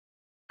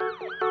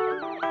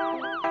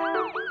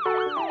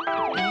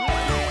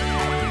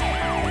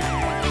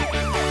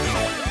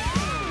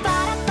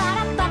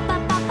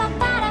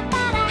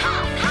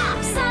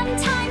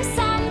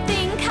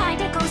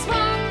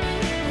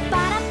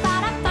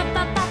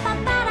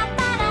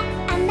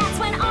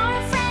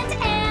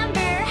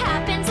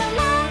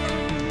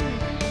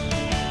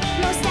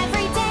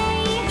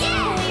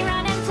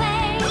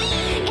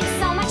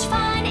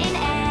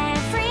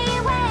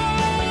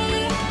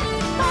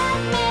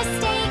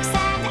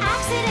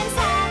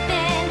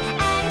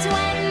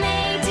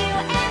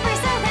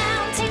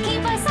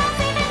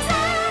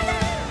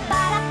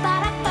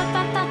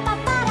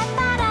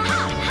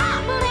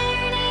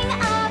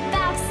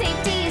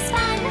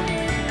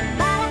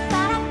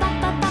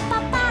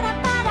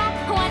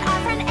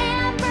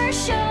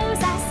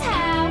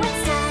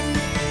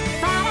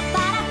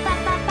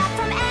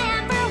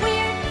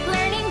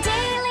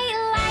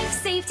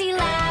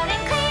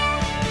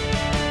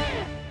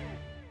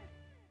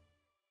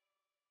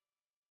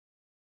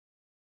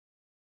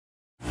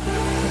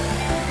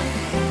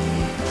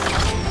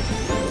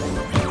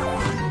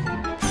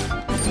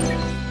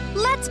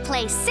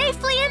play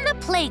safely in the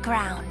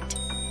playground.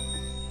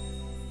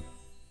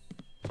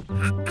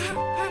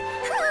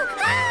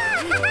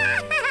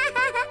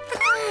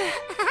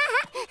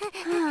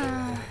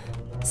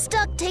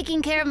 Stuck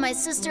taking care of my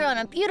sister on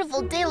a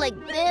beautiful day like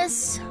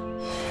this.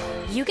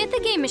 You get the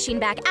game machine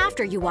back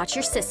after you watch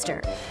your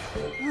sister.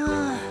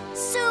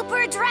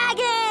 Super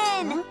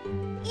Dragon!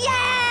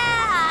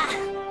 Yeah!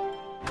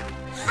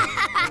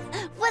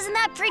 Wasn't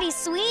that pretty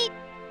sweet?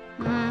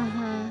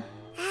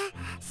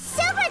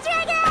 Super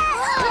Dragon!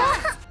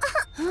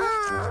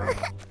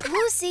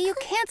 Lucy, you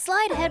can't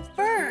slide head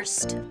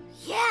first.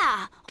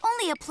 Yeah,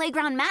 only a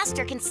playground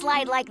master can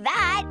slide like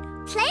that.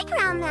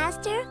 Playground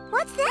master?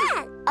 What's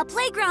that? A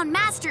playground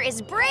master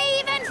is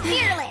brave and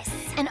fearless.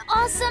 And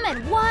awesome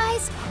and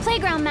wise,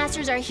 playground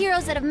masters are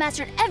heroes that have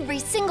mastered every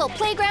single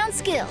playground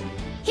skill.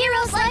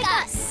 Heroes like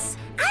us.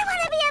 I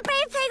want to be a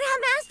brave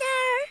playground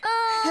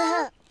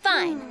master.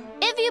 Fine.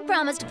 If you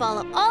promise to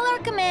follow all our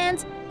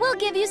commands, we'll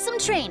give you some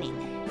training.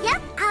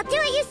 Yep, I'll do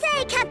what you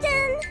say,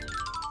 Captain.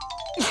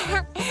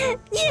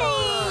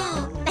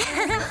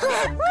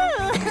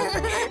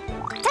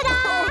 Ta-da!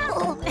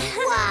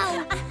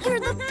 Wow, you're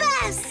the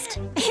best!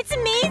 It's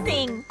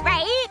amazing,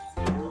 right?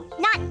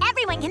 Not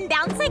everyone can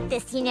bounce like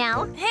this, you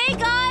know. Hey,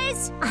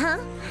 guys!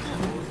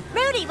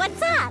 Rudy,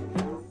 what's up?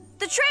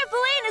 The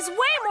trampoline is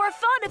way more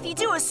fun if you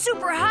do a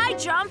super high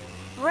jump.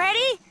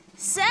 Ready,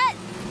 set,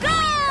 go!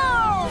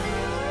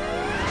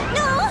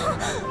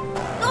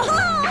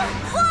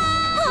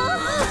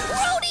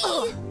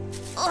 Rudy!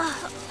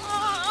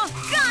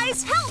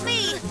 Guys, help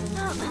me!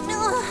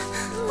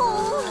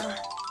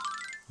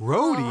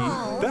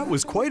 Rhodey, that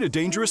was quite a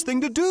dangerous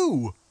thing to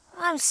do.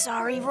 I'm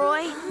sorry,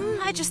 Roy.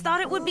 I just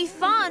thought it would be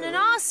fun and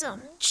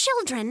awesome.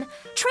 Children,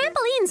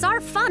 trampolines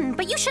are fun,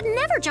 but you should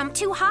never jump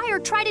too high or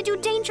try to do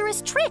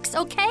dangerous tricks,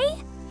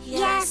 okay?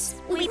 Yes,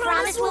 we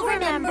promise we'll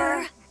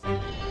remember. Hold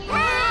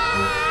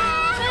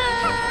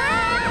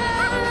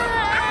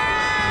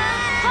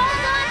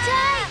on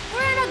tight!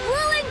 We're in a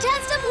grueling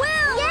test of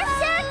will! Yes,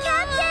 sir,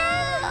 Captain!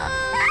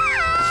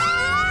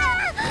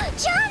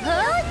 Johnny, oh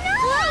no!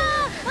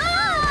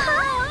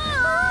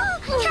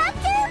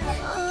 Captain!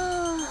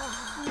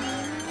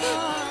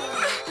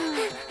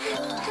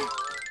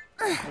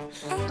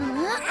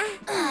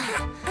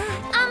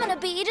 I'm gonna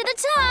beat you to the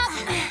top!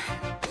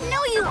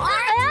 No, you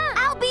aren't!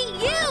 I'll beat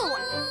you!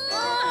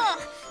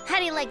 How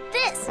do you like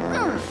this?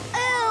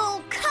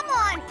 Oh, come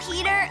on,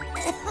 Peter!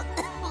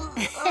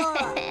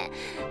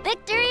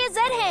 Victory is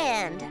at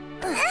hand!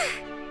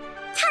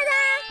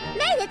 Ta-da!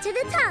 Made it to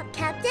the top,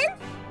 Captain.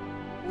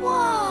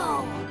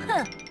 Whoa!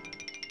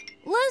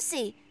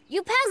 Lucy,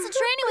 you passed the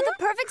training with a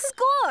perfect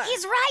score!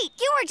 He's right!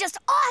 You were just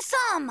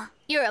awesome!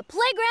 You're a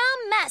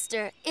playground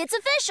master. It's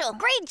official.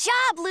 Great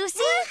job, Lucy!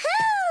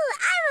 Woohoo!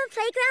 I'm a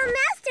playground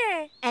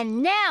master.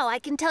 And now I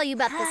can tell you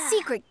about the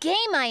secret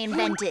game I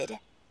invented.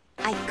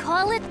 I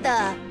call it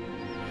the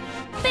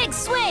Big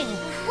Swing.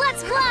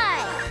 Let's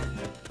fly!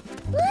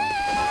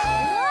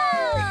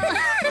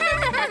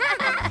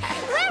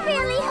 We're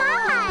really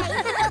high.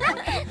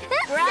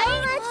 Right?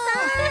 So much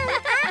fun.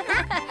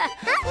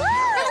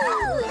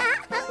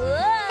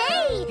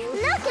 Hey,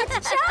 look, it's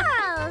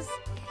Charles.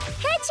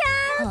 Hey,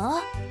 Charles.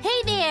 Huh? Hey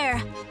there.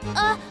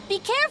 Be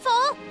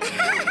careful.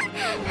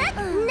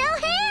 No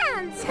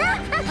hands.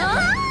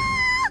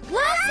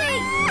 Lucy!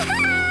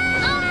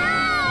 Oh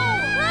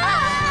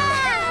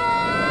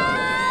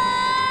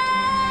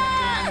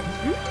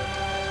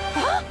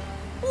no!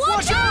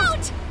 Watch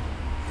out!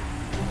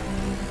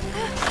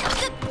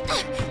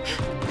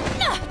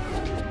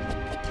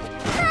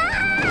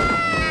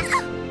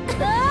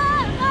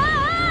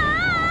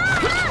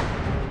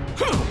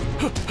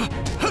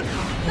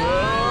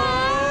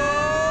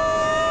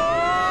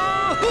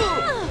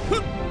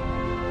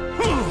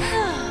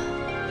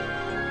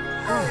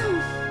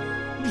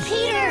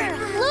 Peter,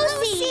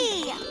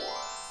 Lucy!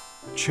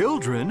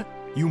 Children,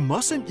 you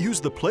mustn't use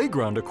the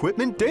playground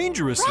equipment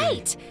dangerously.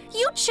 Right!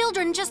 You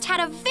children just had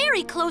a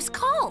very close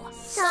call.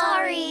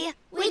 Sorry,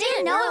 we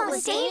didn't know it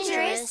was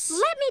dangerous.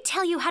 Let me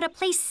tell you how to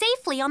play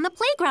safely on the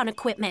playground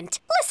equipment.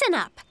 Listen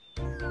up.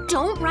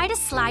 Don't ride a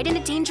slide in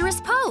a dangerous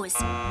pose.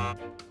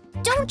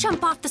 Don't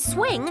jump off the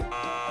swing.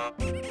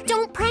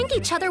 Don't prank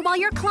each other while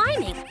you're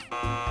climbing.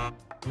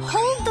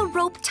 Hold the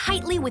rope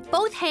tightly with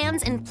both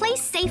hands and play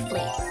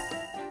safely.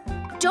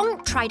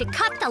 Don't try to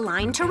cut the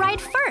line to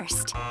ride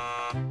first.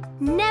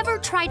 Never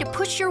try to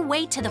push your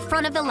way to the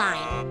front of the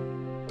line.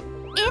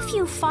 If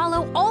you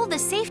follow all the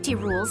safety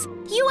rules,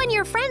 you and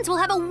your friends will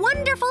have a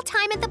wonderful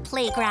time at the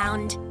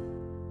playground.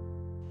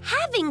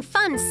 Having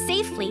fun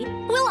safely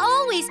will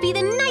always be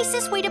the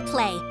nicest way to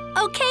play.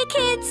 Okay,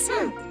 kids?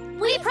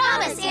 We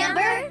promise,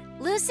 Amber!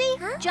 Lucy,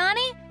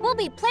 Johnny, we'll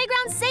be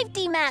playground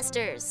safety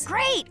masters.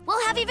 Great!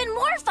 We'll have even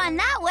more fun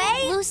that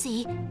way!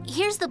 Lucy,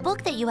 here's the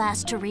book that you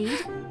asked to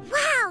read.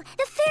 wow,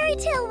 the fairy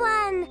tale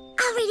one.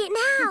 I'll read it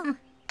now.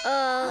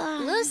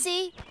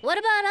 Lucy, what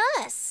about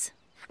us?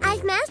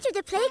 I've mastered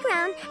the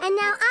playground, and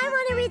now I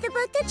want to read the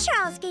book that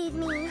Charles gave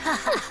me.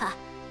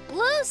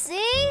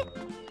 Lucy,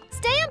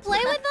 stay and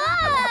play with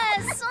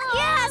us.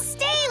 Yeah,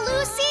 stay,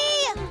 Lucy!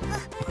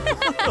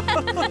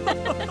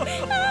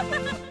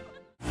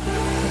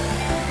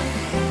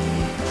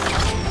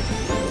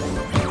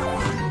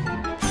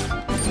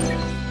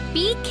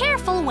 Be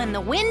careful when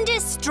the wind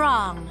is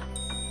strong.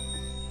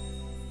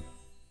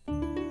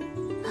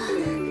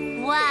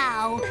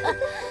 Wow!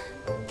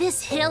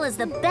 This hill is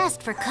the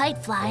best for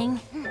kite flying.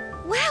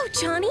 Wow,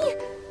 Johnny!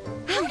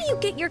 How do you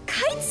get your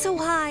kite so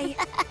high?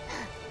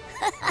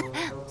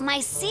 My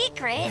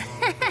secret?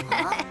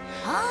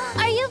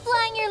 Are you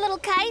flying your little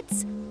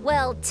kites?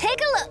 Well, take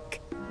a look.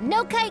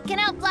 No kite can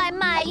outfly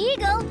my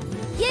eagle.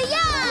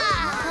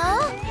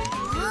 Yeah!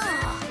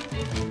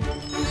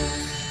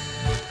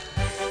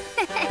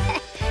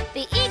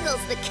 The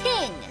eagle's the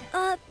king.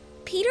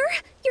 Peter?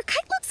 Your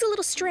kite looks a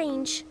little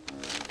strange.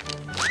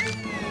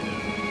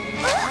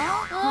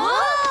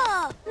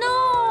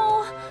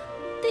 No!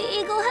 The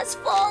eagle has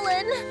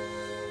fallen.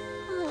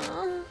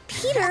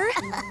 Peter,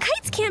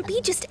 kites can't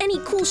be just any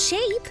cool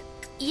shape.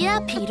 Yeah,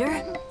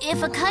 Peter.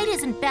 If a kite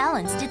isn't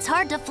balanced, it's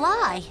hard to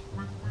fly.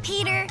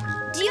 Peter,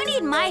 do you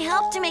need my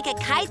help to make a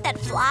kite that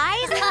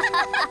flies?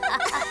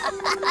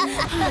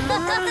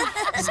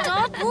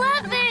 Stop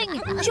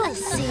laughing! You'll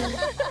see.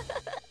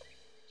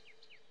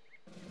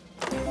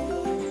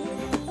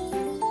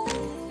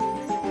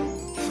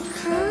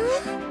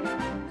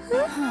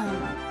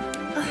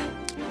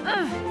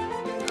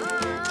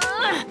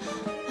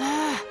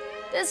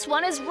 This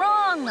one is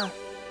wrong.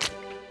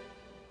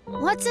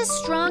 What's as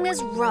strong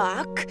as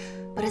rock,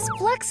 but as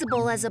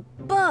flexible as a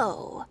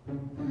bow?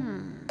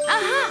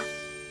 Aha!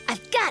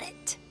 I've got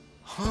it.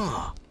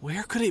 Huh,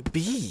 where could it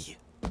be?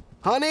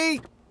 Honey,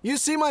 you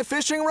see my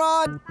fishing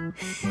rod?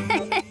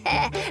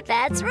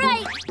 That's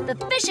right. The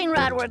fishing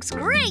rod works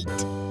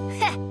great.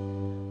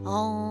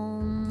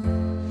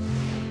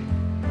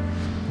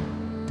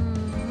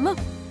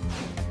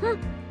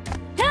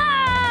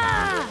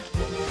 Ah!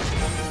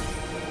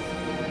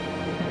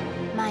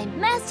 My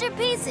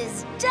masterpiece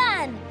is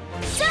done.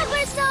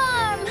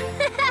 Superstorm!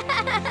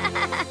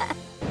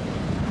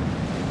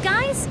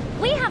 Guys,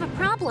 we have a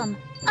problem.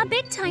 A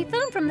big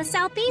typhoon from the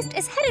southeast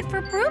is headed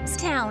for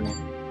Broomstown.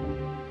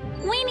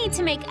 We need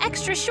to make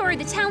extra sure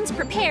the town's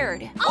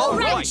prepared. All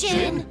right,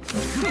 Jin.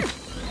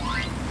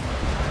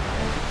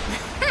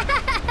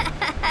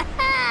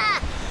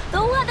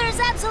 The weather's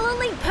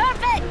absolutely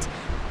perfect.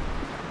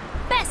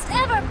 Best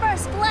ever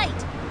first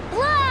flight.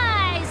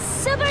 Fly,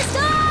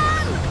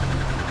 Superstorm!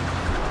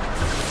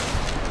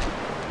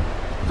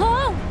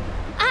 Oh,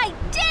 I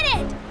did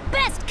it!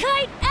 Best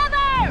kite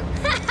ever!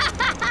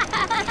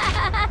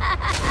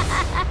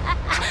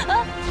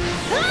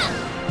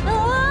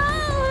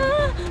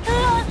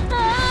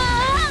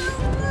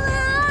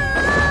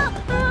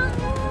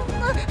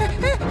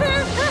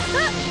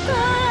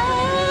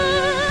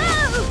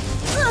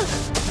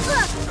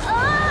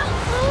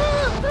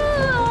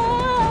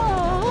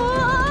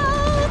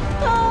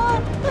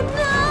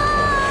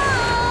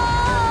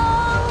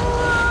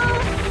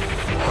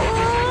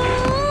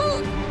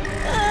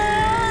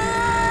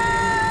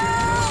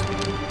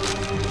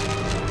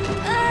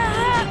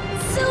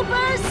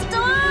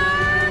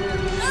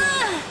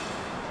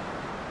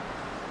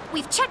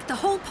 We've checked the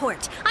whole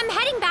port. I'm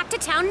heading back to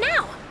town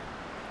now.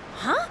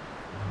 Huh?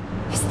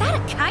 Is that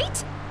a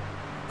kite?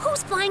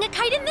 Who's flying a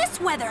kite in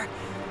this weather?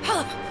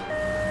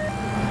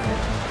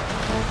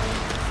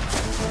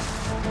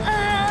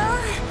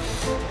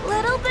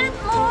 Little bit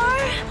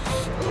more.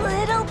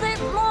 Little bit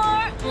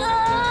more.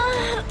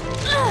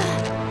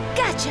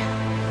 Gotcha.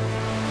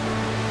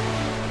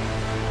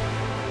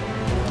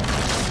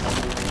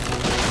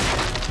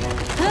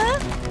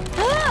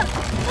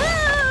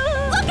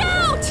 Look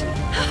out!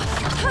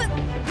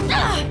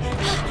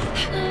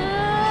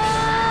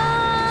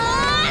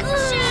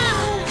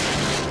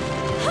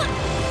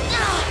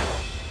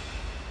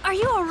 Are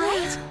you all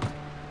right?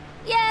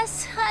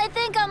 Yes, I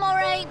think I'm all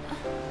right.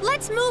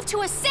 Let's move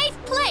to a safe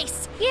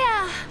place.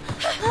 Yeah.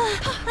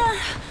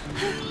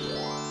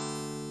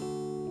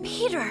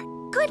 Peter,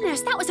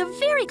 goodness, that was a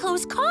very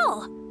close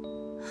call.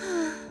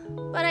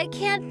 But I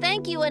can't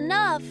thank you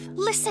enough.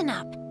 Listen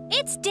up.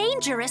 It's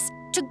dangerous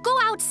to go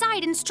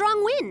outside in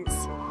strong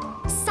winds.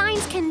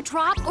 Signs can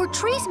drop or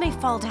trees may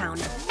fall down,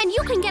 and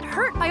you can get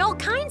hurt by all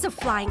kinds of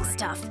flying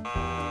stuff.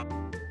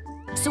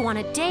 So on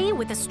a day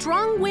with a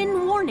strong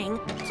wind warning,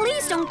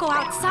 please don't go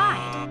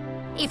outside.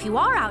 If you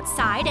are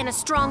outside and a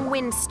strong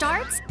wind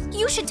starts,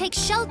 you should take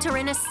shelter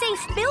in a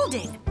safe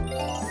building.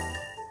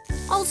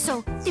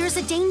 Also, there's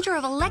a danger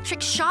of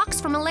electric shocks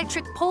from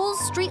electric poles,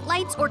 street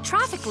lights, or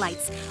traffic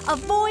lights.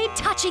 Avoid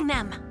touching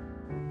them.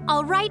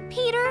 All right,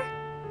 Peter?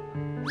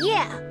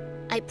 Yeah,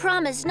 I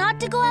promise not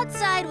to go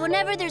outside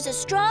whenever there's a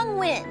strong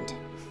wind.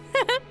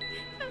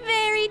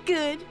 Very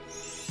good.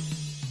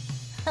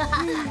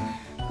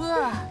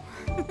 Wow!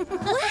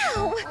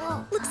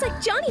 Looks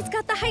like Johnny's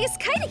got the highest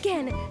kite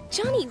again.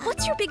 Johnny,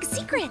 what's your big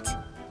secret?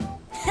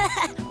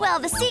 Well,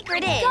 the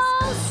secret is...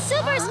 Go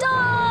Superstorm!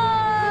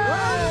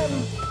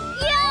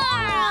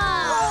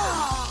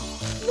 Yeah!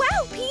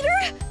 Wow,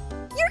 Peter!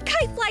 Your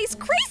kite flies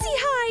crazy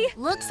high!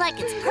 Looks like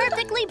it's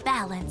perfectly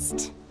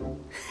balanced.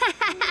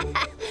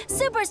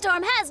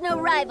 Superstorm has no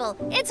rival.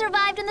 It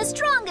survived in the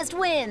strongest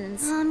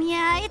winds.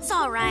 Yeah, it's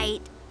all right.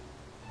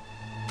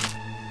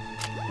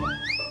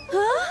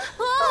 Huh?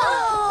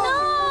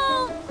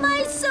 Oh, no!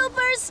 My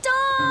Superstorm!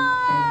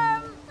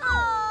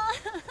 Oh.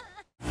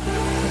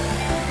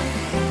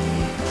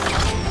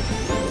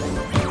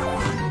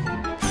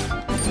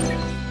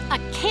 A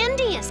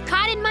candy is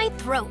caught in my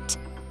throat.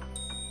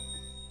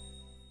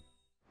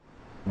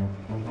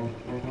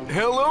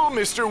 Hello,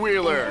 Mr.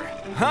 Wheeler.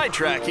 Hi,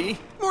 Tracky.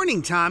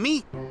 Morning,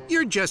 Tommy.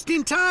 You're just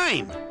in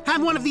time.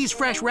 Have one of these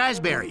fresh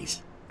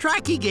raspberries.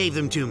 Tracky gave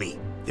them to me.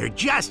 They're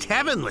just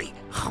heavenly.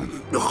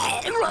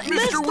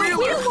 Mr.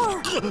 Wheeler!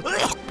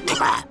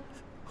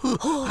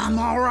 I'm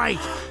all right.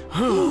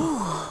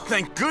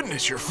 Thank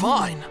goodness you're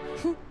fine.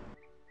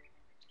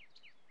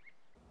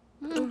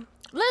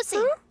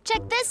 Lucy,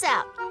 check this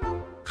out.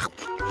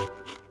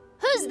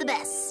 Who's the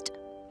best?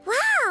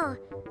 Wow!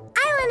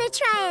 I want to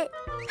try it.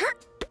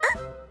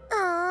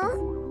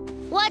 Oh.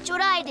 Watch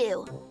what I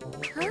do.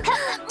 Now,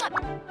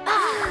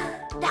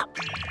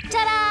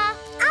 ta-da!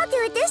 I'll do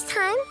it this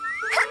time.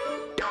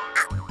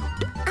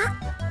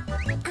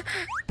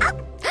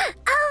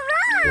 All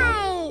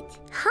right!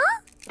 Huh?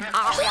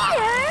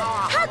 Peter!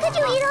 How could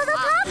you eat all the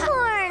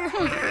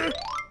popcorn?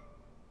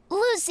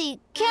 Lucy,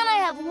 can I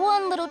have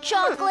one little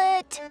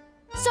chocolate?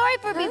 Sorry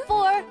for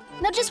before.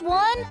 Now just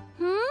one?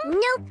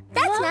 Nope,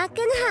 that's not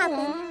gonna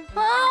happen.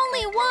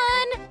 Only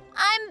one?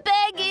 I'm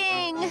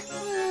begging.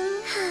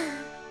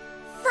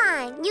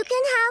 Fine, you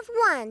can have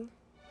one.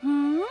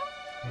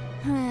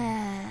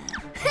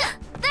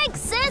 Thanks,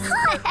 sis.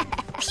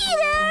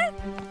 Peter!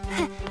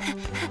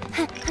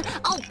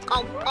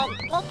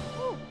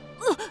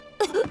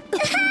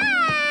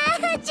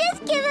 Just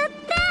give it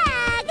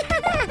back!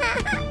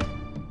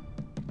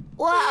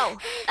 Wow,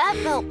 that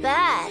felt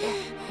bad.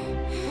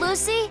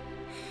 Lucy,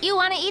 you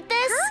want to eat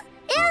this? Huh?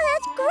 Ew,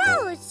 that's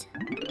gross!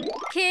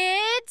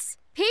 Kids,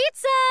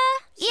 pizza!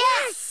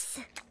 Yes!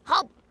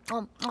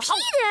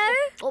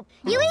 Peter!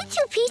 You eat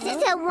 2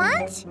 pieces at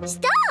once?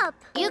 Stop!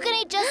 You can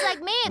eat just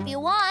like me if you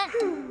want.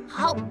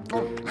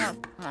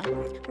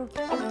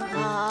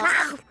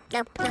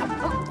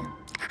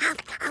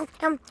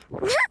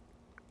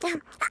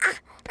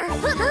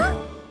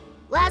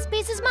 Last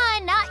piece is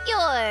mine, not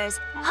yours.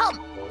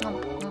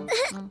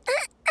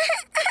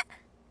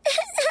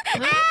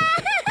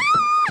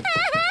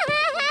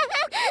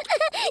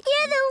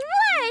 You're the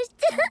worst!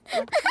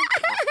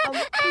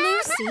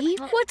 Lucy,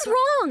 what's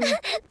wrong?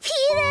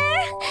 Peter!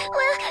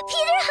 Well,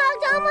 Peter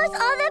hogged almost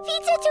all the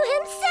pizza to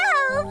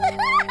himself!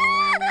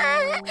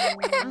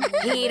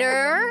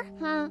 Peter?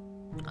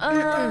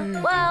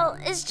 Well,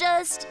 it's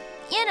just,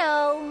 you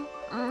know.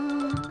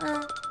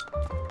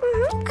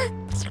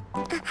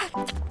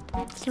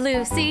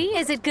 Lucy,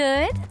 is it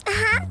good?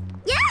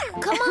 Yeah!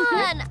 Come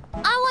on,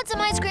 I want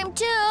some ice cream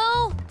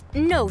too.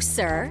 No,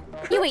 sir.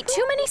 You ate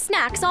too many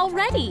snacks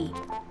already.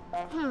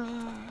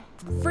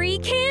 Free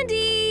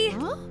candy!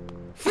 Huh?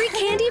 Free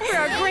candy for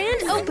our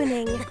grand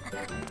opening.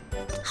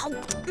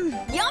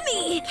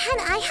 Yummy! Can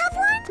I have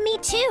one? Me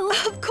too.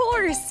 Of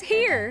course,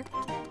 here.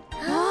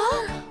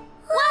 Whoa,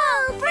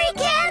 free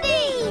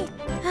candy!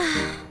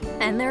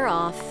 And they're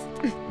off.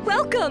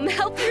 Welcome,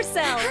 help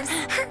yourselves.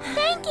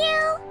 Thank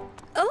you!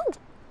 Oh,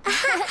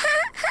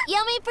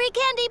 Yummy free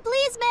candy,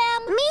 please,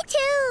 ma'am. Me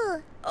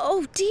too!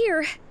 oh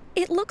dear.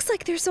 It looks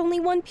like there's only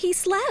one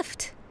piece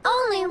left.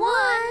 Only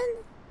one.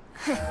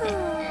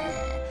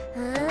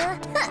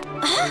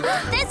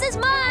 This is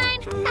mine.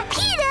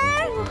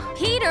 Peter!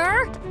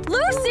 Peter!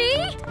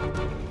 Lucy!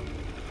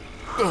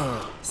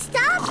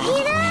 Stop,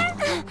 Peter!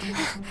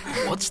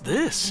 What's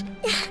this?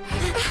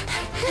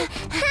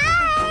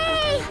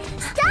 Hey!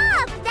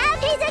 Stop! That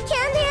piece of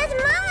candy is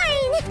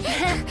mine!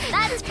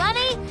 That's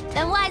funny.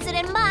 Then why is it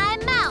in my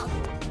mouth?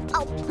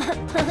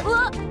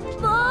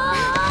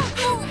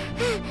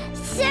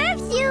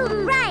 Serves you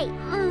right!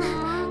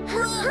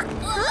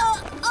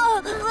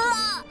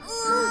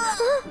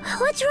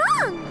 What's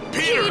wrong?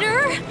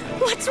 Peter!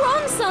 What's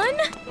wrong, son?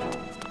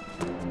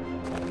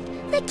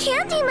 The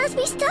candy must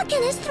be stuck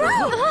in his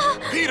throat!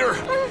 Peter!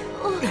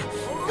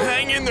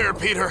 Hang in there,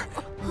 Peter.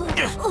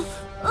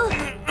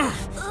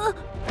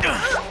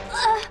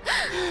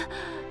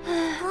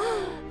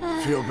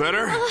 Feel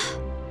better?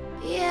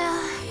 Yeah.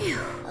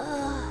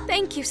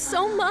 Thank you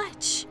so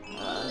much.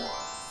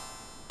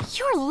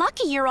 You're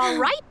lucky you're all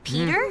right,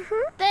 Peter.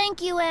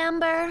 Thank you,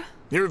 Amber.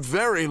 You're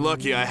very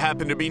lucky I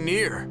happened to be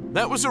near.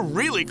 That was a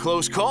really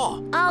close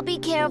call. I'll be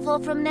careful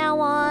from now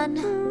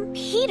on.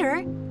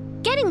 Peter,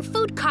 getting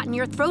food caught in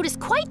your throat is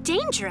quite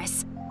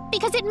dangerous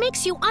because it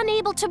makes you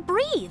unable to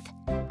breathe.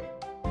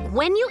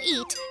 When you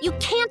eat, you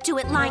can't do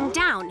it lying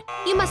down.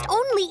 You must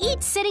only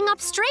eat sitting up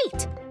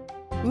straight.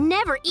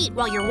 Never eat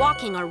while you're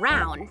walking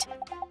around.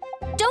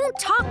 Don't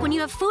talk when you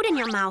have food in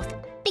your mouth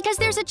because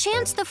there's a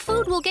chance the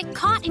food will get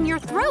caught in your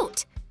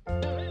throat.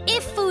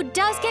 If food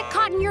does get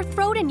caught in your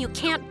throat and you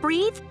can't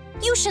breathe,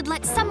 you should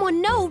let someone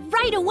know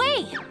right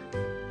away.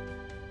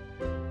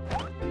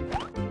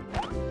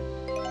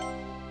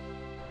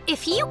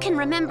 If you can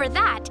remember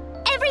that,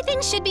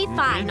 everything should be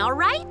fine, all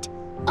right?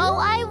 Oh,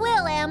 I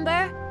will,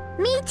 Amber.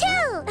 Me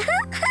too.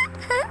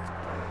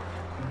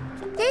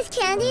 This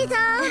candy's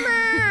all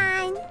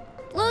mine.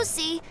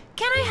 Lucy,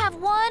 can I have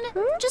one?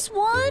 Just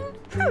one?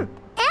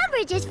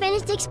 Amber just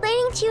finished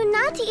explaining to you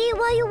not to eat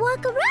while you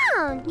walk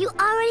around. You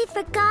already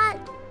forgot?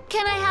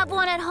 Can I have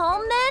one at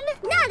home then?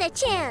 Not a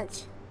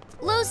chance.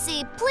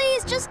 Lucy,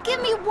 please just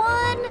give me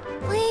one.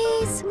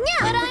 Please. No.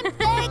 But I'm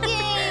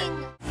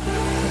begging.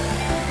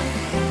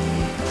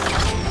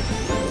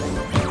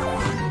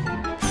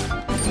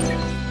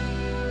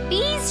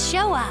 Bees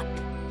show up.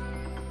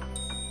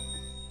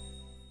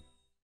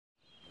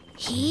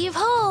 Heave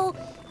ho.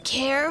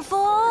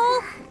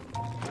 Careful.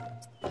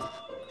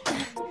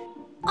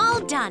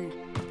 All done.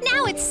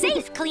 Now it's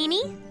safe,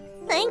 Cleanie.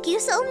 Thank you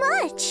so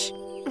much.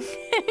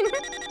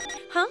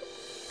 Huh?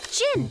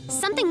 Jin,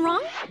 something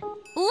wrong?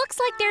 Looks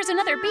like there's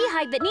another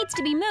beehive that needs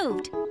to be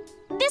moved.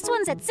 This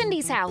one's at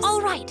Cindy's house.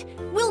 All right,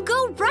 we'll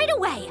go right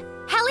away.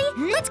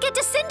 Helly, let's get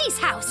to Cindy's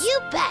house. You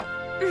bet.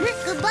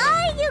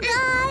 Goodbye, you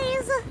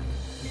guys.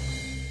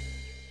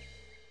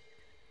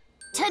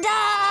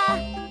 Ta-da!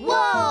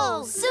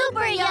 Whoa,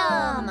 super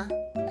yum!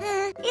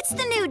 It's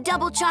the new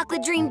double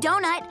chocolate dream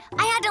donut.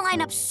 I had to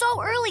line up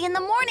so early in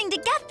the morning to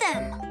get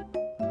them.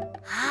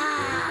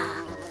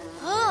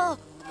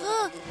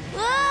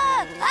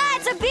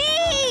 It's a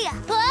bee!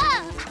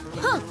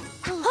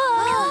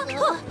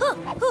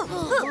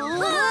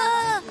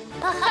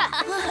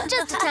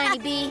 Just a tiny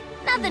bee.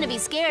 Nothing to be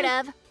scared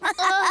of.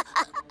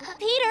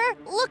 Peter,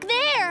 look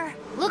there.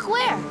 Look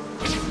where?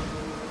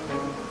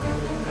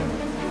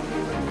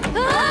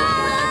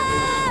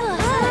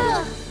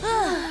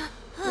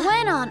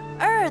 When on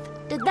earth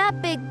did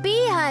that big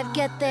beehive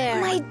get there?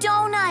 My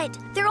donut!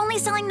 They're only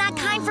selling that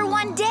kind for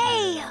one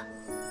day!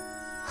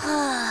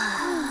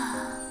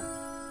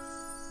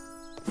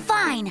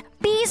 Fine,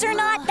 bees or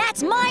not,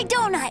 that's my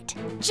donut!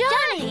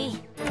 Johnny!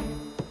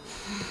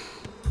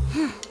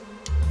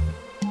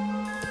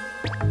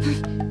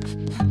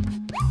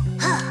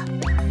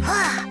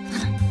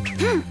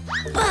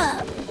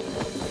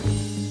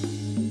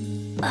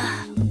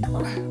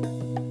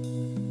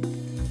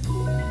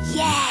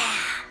 Yeah!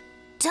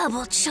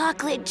 Double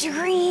chocolate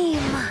dream!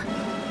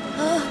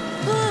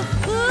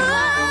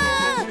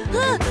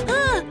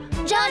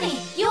 Johnny,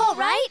 you all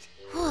right?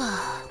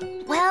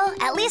 Well,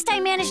 at least I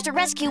managed to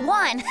rescue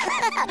one.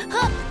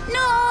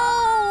 No!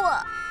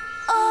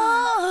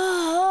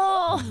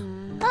 Oh!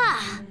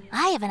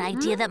 I have an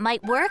idea that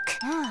might work.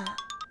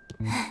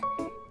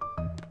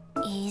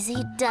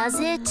 Easy does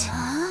it.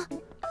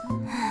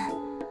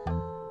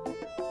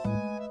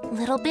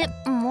 Little bit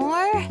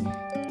more.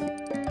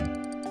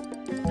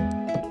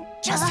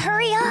 Just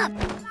hurry up.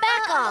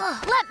 Back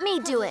off. Let me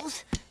do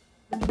it.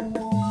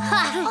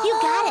 Ha, you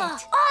got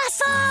it.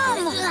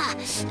 Awesome!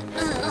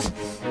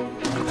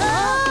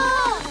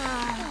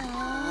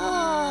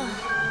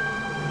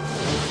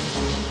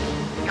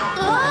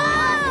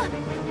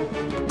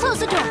 Close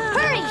the door.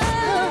 Hurry!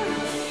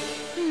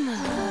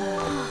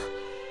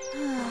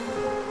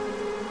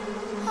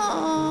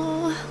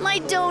 Oh, my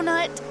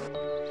donut.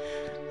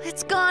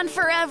 It's gone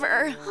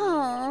forever.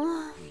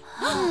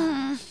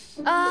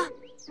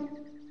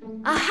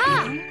 Aha!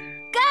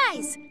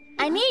 Guys,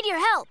 I need your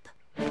help.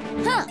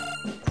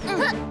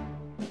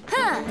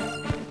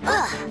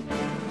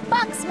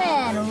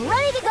 Boxman,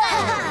 ready to go.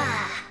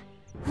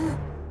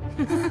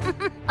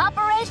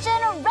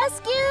 Operation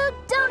Rescue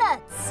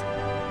Donuts.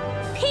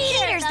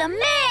 Peter's the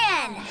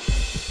man!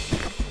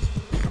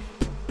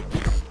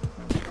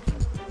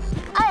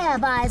 I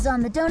have eyes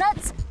on the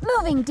donuts,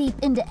 moving deep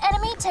into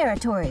enemy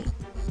territory.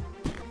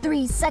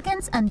 3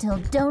 seconds until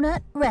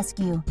donut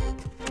rescue.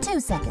 2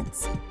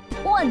 seconds.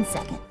 1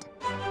 second.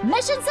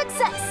 Mission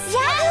success!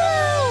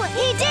 Yahoo!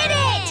 He did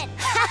it!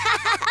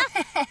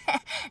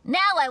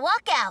 Now I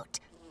walk out.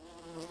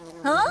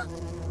 Huh?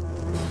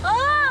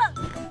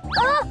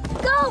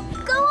 Go!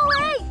 Go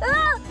away!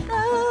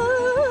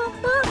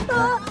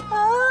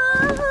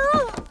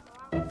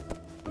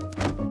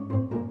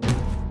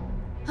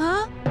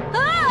 Huh?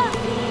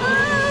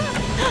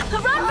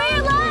 Run for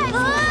your lives!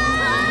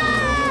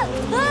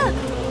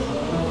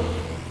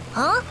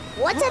 Huh?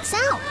 What's that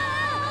sound?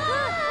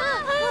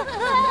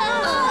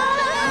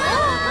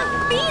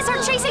 Bees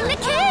are chasing the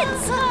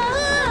kids!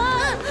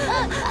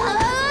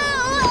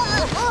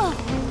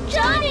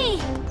 Johnny!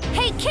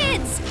 Hey,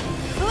 kids!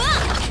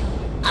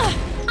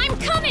 I'm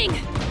coming!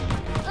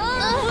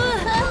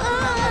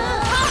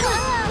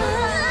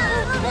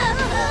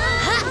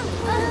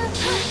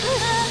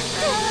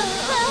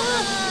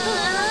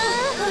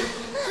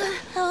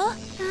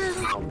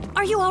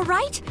 Are you all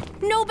right?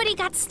 Nobody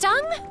got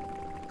stung?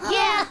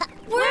 Yeah,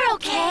 we're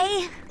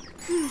okay.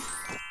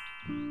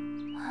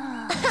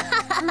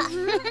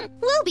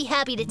 We'll be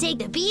happy to take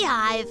the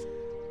beehive.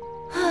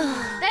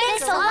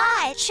 Thanks a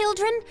lot.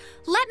 Children,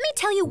 let me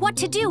tell you what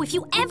to do if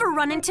you ever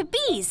run into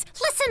bees.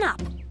 Listen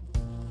up.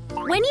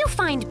 When you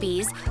find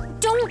bees,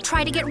 don't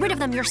try to get rid of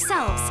them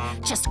yourselves.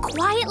 Just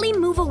quietly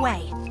move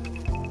away.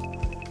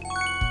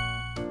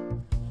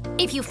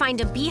 If you find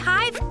a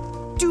beehive,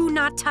 do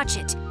not touch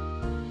it.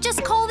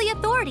 Just call the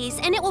authorities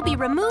and it will be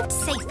removed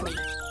safely.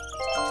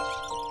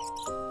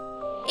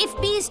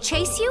 If bees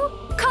chase you,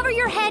 cover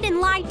your head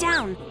and lie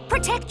down.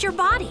 Protect your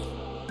body.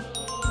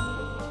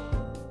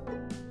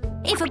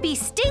 If a bee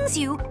stings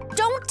you,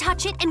 don't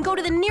touch it and go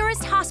to the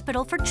nearest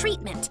hospital for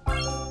treatment.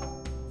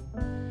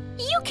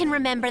 You can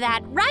remember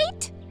that,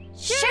 right?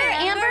 Sure,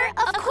 Amber,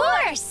 of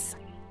course.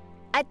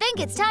 I think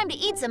it's time to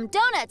eat some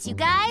donuts, you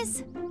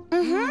guys.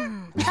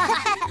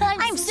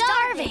 I'm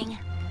starving.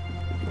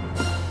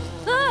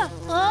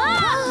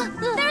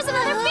 There's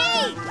another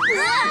bee!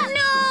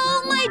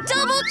 No, my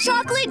double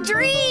chocolate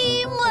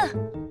dream!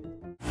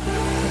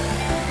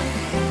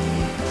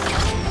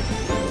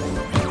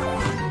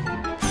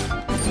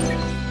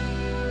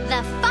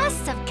 The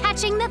fuss of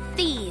catching the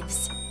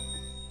thieves.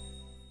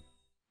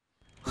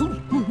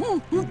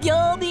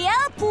 Yummy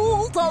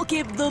apples, I'll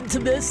give them to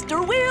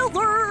Mr.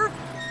 Wheeler.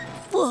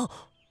 The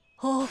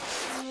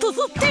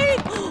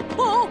thief!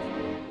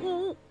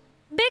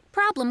 Big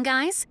problem,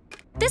 guys.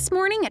 This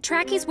morning at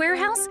Tracky's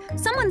warehouse,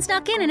 someone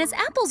snuck in and his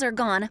apples are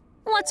gone.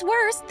 What's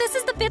worse, this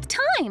is the 5th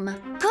time.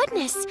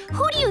 Goodness,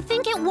 who do you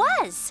think it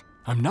was?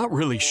 I'm not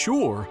really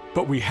sure,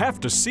 but we have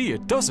to see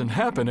it doesn't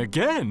happen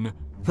again.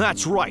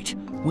 That's right.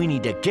 We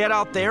need to get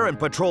out there and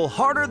patrol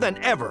harder than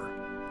ever.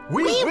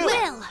 We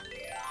will.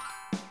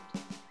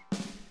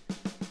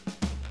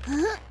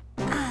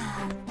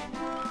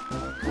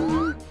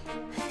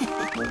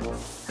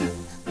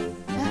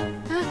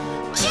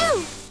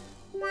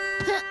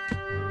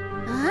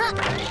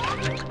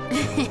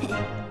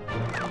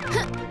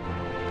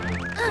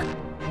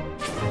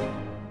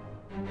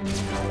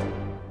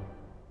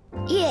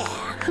 Yeah.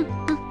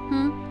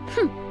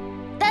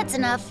 That's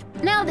enough.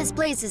 Now this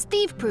place is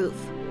thief-proof.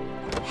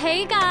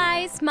 Hey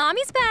guys,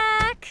 Mommy's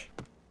back.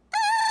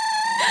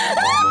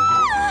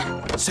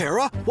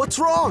 Sarah, what's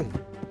wrong?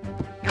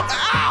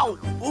 Ow!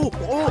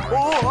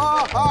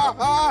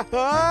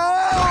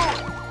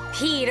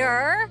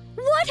 Peter,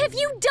 what have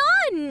you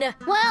done?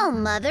 Well,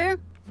 Mother,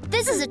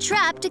 this is a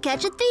trap to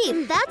catch a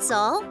thief, that's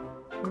all.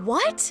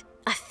 What?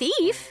 A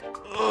thief?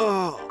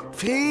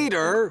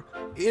 Peter,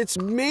 it's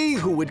me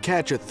who would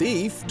catch a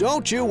thief.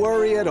 Don't you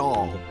worry at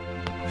all.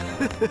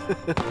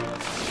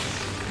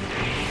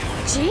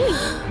 Gee.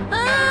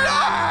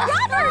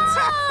 Robert!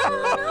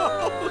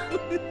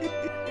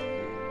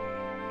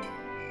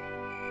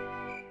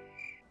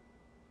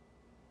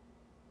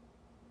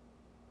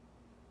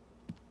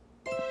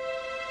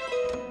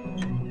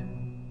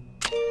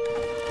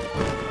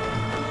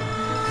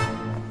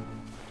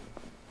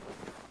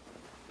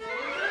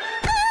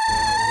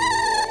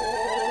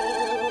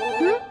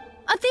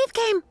 A thief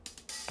came!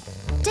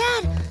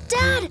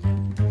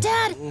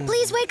 Dad,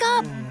 please wake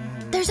up!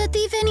 There's a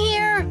thief in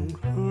here!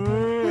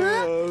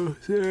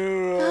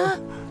 Sarah,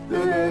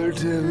 another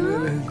 10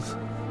 minutes.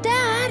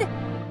 Dad!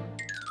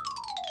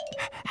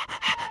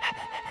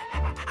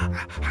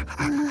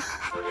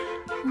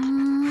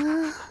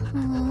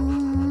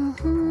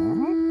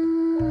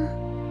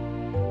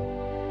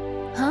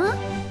 Huh?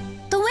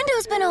 The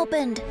window's been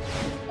opened!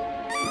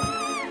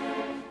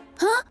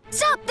 Huh?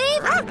 Stop,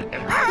 thief!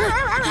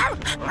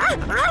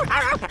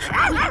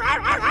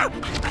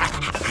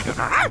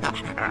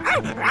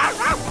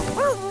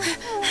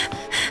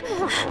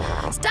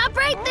 Stop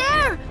right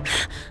there!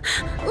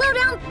 Low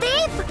down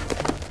thief!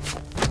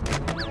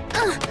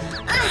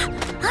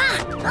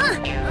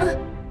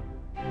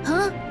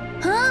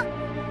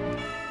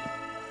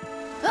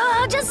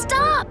 Huh? Just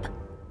stop!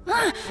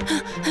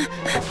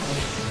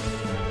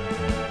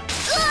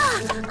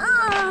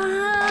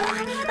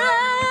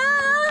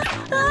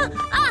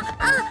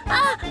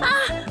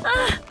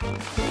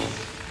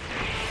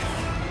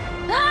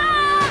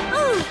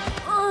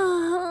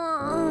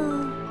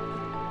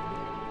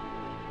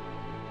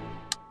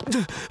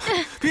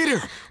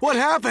 Peter, what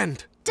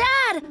happened?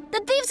 Dad, the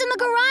thief's in the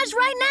garage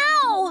right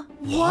now!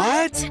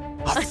 What?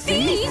 A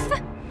thief?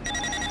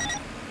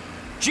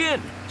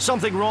 Jin,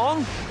 something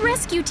wrong?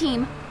 Rescue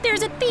team,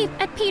 there's a thief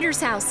at Peter's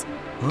house.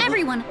 Huh?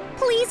 Everyone,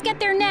 please get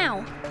there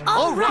now.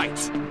 All right.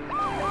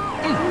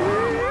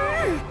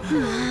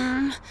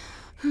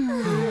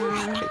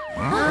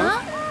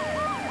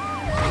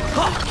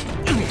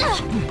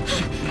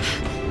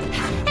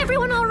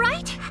 Everyone all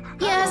right?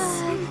 Yes.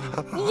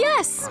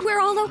 Yes, we're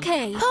all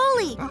okay.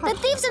 Polly, the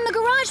thief's in the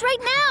garage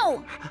right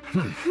now!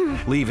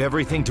 Leave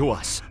everything to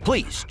us.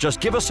 Please, just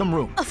give us some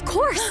room. Of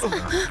course.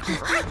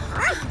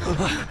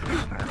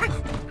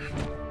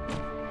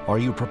 Are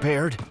you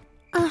prepared?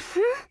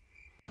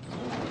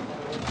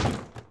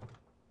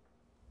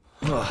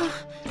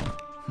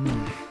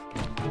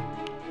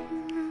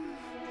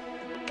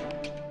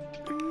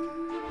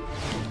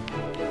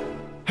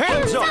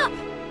 Hands up!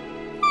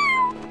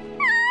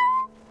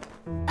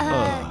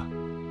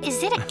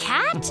 Is it a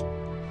cat?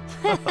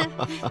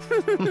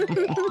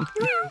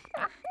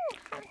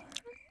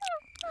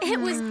 It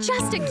was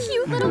just a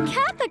cute little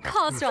cat that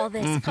caused all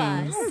this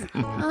fuss.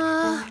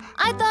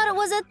 I thought it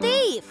was a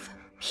thief.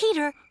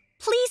 Peter,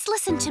 please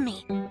listen to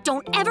me.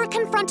 Don't ever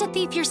confront a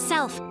thief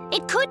yourself.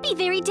 It could be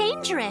very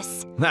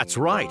dangerous. That's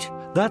right.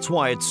 That's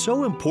why it's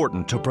so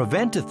important to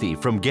prevent a thief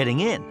from getting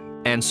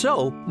in. And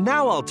so,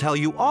 now I'll tell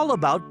you all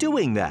about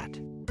doing that.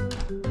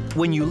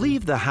 When you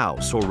leave the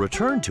house or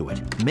return to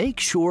it, make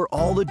sure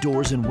all the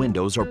doors and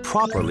windows are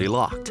properly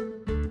locked.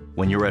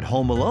 When you're at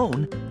home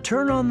alone,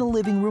 turn on the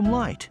living room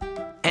light.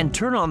 And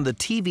turn on the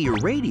TV or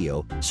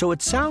radio so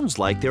it sounds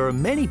like there are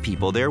many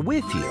people there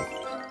with you.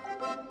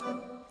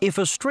 If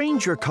a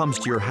stranger comes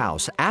to your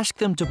house, ask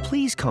them to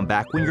please come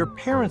back when your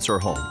parents are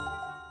home.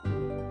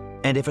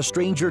 And if a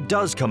stranger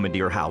does come into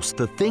your house,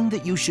 the thing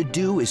that you should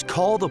do is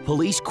call the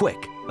police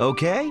quick,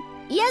 okay?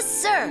 Yes,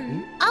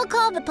 sir. I'll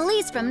call the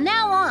police from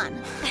now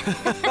on.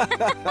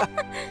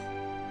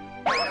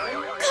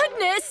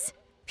 Goodness!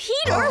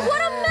 Peter,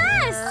 what a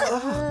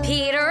mess!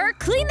 Peter,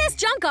 clean this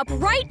junk up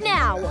right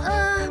now!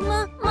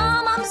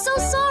 Mom, I'm so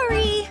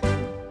sorry.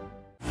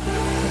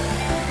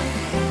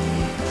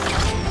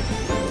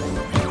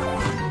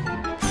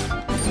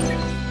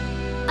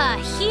 A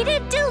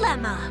heated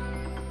dilemma.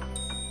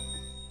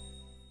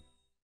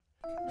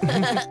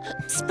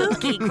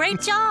 Spooky, great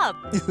job!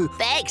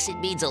 Thanks, it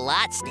means a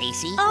lot,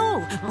 Stacy.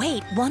 Oh,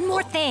 wait, one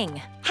more thing.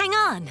 Hang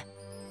on.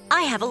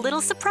 I have a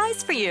little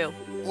surprise for you.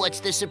 What's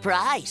the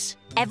surprise?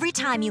 Every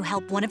time you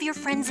help one of your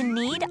friends in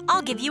need,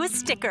 I'll give you a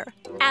sticker.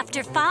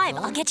 After 5,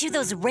 I'll get you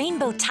those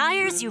rainbow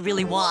tires you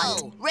really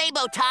want. Whoa,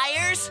 rainbow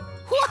tires?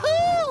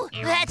 Woohoo!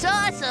 That's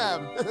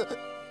awesome!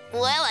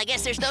 Well, I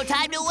guess there's no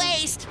time to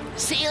waste.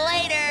 See you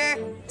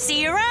later.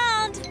 See you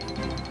around.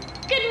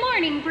 Good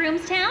morning,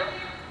 Broomstown.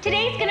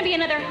 Today's gonna be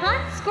another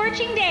hot,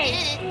 scorching day.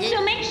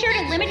 So make sure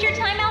to limit your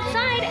time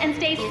outside and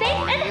stay safe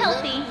and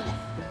healthy.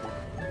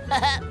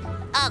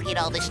 I'll get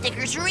all the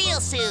stickers real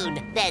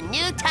soon. Then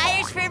new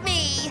tires for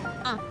me.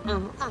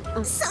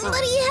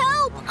 Somebody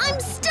help! I'm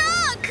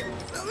stuck!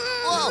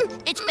 Whoa,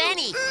 it's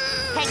Benny.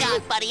 Hang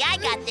on, buddy, I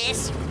got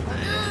this.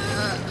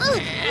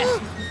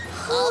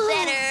 All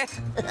better.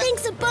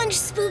 Thanks a bunch,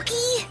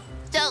 Spooky.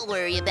 Don't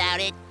worry about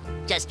it.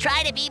 Just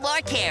try to be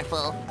more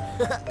careful.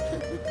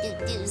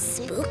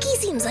 Spooky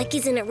seems like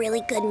he's in a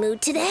really good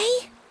mood today.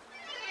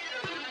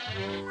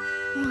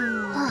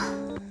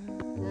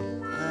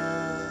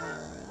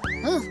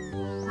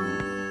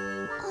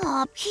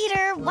 Aw,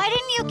 Peter, why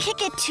didn't you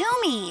kick it to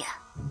me?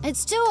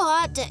 It's too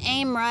hot to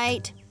aim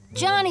right.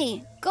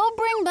 Johnny, go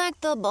bring back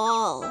the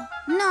ball.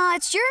 No,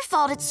 it's your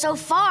fault it's so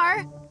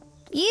far.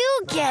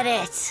 You get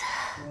it.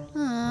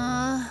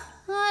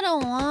 I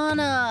don't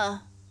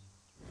wanna.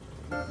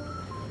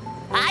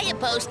 Hiya,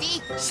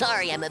 Posty.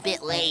 Sorry I'm a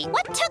bit late.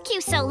 What took you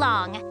so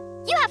long?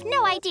 You have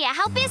no idea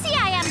how busy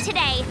I am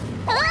today.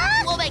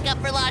 We'll make up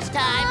for lost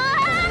time.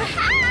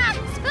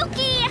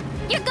 Spooky!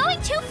 You're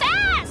going too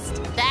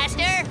fast!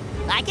 Faster?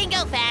 I can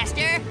go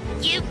faster.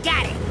 You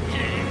got it.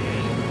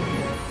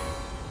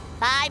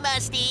 Hi,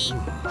 Musty.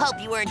 Hope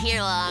you weren't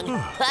here long,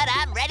 but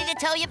I'm ready to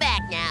tow you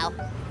back now.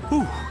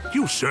 Ooh,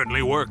 you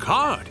certainly work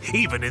hard,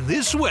 even in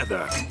this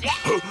weather.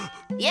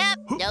 Yep,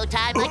 no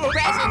time like the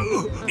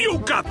present. You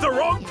got the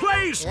wrong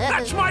place!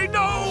 That's my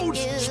nose!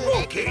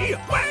 Spooky,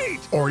 wait!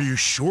 Are you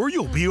sure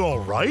you'll be all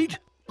right?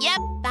 Yep,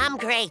 I'm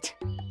great.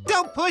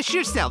 Don't push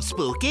yourself,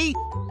 Spooky.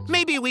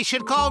 Maybe we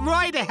should call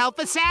Roy to help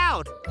us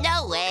out.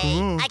 No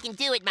way. I can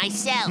do it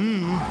myself.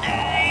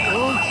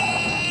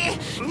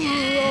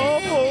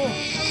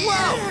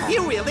 Whoa,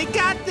 you really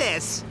got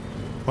this.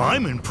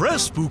 I'm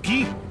impressed,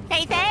 Spooky.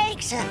 Hey,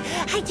 thanks.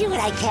 I do what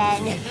I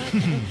can.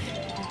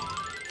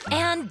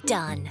 And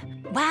done.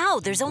 Wow,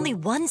 there's only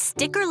one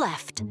sticker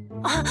left.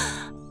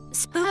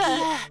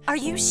 Spooky, are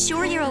you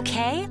sure you're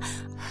okay?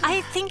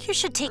 I think you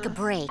should take a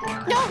break.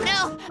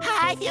 No,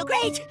 I feel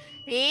great.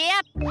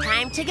 Yep,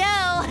 time to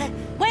go.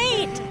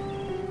 Wait!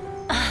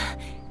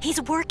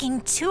 He's working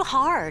too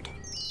hard.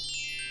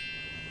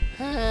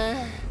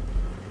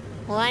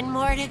 One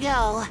more to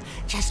go.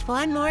 Just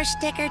one more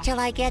sticker till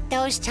I get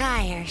those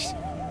tires.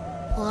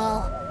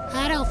 Whoa,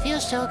 I don't feel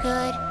so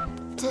good.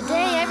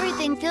 Today,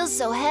 everything feels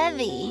so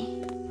heavy.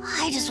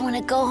 I just want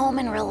to go home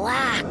and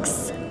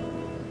relax.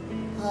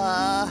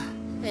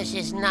 This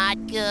is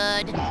not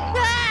good.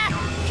 Ah!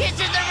 Kids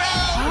in the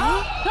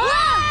road!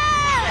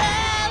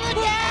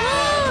 Look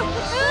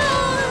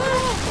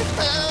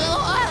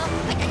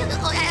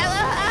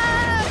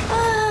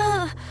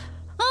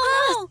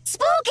Oh,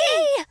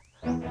 Spooky!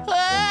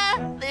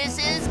 This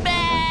is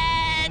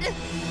bad!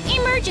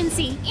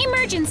 Emergency!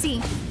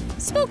 Emergency!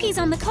 Spooky's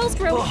on the coast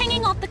road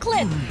hanging off the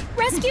cliff.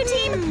 Rescue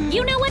team,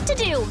 you know what to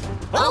do.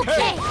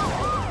 Okay!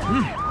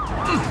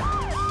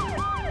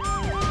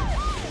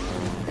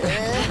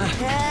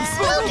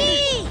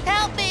 Spooky!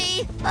 Help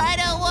me! I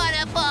don't want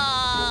to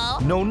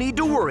fall! No need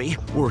to worry.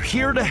 We're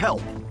here to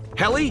help.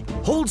 Helly,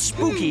 hold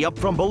Spooky up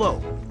from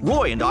below.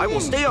 Roy and I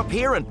will stay up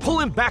here and pull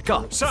him back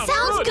up. Sounds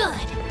good!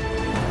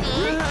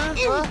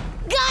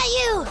 Got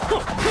you!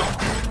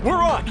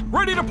 We're on,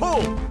 ready to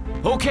pull.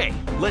 Okay,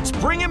 let's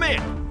bring him in.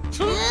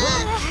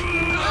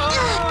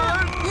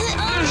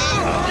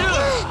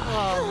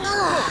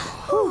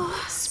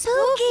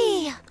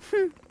 Spooky!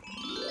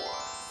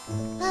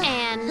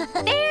 And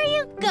there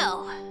you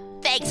go.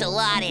 Thanks a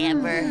lot,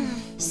 Amber.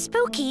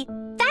 Spooky,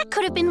 that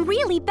could have been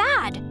really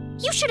bad.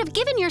 You should have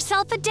given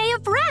yourself a day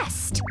of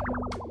rest.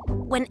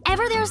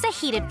 Whenever there's a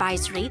heat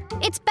advisory,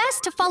 it's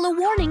best to follow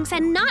warnings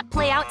and not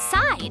play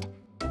outside.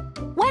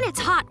 When it's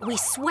hot, we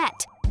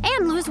sweat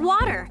and lose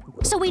water.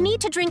 So we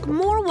need to drink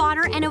more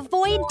water and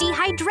avoid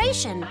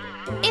dehydration.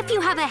 If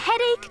you have a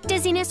headache,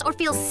 dizziness, or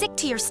feel sick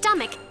to your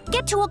stomach,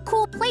 get to a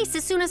cool place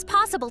as soon as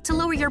possible to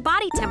lower your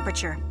body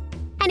temperature.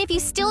 And if you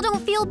still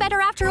don't feel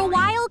better after a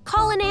while,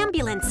 call an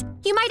ambulance.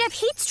 You might have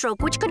heat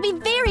stroke, which could be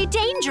very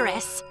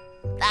dangerous.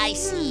 I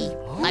see.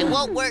 I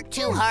won't work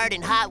too hard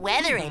in hot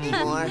weather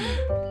anymore.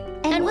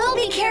 And we'll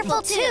be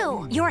careful,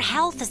 too. Your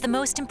health is the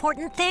most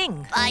important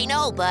thing. I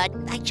know, but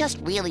I just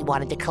really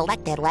wanted to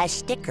collect that last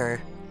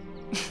sticker.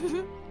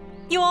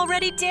 You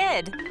already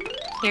did.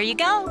 Here you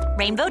go,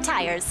 rainbow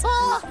tires.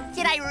 Oh,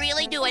 did I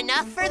really do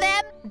enough for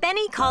them?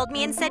 Benny called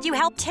me and said you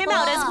helped him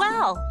out as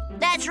well.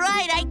 That's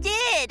right, I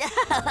did.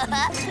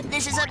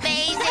 This is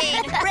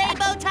amazing.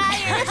 Rainbow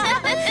tires.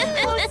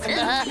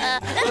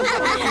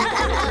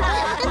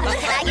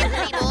 Can I get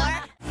 3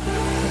 more?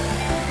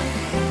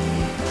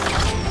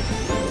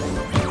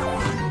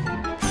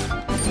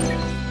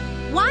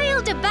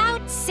 Wild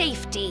about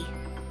safety.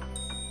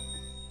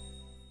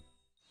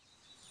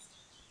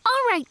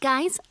 All right,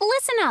 guys,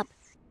 listen up.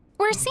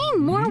 We're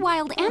seeing more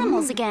wild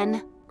animals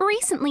again.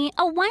 Recently,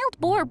 a wild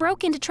boar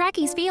broke into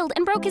Tracky's field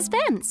and broke his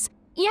fence.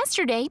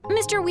 Yesterday,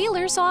 Mr.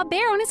 Wheeler saw a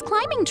bear on his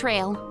climbing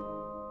trail.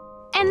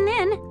 And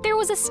then there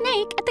was a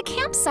snake at the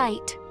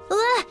campsite.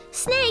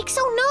 Snakes?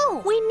 Oh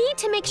no! We need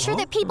to make sure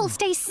that people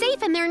stay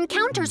safe in their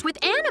encounters with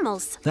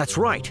animals. That's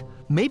right.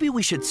 Maybe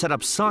we should set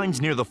up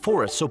signs near the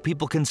forest so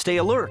people can stay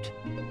alert.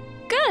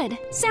 Good.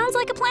 Sounds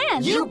like a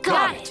plan. You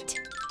got it.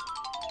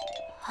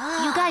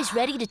 You guys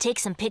ready to take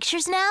some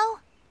pictures now?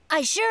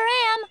 I sure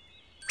am.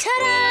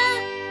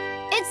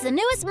 Ta-da! It's the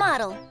newest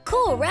model.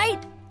 Cool,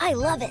 right? I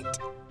love it.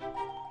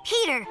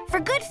 Peter, for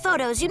good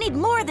photos, you need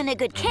more than a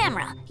good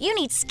camera. You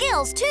need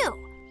skills, too.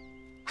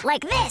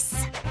 Like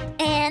this,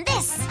 and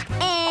this,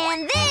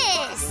 and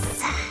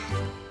this.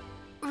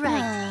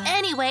 Right.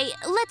 Anyway,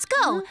 let's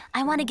go.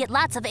 I want to get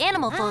lots of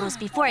animal photos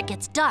before it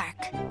gets dark.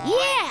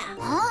 Yeah.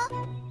 Huh?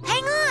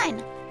 Hang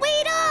on.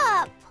 Wait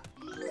up.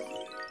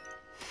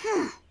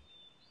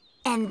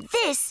 And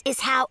this is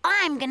how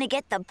I'm gonna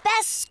get the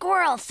best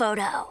squirrel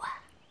photo.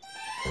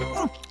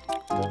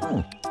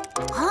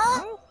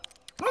 Huh?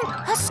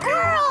 A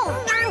squirrel!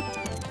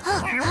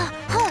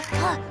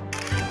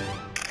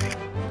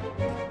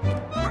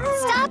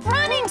 Stop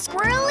running,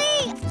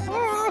 Squirrely!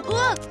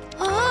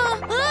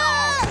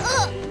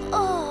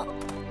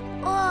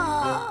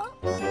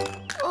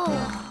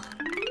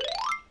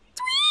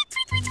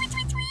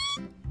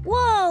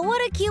 Whoa,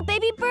 what a cute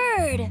baby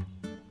bird!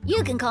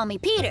 You can call me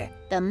Peter,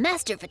 the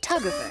master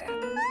photographer.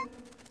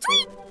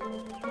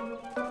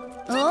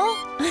 Oh?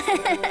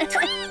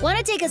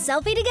 Wanna take a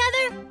selfie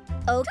together?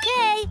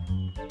 Okay.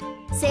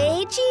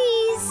 Say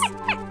cheese.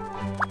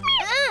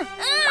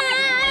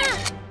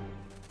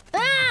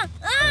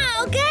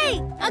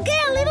 Okay. Okay,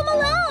 I'll leave him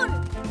alone.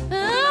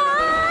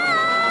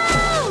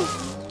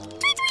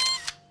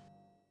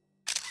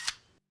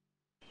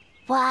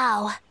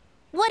 Wow.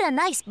 What a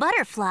nice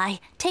butterfly.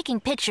 Taking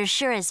pictures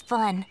sure is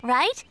fun,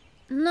 right?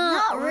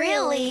 Not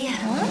really.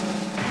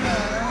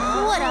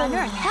 What on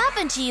earth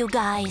happened to you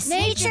guys?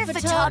 Nature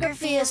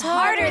photography is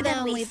harder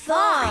than we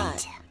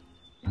thought.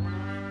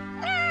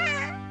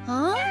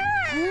 Huh?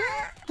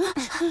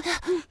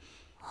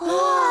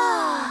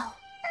 Whoa!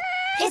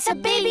 It's a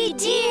baby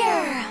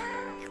deer!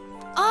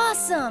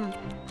 Awesome!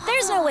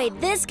 There's no way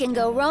this can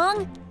go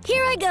wrong.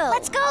 Here I go.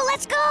 Let's go,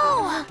 let's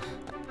go!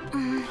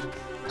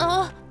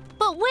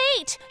 But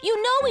wait!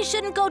 You know we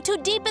shouldn't go too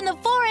deep in the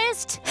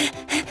forest!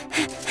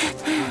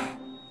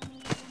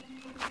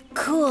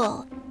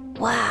 Cool.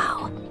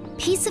 Wow.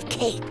 Piece of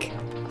cake.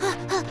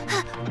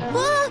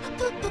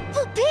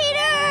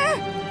 Peter!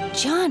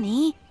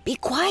 Johnny, be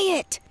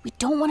quiet. We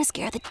don't want to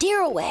scare the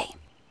deer away.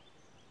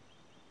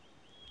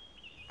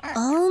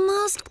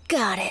 Almost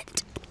got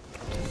it.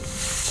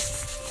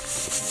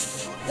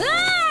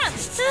 Ah!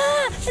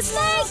 Ah! A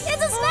snake!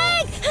 It's a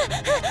snake!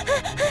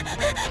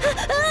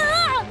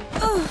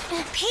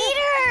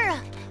 Peter!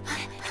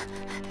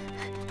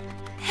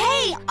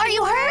 Hey, are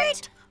you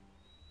hurt?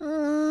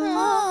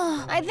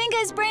 I think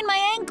I sprained my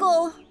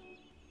ankle.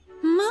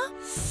 More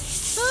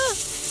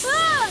snakes!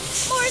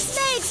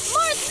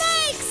 More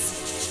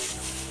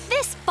snakes!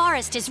 This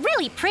forest is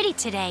really pretty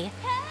today.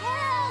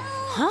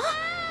 Huh?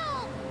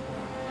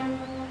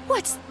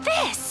 What's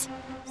this?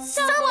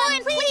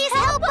 Someone please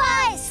help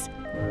us!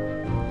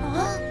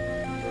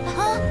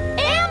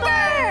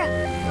 Amber!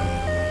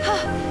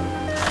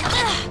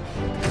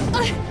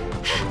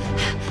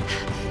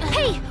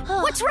 Hey,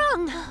 what's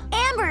wrong?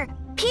 Amber,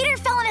 Peter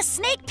fell in a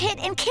snake pit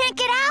and can't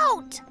get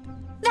out.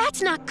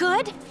 That's not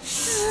good.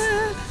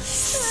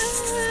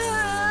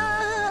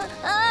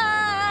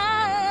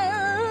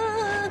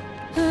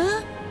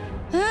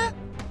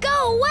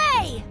 Go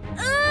away!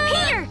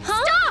 Peter,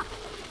 stop!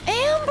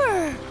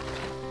 Amber!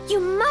 You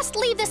must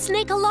leave the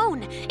snake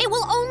alone. It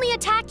will only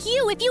attack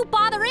you if you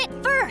bother it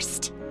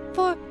first.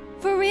 For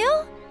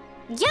real?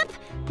 Yep.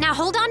 Now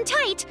hold on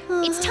tight.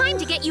 It's time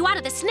to get you out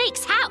of the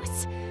snake's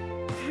house.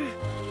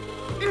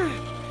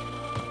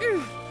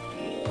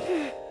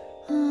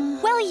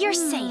 Well, you're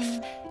safe.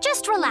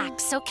 Just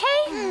relax,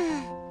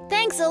 okay?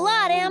 Thanks a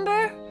lot,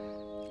 Amber.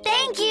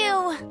 Thank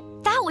you.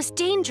 That was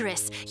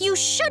dangerous. You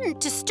shouldn't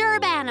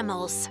disturb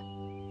animals.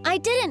 I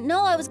didn't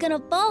know I was gonna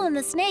fall in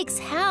the snake's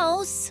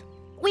house.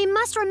 We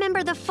must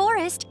remember the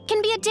forest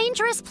can be a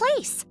dangerous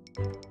place.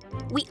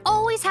 We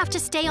always have to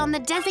stay on the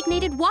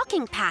designated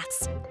walking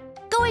paths.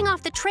 Going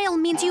off the trail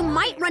means you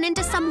might run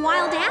into some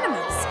wild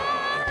animals.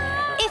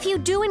 If you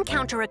do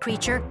encounter a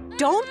creature,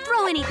 don't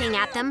throw anything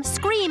at them,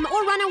 scream,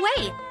 or run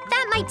away.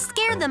 That might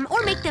scare them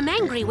or make them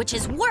angry, which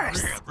is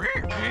worse.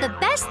 The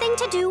best thing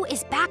to do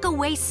is back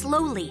away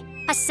slowly.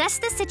 Assess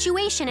the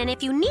situation, and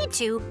if you need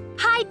to,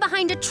 hide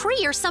behind a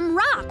tree or some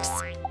rocks.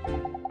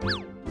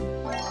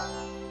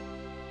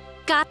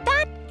 Got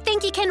that?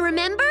 Think you can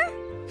remember?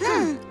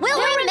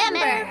 We'll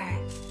remember.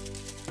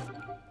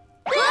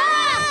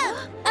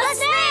 Ah! A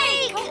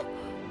snake!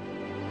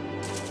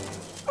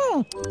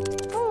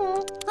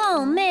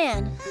 Oh,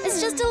 man.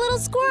 It's just a little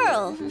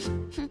squirrel.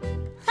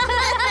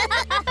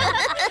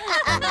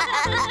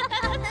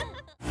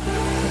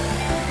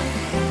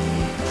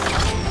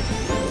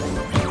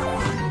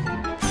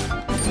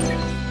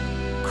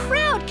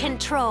 Crowd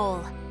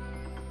control.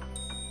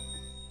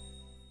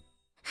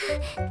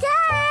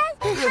 Dad!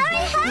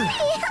 Hurry!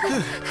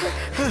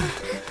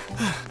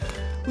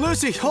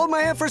 Lucy, hold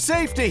my hand for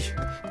safety.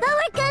 But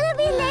we're gonna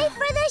be late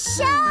for the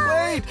show!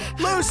 Wait!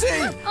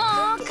 Lucy!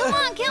 Aw, come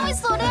on, can't we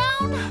slow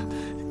down?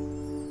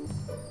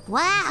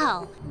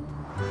 Wow.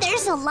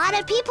 There's a lot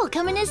of people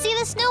coming to see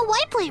the Snow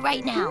White play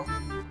right now.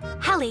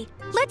 Helly,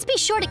 let's be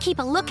sure to keep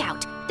a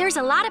lookout. There's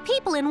a lot of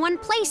people in one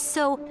place,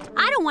 so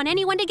I don't want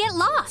anyone to get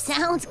lost.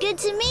 Sounds good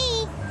to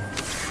me.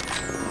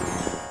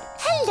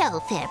 Hello,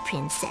 fair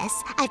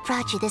princess. I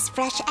brought you this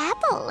fresh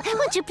apple.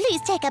 Would you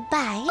please take a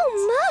bite?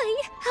 Oh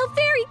my! How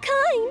very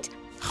kind!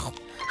 Oh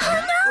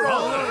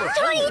no!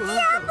 Don't eat the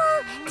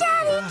apple!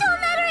 Daddy,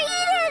 don't let her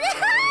eat it!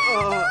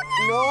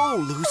 No,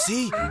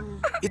 Lucy.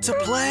 It's a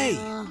play.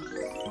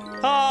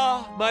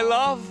 Ah, my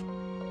love.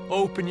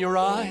 Open your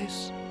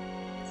eyes.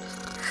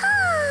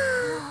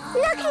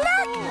 Look!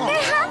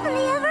 They're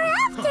happily ever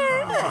after!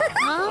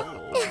 Huh?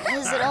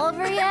 Is it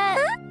over yet?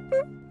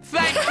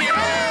 Thank you!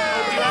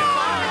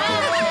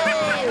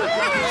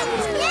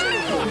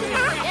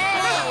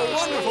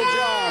 Wonderful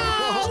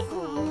job!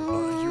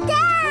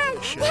 Dad!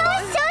 That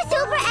was so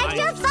super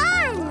extra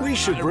fun! We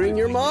should bring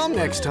your mom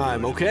next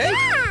time, okay?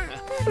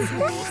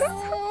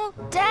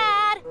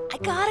 Dad, I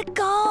gotta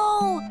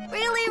go.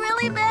 Really,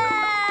 really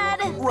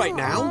bad. Right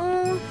now?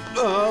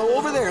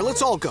 Over there.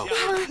 Let's all go.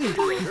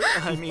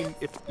 I mean,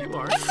 if you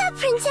are... It's the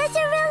princess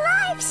in real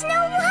life,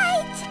 Snow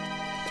White!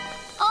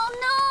 Oh,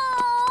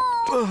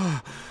 no!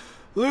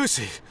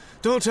 Lucy,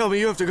 don't tell me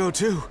you have to go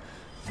too.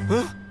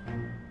 Huh?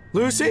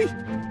 Lucy?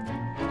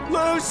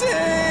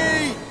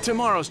 Lucy!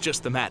 Tomorrow's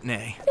just the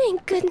matinee.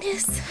 Thank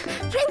goodness.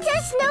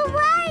 Princess Snow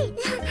White!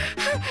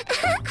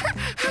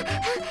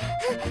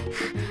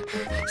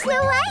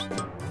 Snow White?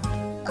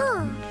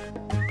 Oh.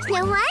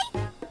 Snow White?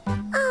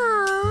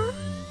 Oh.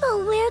 But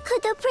where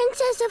could the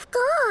princess have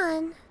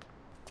gone?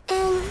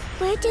 And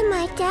where did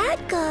my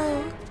dad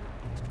go?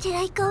 Did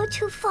I go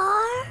too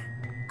far?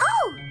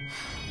 Oh!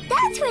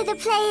 That's where the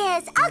play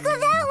is. I'll go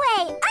that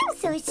way. I'm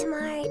so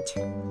smart.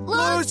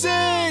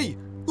 Lucy!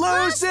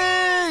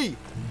 Lucy!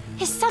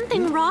 Is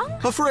something wrong?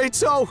 Afraid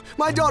so.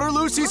 My daughter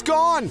Lucy's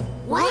gone.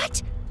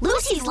 What?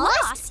 Lucy's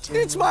lost?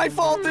 It's my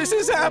fault this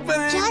is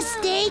happening. Just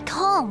stay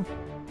calm.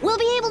 We'll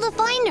be able to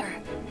find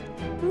her.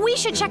 We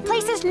should check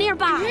places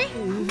nearby.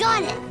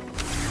 Got it.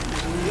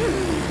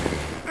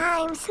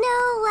 I'm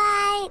Snow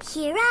White.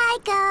 Here I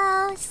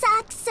go.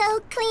 Socks so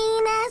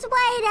clean as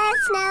white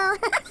as snow.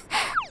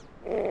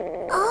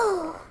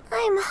 Oh,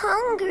 I'm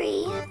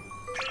hungry.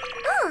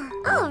 Oh,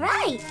 all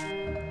right.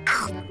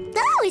 Oh,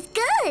 that was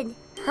good.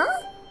 Huh?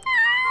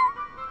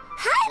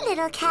 Hi,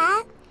 little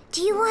cat.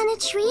 Do you want a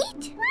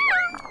treat?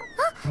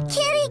 Oh,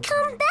 Kitty,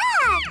 come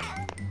back.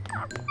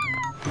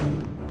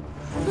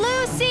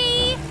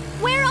 Lucy!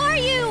 Where are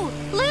you?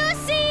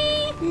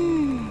 Lucy!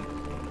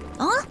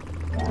 Huh?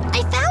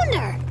 I found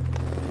her.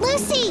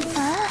 Lucy!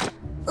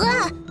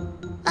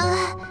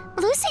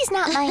 Lucy's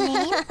not my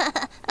name.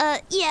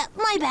 Yeah,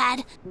 my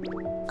bad.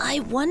 I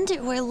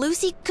wonder where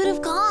Lucy could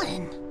have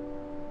gone.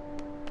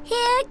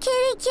 Here,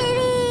 kitty,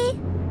 kitty.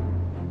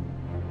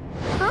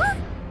 Huh?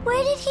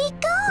 Where did he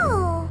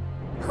go?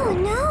 Oh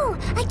no,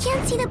 I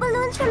can't see the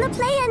balloons from the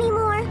play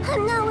anymore.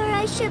 I'm not where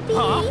I should be.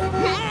 Huh?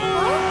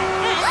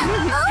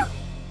 Oh?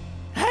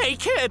 Hey,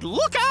 kid,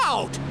 look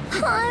out!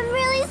 Oh, I'm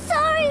really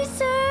sorry,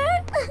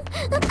 sir.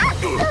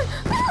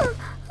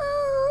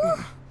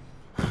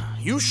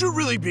 You should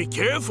really be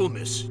careful,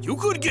 miss. You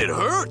could get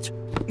hurt.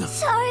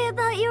 Sorry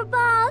about your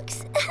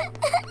box.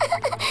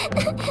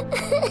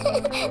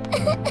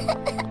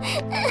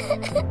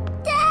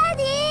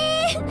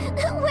 Daddy!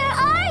 Where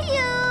are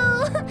you?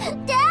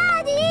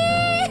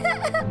 Daddy!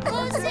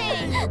 Lucy!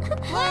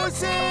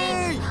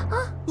 Lucy!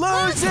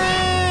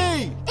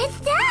 Lucy!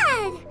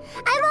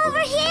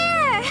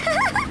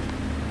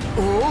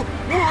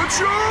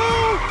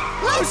 Achoo!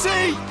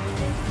 Lucy!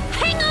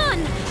 Hang on!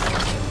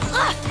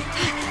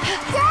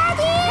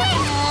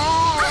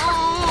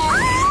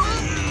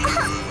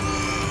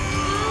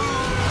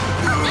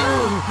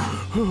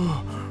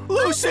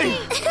 Lucy!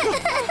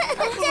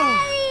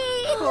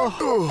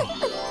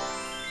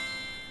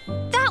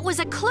 That was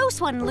a close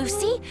one,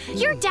 Lucy.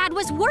 Your dad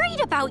was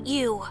worried about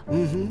you.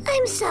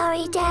 I'm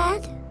sorry,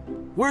 Dad.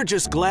 We're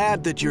just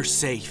glad that you're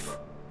safe.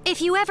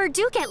 If you ever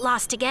do get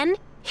lost again,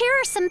 here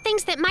are some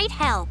things that might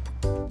help.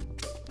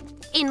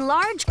 In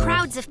large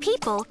crowds of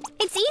people,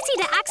 it's easy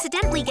to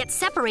accidentally get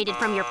separated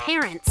from your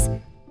parents.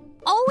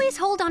 Always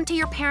hold onto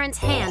your parents'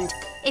 hand.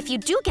 If you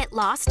do get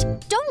lost,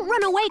 don't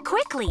run away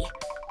quickly.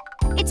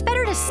 It's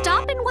better to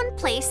stop in one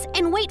place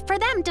and wait for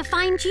them to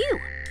find you.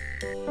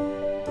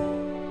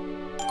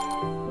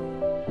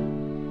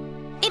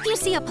 If you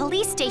see a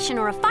police station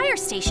or a fire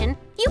station,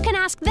 you can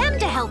ask them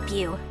to help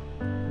you.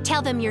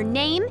 Tell them your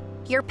name,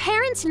 your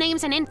parents'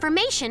 names and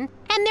information,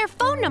 and their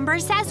phone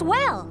numbers as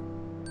well.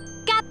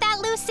 Got that,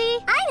 Lucy?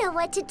 I know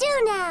what to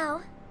do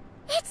now.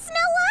 It's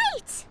Snow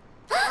White!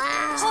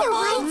 Snow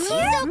White's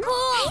here? So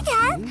cool! Hey,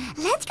 Dad,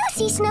 let's go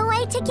see Snow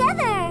White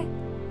together.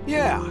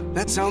 Yeah,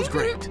 that sounds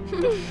great.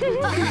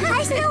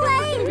 Hi, Snow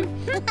White!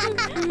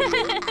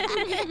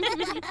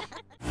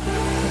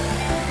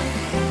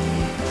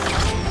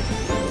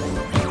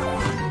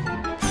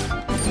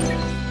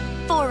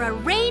 For a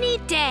rainy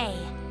day.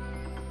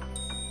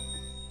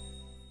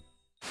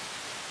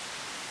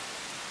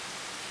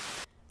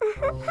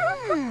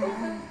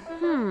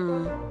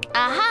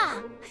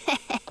 Aha!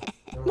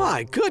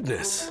 My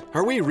goodness,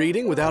 are we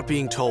reading without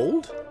being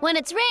told? When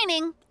it's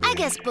raining, I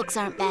guess books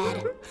aren't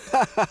bad.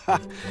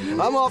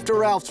 I'm off to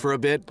Ralph's for a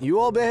bit. You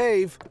all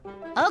behave.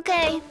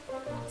 Okay.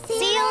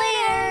 See you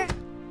later.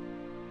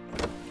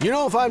 You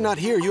know if I'm not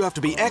here, you have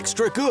to be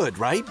extra good,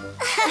 right?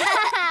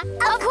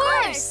 Of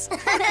course!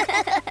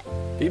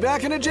 Be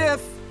back in a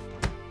jiff.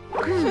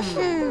 We're free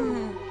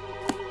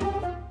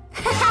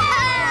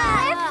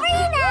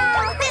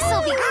now!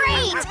 This'll be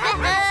great!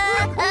 Come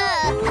on!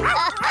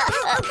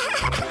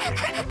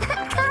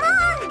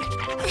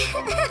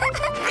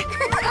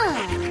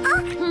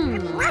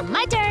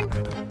 My turn.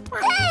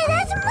 Hey,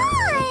 that's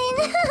mine!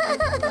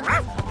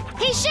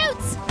 He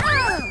shoots!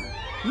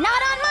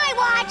 Not on my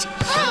watch!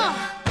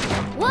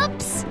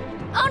 Whoops!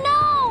 Oh no!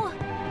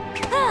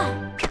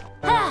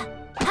 Oh.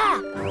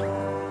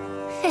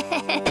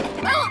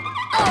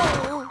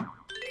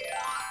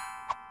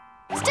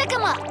 Stick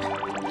him up!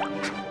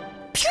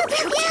 Pew,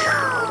 pew, pew!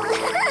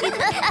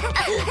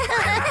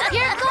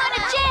 You're going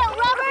to jail,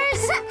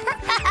 Rubbers!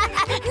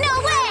 No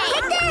way!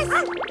 Hit this!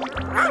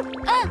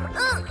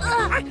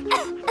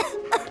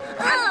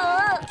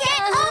 Get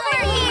over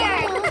here!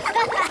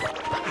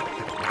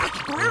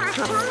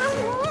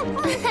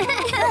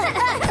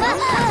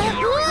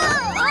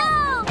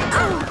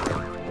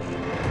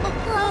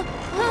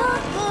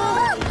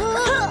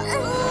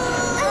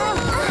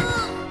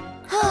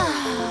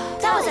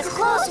 That was a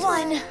close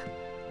one.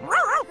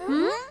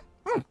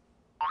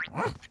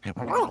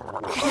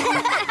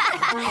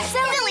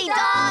 Silly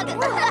dog!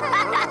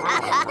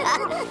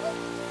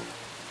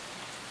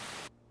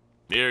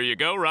 Here you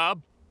go,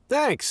 Rob.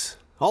 Thanks.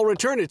 I'll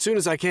return it soon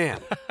as I can.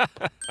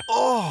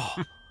 Oh,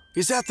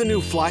 is that the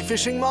new fly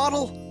fishing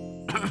model?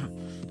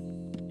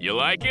 You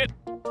like it?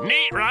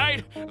 Neat,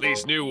 right?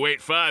 These new weight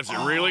 5s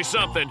are really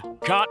something.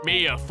 Caught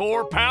me a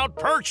 4-pound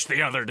perch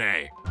the other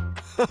day.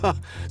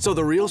 So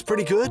the reel's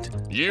pretty good?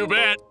 You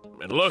bet.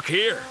 And look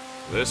here.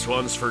 This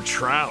one's for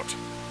trout.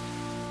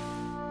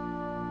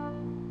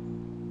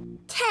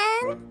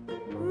 10,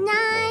 9,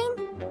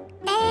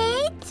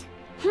 8.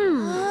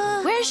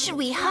 Where should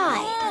we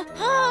hide?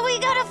 Oh, we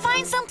gotta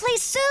find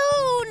someplace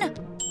soon!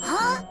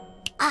 Huh?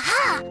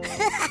 Aha!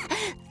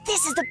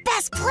 This is the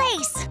best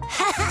place!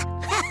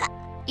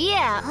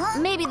 Yeah,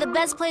 maybe the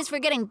best place for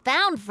getting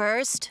found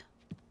first.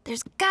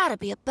 There's gotta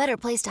be a better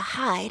place to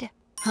hide.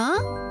 Huh?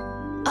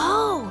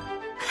 Oh!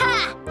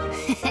 Ha!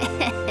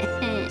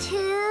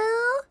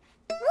 2,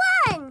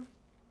 1.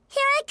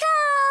 Here I come.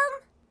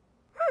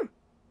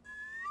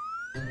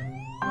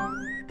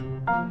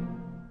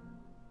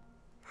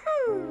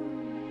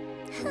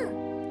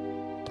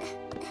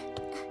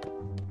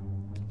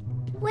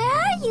 Where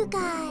are you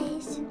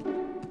guys?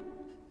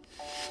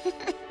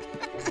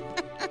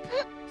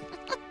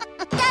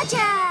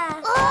 Gotcha!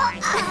 Oh,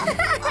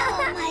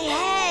 my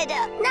head!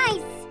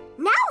 Nice!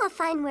 Now I'll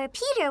find where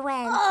Peter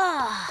went.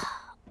 Oh.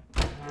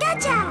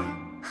 Gotcha!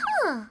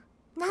 Huh.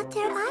 Not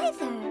there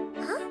either.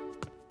 Huh?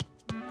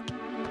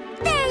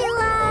 There you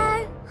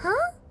are!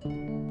 Huh?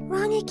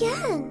 Wrong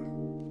again.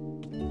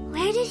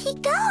 Where did he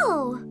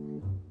go?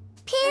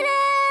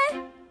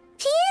 Peter!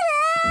 Peter!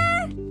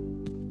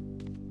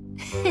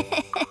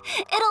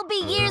 It'll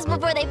be years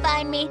before they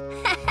find me.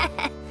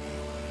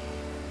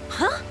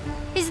 Huh?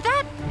 Is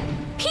that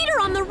Peter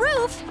on the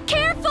roof?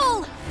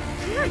 Careful!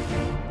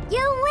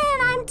 You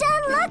win! I'm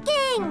done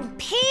looking!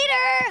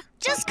 Peter,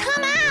 just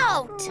come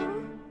out!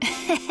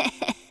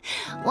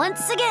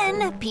 Once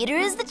again, Peter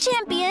is the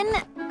champion.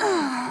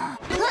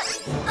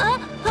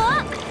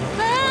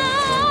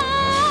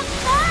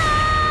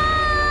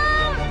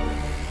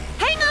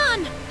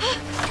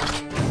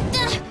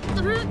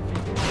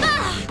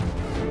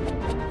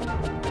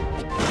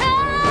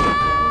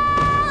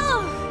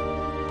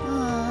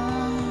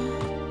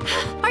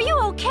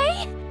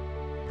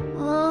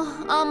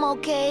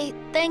 Okay,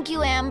 thank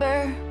you,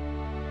 Amber.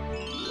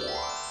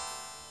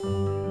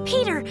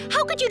 Peter,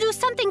 how could you do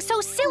something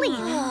so silly?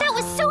 That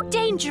was so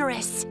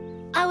dangerous.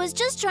 I was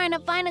just trying to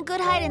find a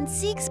good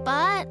hide-and-seek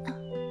spot.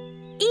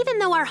 Even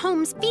though our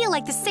homes feel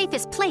like the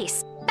safest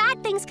place,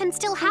 bad things can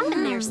still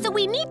happen there, so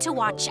we need to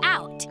watch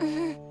out.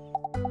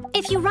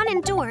 If you run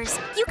indoors,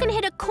 you can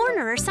hit a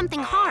corner or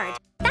something hard.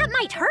 That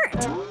might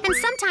hurt, and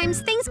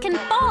sometimes things can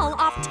fall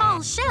off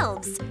tall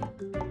shelves.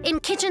 In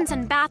kitchens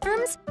and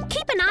bathrooms,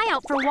 keep an eye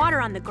out for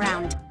water on the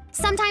ground.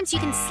 Sometimes you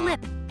can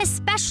slip,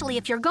 especially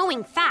if you're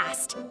going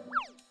fast.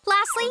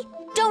 Lastly,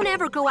 don't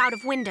ever go out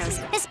of windows,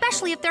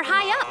 especially if they're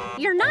high up.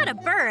 You're not a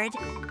bird.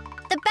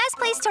 The best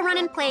place to run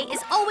and play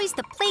is always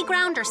the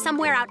playground or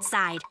somewhere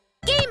outside.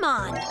 Game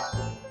on!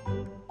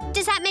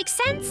 Does that make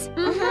sense?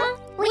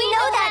 Mm-hmm. We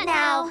know that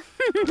now.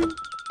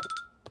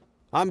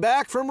 I'm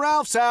back from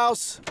Ralph's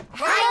house.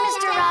 Hi,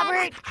 Mr.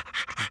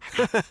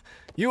 Robert.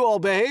 You all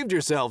behaved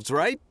yourselves,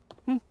 right?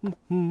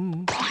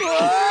 Uh-oh!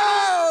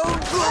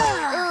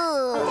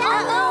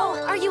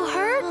 Are you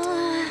hurt?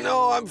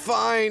 No, I'm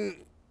fine.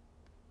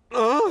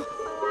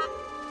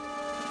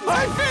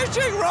 My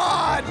fishing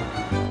rod!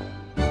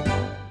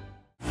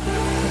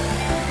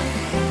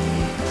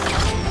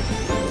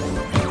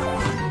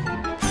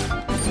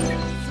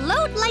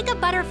 Float like a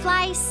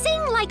butterfly,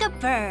 sing like a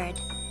bird.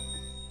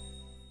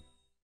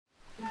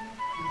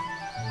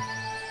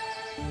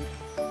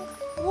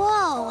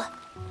 Whoa,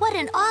 what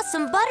an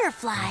awesome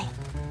butterfly.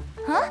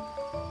 Huh?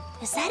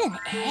 Is that an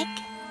egg?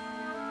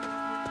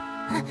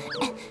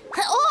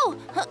 Oh!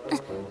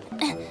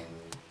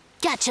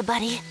 Gotcha,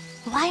 buddy.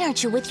 Why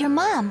aren't you with your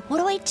mom? What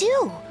do I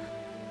do?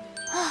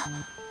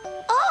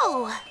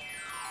 Oh!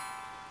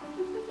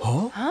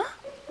 Huh?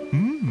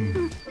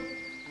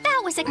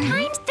 That was a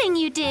kind thing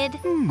you did.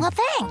 Well,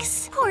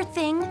 thanks. Poor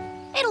thing.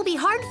 It'll be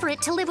hard for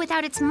it to live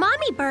without its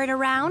mommy bird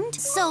around.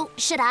 So,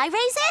 should I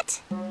raise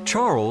it?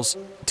 Charles,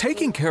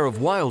 taking care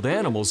of wild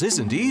animals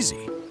isn't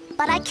easy.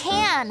 But I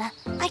can.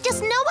 I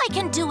just know I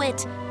can do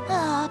it.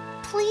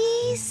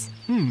 Please?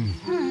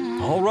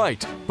 All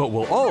right, but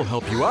we'll all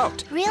help you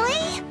out.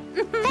 Really?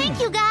 Thank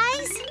you,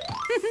 guys.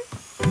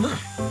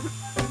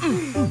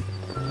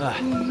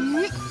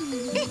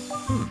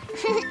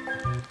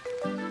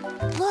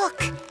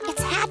 Look,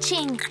 it's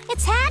hatching.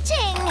 It's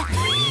hatching.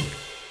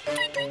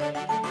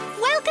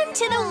 Welcome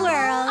to the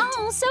world.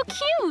 Oh, so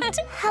cute.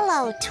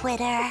 Hello,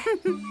 Twitter.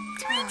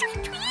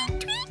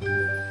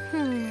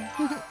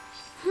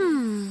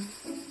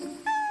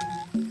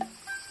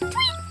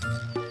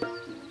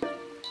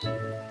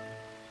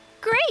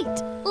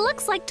 Great.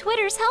 Looks like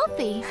Twitter's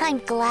healthy. I'm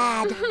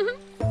glad.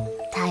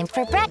 Time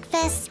for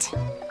breakfast.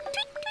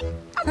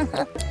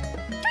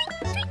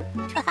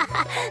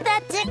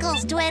 That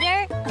tickles,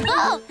 Twitter.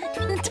 Oh,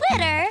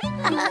 Twitter.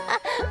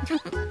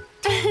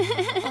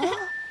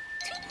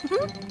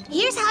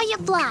 Here's how you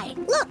fly.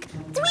 Look,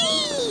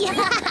 whee!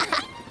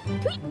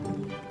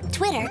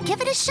 Twitter,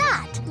 give it a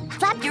shot.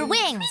 Flap your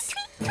wings.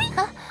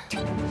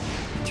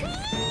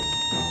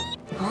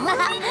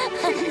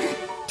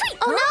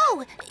 Oh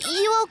no!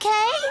 You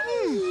okay?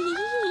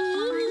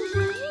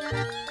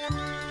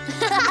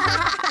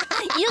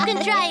 You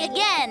can try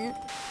again.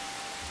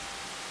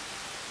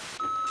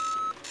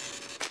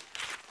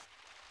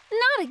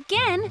 Not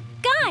again.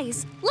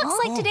 Guys, looks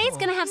like today's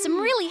gonna have some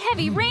really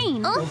heavy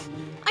rain.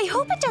 I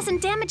hope it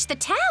doesn't damage the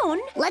town.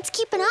 Let's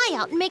keep an eye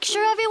out and make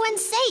sure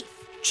everyone's safe.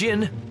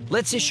 Jin,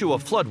 let's issue a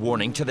flood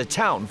warning to the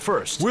town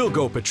first. We'll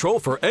go patrol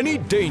for any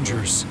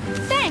dangers.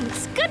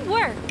 Thanks. Good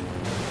work.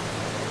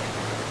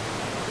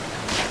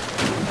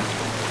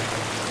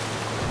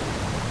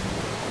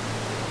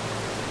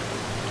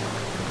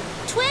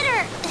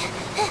 Twitter!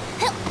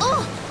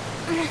 Oh!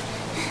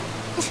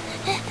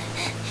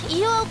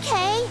 You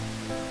okay?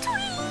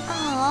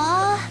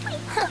 Aww.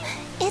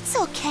 It's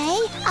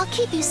okay. I'll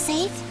keep you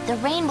safe. The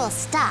rain will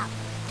stop.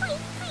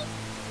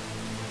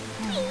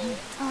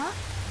 Huh?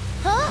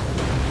 Huh?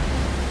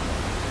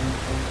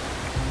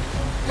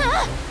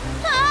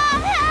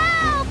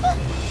 Help!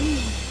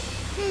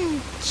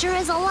 Sure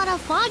is a lot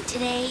of fog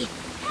today.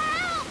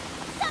 Help!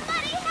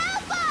 Somebody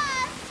help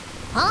us!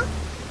 Huh?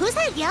 Who's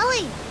that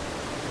yelling?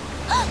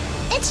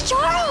 It's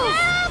Charles!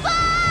 Help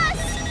us!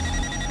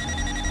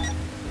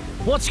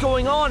 What's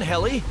going on,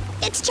 Helly?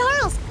 It's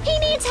Charles! He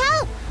needs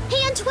help!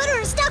 He and Twitter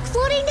are stuck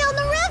floating down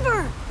the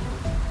river!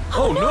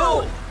 Oh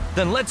no!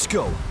 Then let's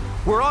go.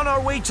 We're on our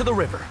way to the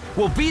river.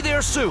 We'll be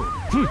there soon.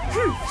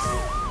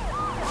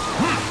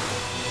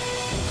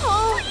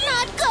 Oh,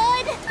 not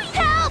good!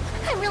 Help!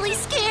 I'm really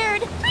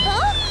scared.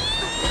 Huh?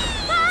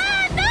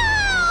 Ah,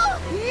 no!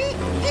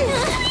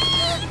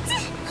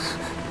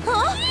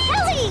 Huh?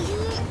 Ellie!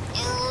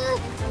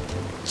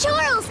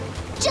 Charles!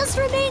 Just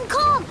remain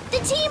calm! The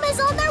team is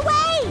on their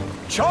way!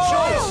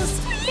 Charles!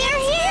 They're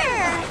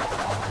here!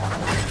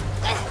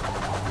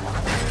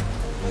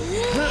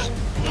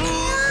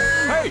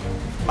 Hey,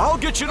 I'll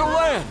get you to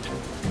land.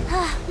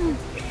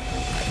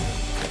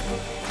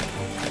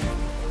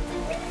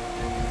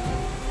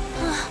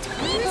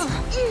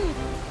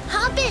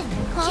 Hop in,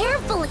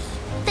 carefully.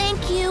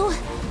 Thank you.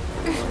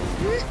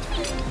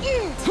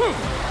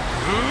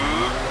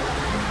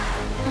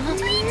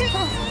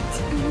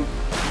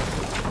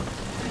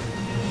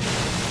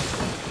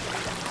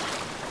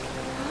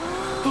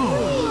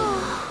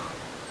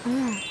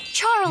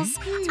 Charles,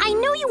 I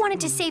know you wanted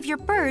to save your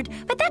bird,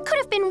 but that could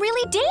have been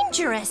really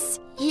dangerous.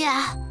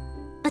 Yeah,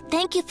 but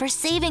thank you for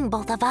saving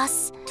both of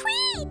us.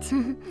 Tweet!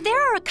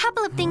 There are a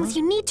couple of things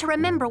you need to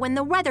remember when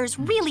the weather's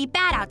really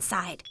bad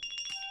outside.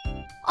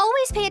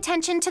 Always pay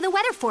attention to the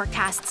weather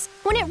forecasts.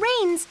 When it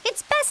rains,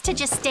 it's best to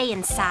just stay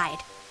inside.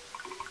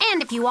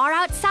 And if you are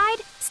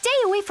outside, stay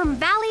away from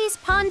valleys,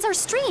 ponds, or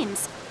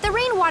streams. The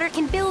rainwater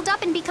can build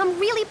up and become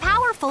really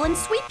powerful and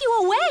sweep you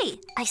away.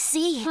 I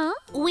see. Huh?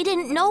 We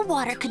didn't know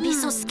water could be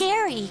so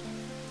scary.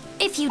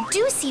 If you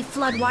do see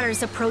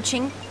floodwaters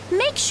approaching,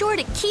 make sure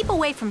to keep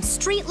away from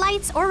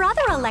streetlights or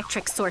other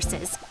electric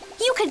sources.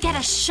 You could get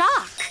a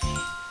shock.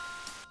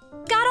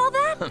 Got all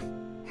that?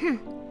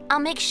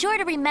 I'll make sure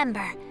to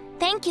remember.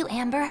 Thank you,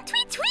 Amber.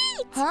 Tweet,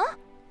 tweet! Huh?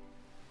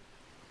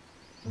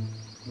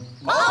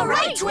 All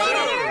right,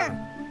 Twitter!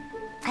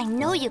 I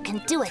know you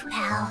can do it,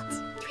 pal.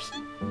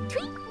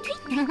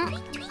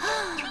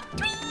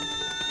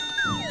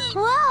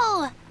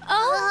 Whoa!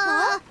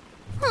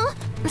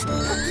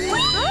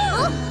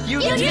 You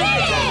did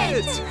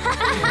it!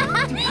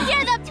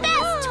 You're the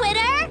best,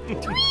 Twitter!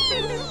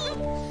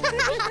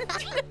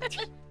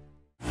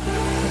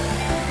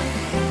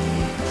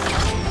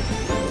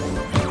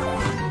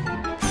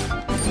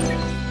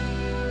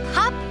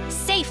 Pup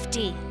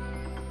safety.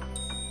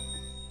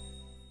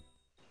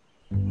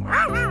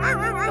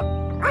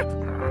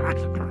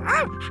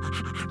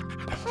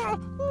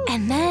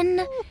 And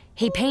then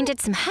he painted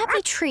some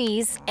happy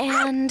trees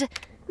and...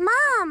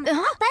 Mom,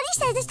 Buddy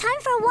says it's time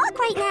for a walk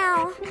right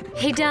now.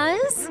 He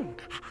does?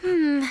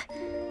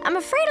 I'm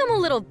afraid I'm a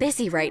little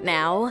busy right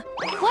now.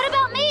 What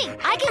about me?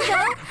 I can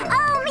go.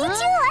 Oh, me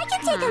too. I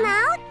can take him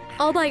out.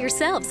 All by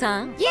yourselves,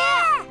 huh?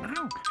 Yeah!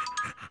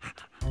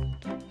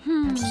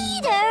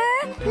 Peter,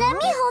 let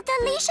me hold the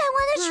leash. I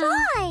want to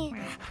try.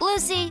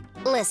 Lucy,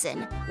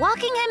 listen.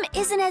 Walking him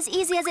isn't as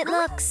easy as it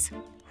looks.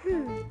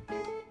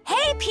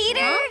 Hey,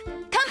 Peter!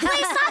 Come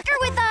play soccer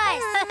with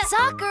us!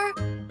 Soccer?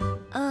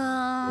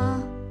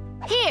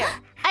 Here.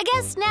 I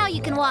guess now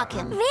you can walk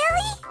him.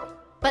 Really?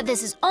 But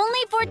this is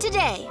only for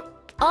today.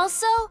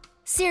 Also,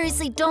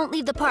 seriously, don't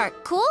leave the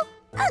park, cool?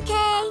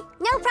 Okay,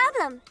 no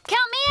problem.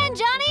 Count me in,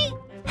 Johnny!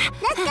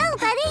 Let's go,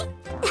 buddy!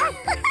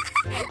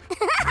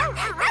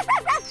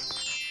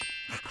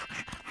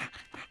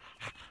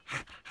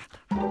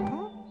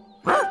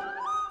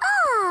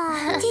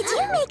 Oh, did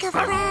you make a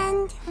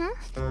friend?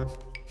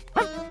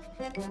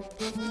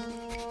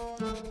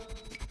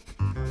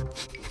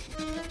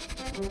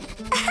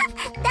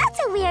 That's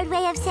a weird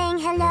way of saying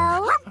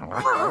hello.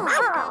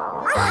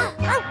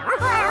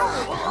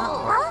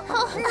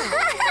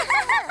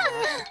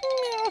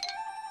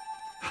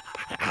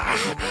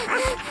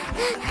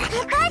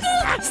 Buddy,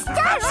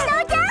 stop!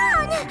 Slow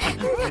down!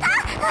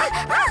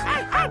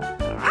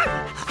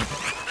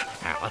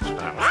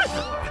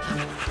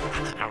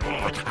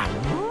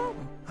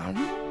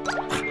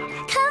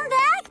 Come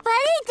back,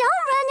 buddy!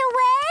 Don't run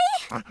away!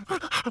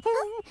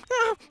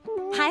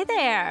 Hi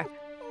there.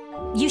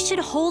 You should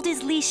hold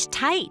his leash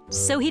tight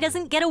so he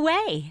doesn't get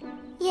away.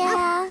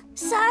 Yeah,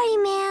 sorry,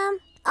 ma'am.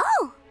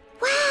 Oh,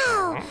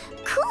 wow!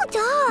 Cool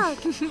dog!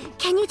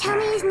 Can you tell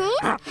me his name?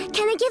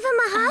 Can I give him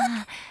a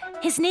hug?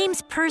 His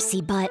name's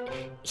Percy, but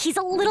he's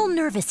a little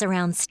nervous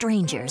around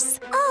strangers.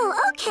 Oh,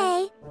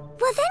 okay.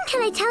 Well, then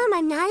can I tell him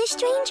I'm not a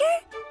stranger?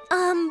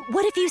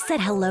 What if you said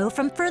hello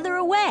from further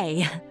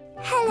away?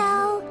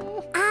 Hello,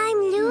 I'm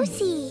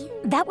Lucy.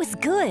 That was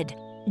good.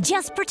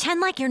 Just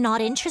pretend like you're not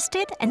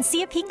interested and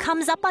see if he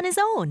comes up on his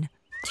own.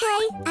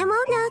 Okay, I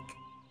won't look.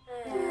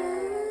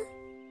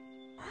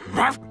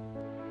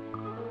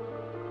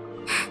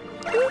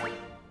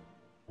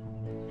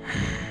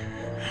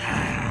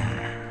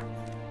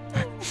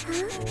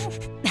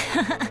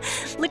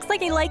 Looks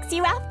like he likes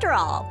you after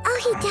all. Oh,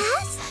 he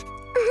does?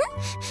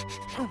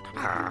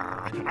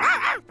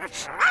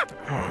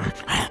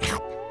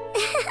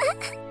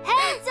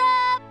 Heads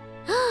up!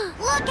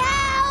 Look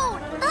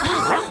out!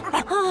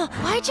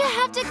 Why'd you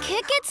have to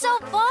kick it so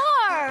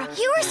far?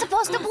 You were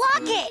supposed to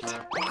block it.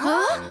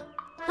 Huh?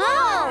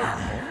 Oh!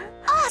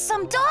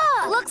 Awesome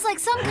dog! Looks like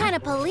some kind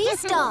of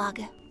police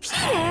dog.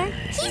 Peter,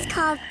 he's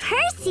called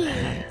Percy.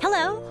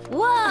 Hello.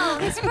 Whoa,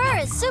 his fur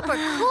is super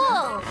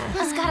cool.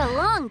 He's got a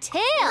long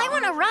tail. I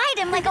want to ride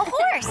him like a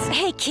horse.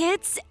 Hey,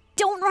 kids,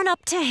 don't run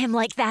up to him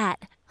like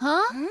that.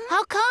 Huh?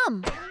 How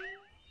come?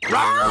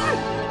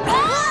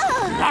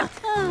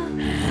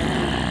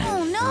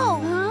 Oh, no.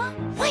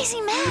 Why is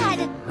he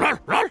mad? Let's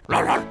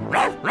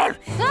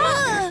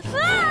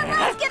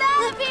get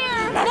out of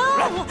here.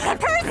 No!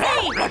 Percy!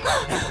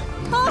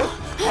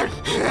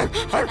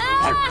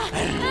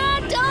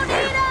 Don't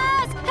eat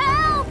us!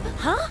 Help!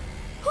 Huh?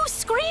 Who's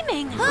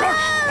screaming? Hang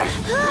on!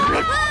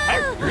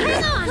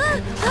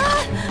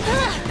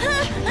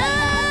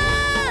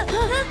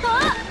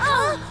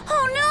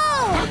 Oh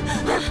no!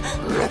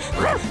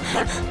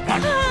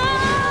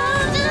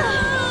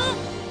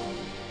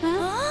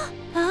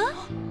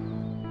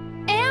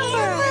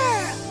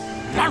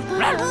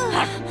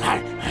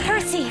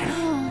 easy.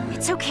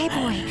 It's okay,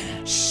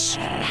 boy. Shh,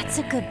 that's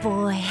a good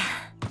boy.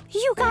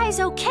 You guys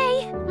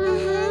okay?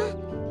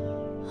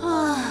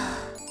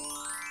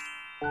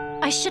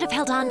 I should have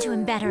held on to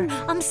him better.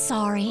 I'm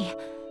sorry.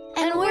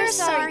 And we're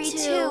sorry,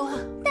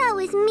 too. That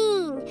was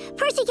mean.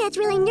 Percy gets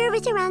really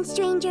nervous around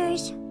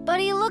strangers. But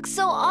he looks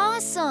so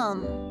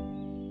awesome.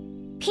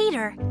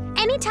 Peter,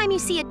 anytime you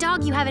see a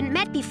dog you haven't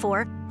met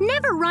before,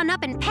 never run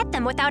up and pet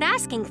them without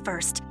asking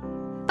first.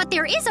 But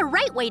there is a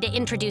right way to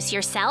introduce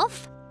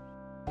yourself.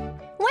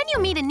 When you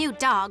meet a new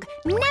dog,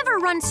 never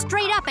run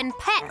straight up and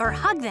pet or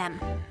hug them.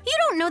 You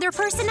don't know their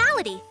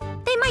personality.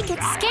 They might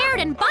get scared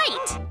and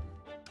bite.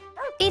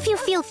 If you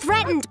feel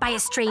threatened by a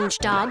strange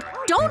dog,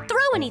 don't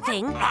throw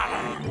anything.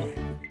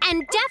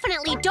 And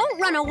definitely don't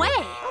run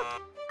away.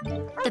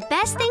 The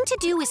best thing to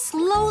do is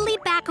slowly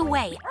back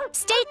away.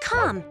 Stay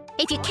calm.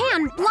 If you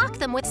can, block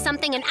them with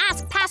something and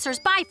ask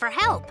passers-by for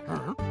help.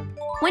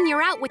 When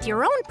you're out with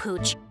your own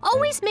pooch,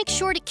 always make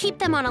sure to keep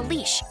them on a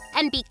leash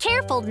and be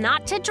careful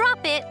not to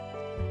drop it.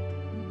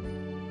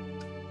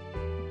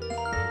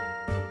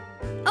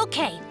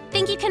 Okay,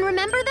 think you can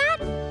remember that?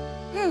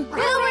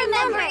 We'll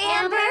remember,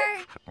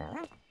 Amber.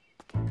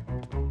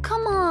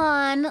 Come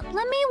on,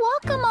 let me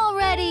walk him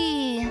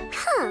already.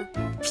 Huh,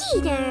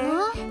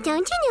 Peter,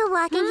 don't you know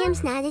walking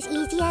him's not as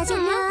easy as it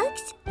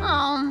looks?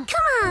 Come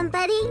on,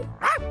 buddy.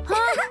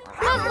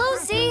 But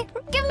Lucy,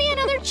 give me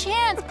another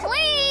chance,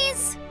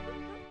 please.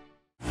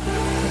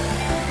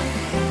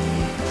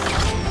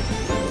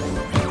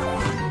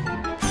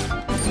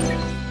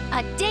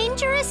 A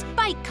dangerous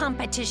bike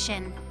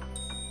competition.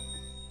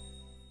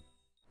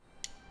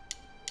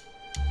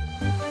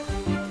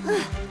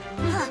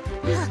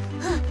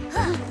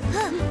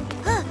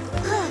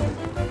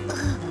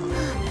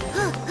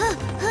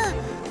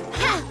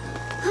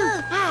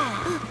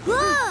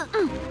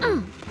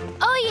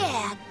 Oh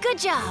yeah, good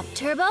job,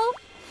 Turbo.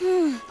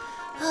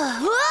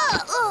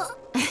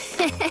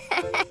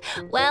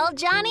 Well,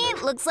 Johnny,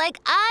 looks like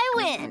I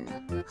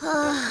win.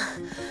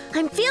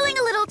 I'm feeling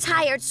a little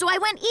tired, so I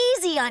went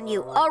easy on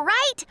you, all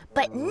right?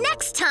 But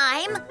next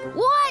time...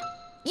 What?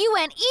 You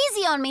went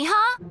easy on me,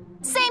 huh?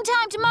 Same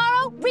time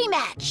tomorrow,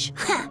 rematch.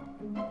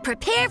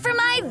 Prepare for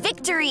my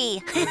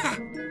victory.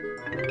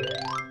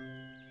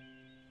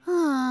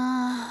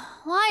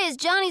 Why is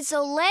Johnny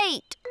so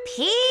late?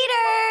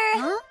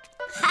 Peter!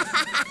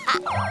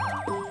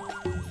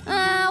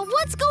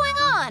 What's going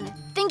on?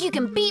 Think you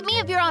can beat me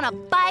if you're on a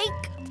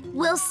bike?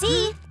 We'll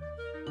see.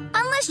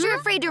 Unless you're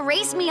afraid to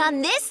race me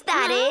on this,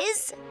 that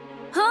is.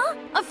 Huh?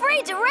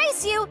 Afraid to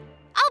race you?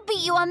 I'll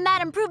beat you on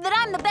that and prove that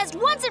I'm the best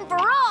once and for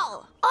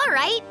all. All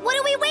right, what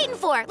are we waiting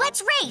for?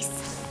 Let's race.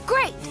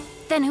 Great.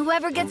 Then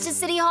whoever gets to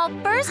City Hall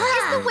first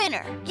is the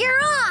winner.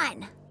 You're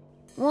on.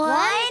 1,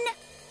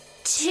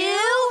 2,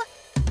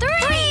 3.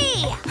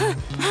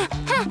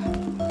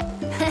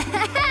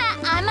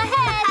 I'm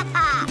ahead.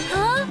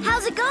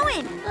 How's it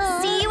going?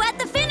 See you at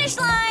the finish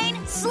line,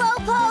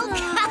 Slowpoke.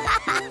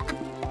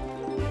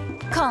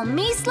 Call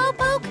me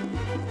Slowpoke?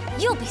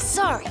 You'll be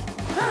sorry.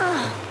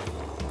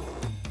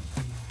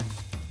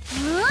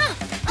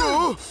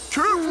 Oh,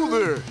 careful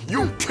there!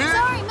 You can't...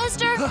 Sorry,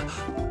 mister.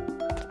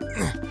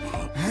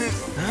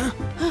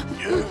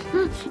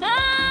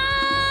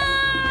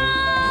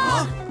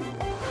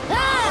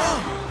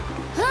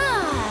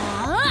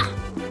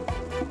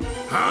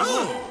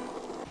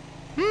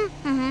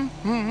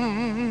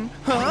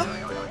 Huh?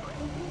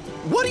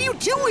 What are you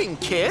doing,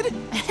 kid?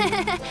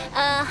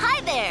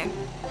 Hi there.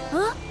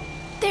 Huh?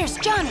 There's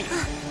Johnny.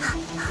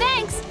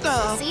 Thanks.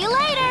 See you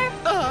later.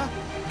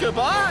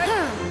 Goodbye.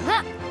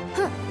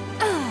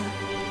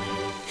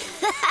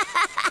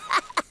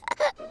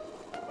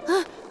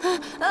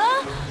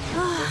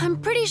 I'm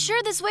pretty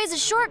sure this way's a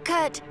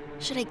shortcut.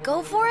 Should I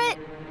go for it?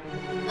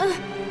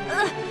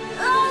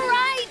 All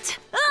right.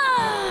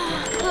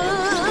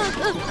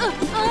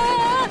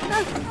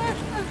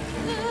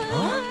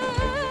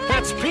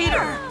 That's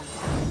Peter!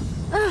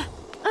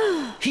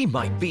 He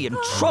might be in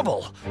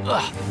trouble.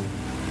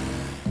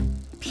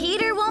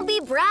 Peter won't be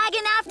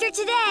bragging after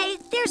today.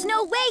 There's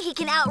no way he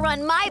can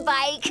outrun my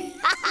bike.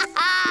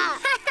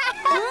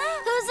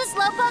 Who's the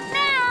Slowpoke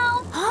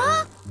now?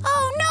 Huh?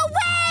 Oh, no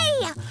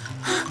way!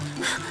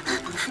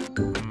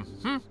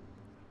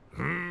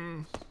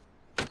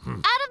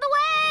 Out of the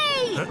way!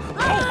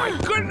 Oh, my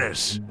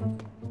goodness!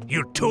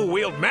 You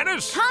two-wheeled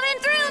menace! Coming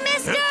through,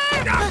 mister!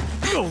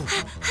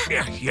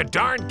 You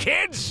darn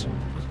kids!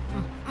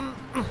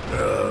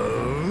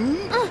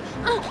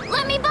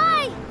 Let me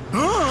by!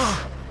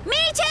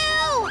 Me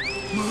too!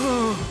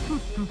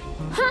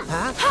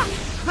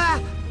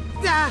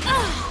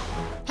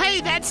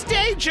 Hey, that's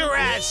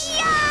dangerous!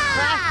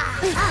 Yeah!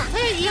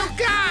 Hey, you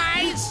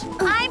guys!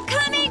 I'm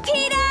coming,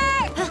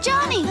 Peter!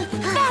 Johnny,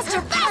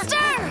 faster,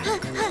 faster!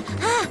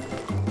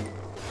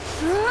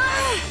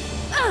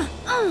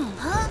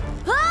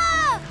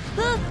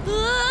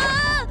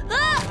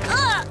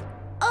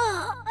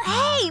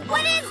 Hey,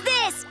 what is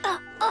this?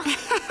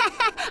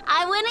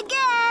 I win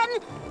again!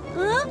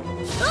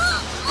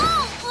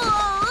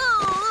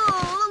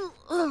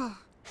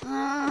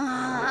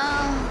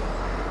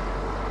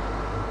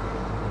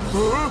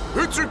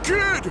 It's a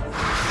kid!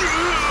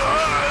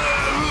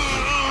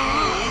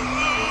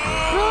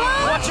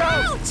 Watch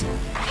out!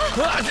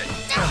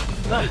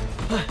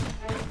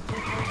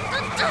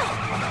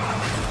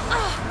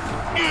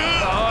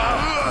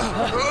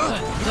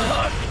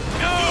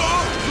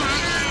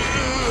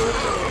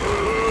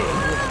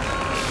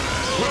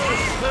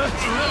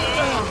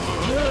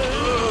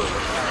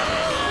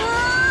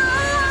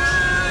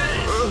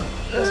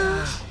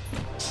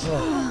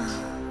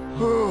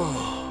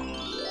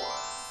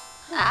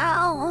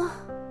 Ow.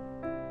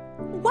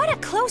 What a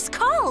close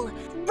call!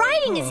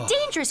 Riding is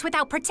dangerous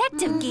without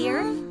protective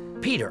gear.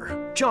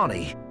 Peter,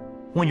 Johnny,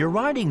 when you're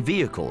riding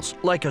vehicles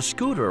like a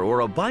scooter or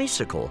a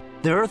bicycle,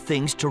 there are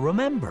things to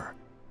remember.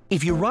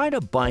 If you ride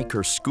a bike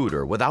or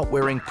scooter without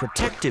wearing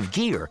protective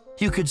gear,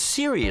 you could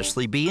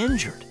seriously be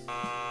injured.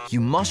 You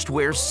must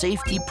wear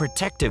safety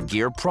protective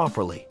gear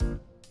properly.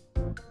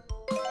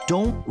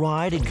 Don't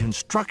ride in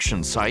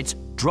construction sites,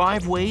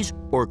 driveways,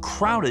 or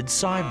crowded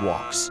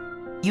sidewalks.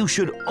 You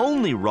should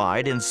only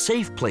ride in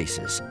safe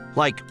places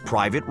like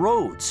private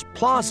roads,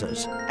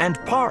 plazas, and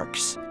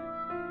parks.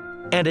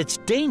 And it's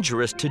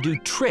dangerous to do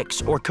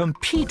tricks or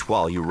compete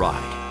while you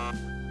ride.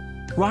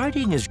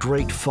 Riding is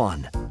great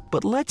fun,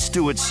 but let's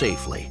do it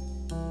safely.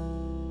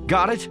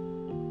 Got it?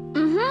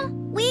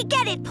 Mm-hmm. We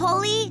get it,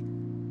 Poli.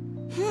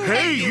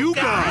 Hey, you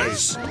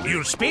guys!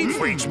 You speed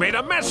freaks made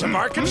a mess of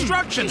our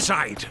construction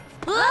site.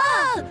 Come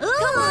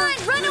on,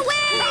 run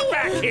away! Come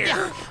back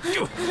here!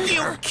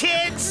 You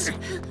kids!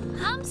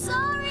 I'm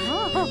sorry.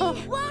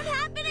 Won't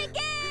happen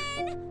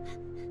again.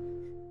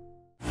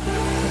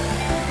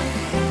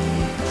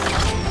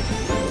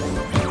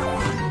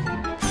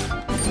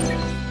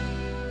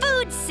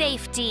 Food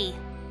safety.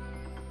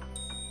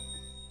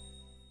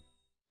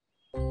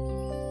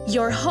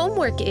 Your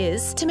homework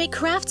is to make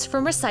crafts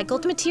from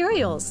recycled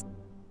materials.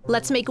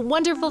 Let's make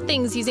wonderful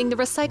things using the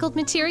recycled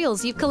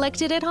materials you've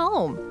collected at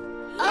home.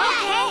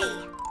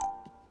 Okay.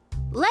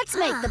 Let's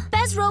make the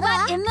best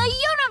robot in the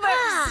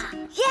universe.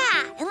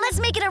 Yeah, and let's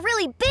make it a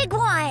really big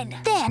one.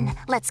 Then,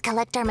 let's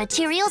collect our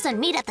materials and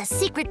meet at the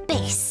secret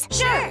base.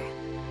 Sure.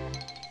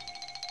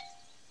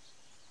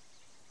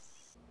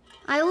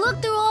 I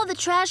looked through all the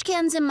trash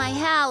cans in my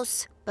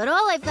house, but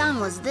all I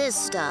found was this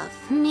stuff.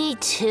 Me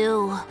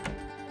too.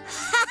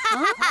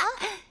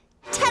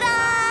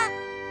 Ta-da!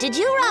 Did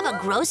you rob a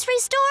grocery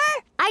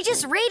store? I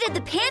just raided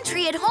the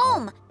pantry at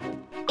home.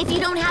 If you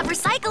don't have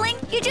recycling,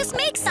 you just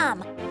make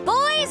some.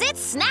 Boys, it's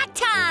snack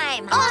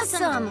time!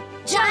 Awesome!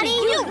 Johnny,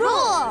 you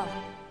rule!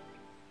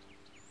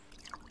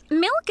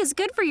 Milk is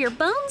good for your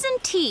bones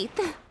and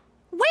teeth.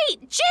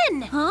 Wait,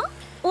 Jin! Huh?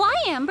 Why,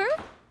 Amber?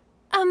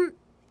 Isn't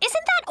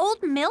that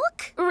old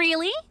milk?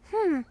 Really?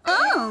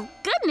 Oh,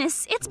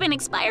 goodness, it's been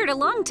expired a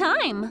long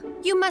time.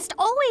 You must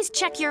always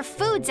check your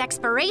food's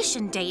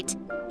expiration date.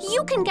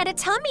 You can get a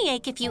tummy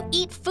ache if you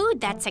eat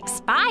food that's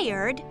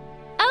expired.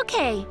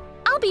 Okay,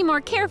 I'll be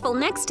more careful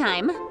next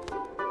time.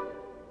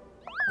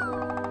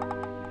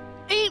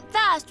 Eat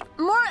fast!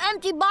 More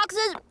empty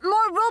boxes,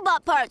 more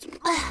robot parts.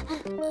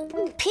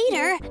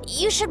 Peter,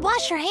 you should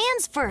wash your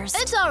hands first.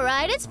 It's all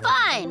right, it's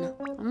fine.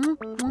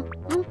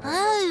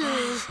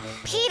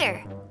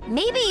 Peter,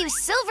 maybe use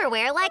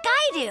silverware like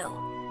I do.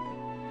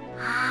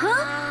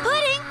 Huh?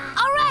 Pudding?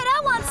 All right,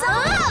 I want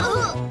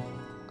some.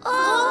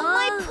 Oh,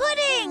 my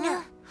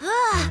pudding!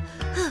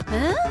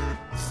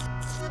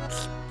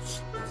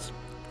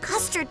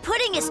 Custard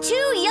pudding is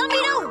too yummy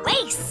to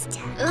waste.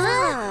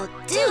 Ugh,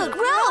 dude,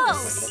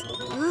 gross.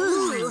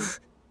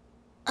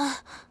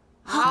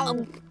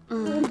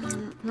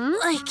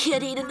 I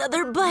can't eat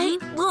another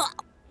bite.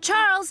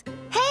 Charles,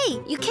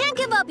 hey, you can't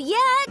give up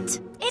yet.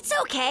 It's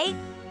okay.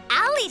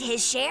 I'll eat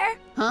his share.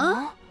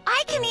 Huh?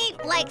 I can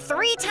eat like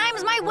 3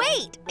 times my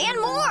weight and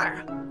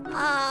more.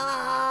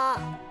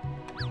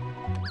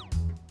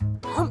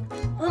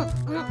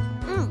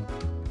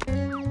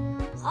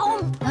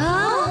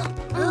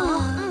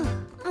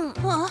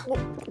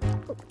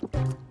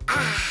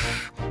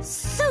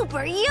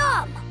 Super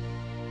yum!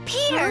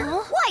 Peter,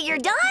 what, you're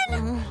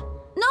done?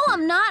 No,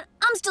 I'm not.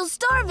 I'm still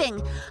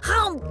starving.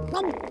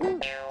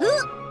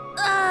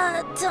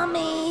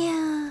 Tummy.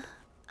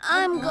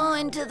 I'm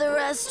going to the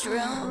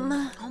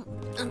restroom.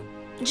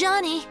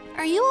 Johnny,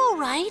 are you all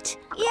right?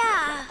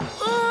 Yeah.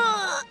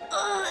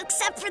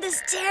 Except for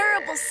this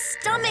terrible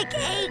stomach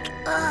ache.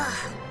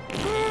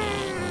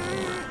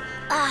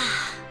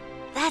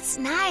 That's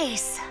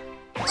nice.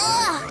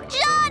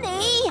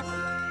 Johnny!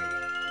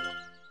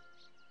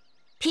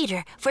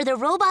 Peter, for the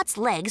robot's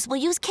legs, we'll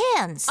use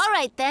cans. All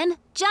right, then.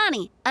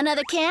 Johnny,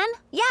 another can?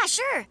 Yeah,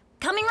 sure.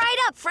 Coming right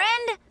up,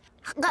 friend.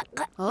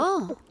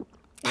 Oh.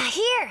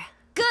 Here.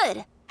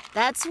 Good.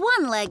 That's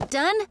one leg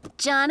done.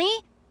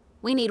 Johnny,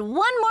 we need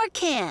one more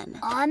can.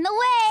 On the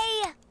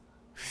way.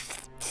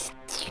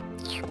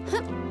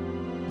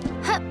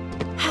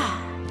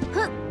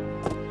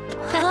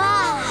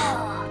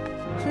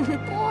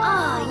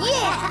 Oh,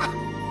 yeah!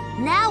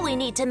 Now we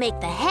need to make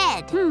the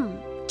head.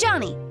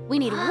 Johnny, we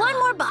need one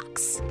more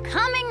box.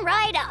 Coming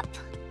right up.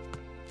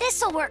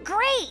 This'll work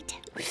great.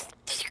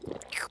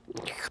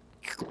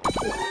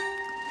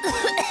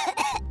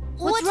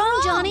 What's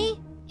wrong, Johnny?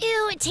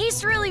 Ew, it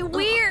tastes really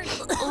weird.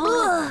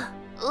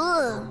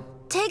 Ugh.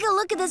 Take a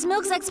look at this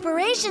milk's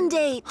expiration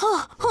date.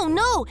 Oh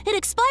no, it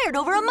expired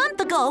over a month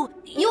ago.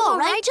 You all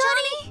right,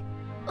 Johnny?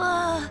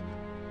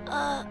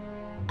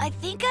 I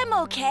think I'm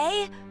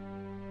okay.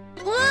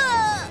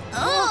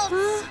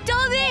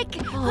 Stomach!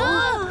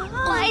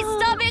 My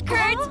stomach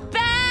hurts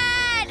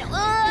bad!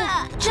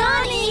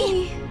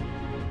 Johnny!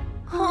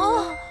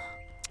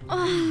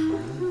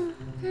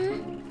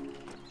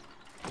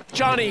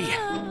 Johnny,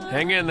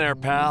 hang in there,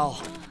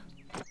 pal.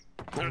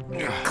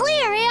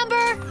 Clear,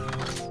 Amber!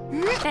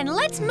 Then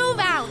let's move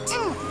out.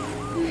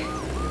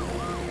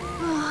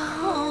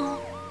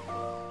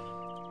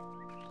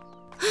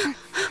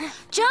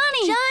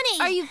 Johnny!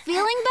 Are you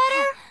feeling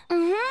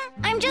better?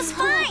 I'm just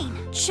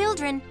fine.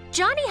 Children,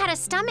 Johnny had a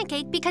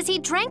stomachache because he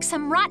drank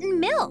some rotten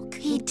milk.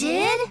 He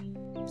did?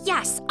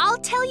 Yes, I'll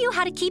tell you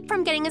how to keep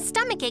from getting a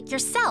stomachache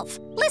yourself.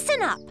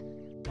 Listen up.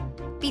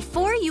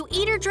 Before you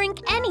eat or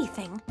drink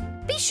anything,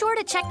 be sure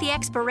to check the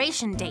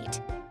expiration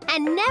date.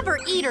 And never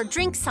eat or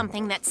drink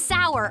something that's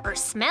sour or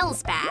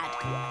smells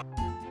bad.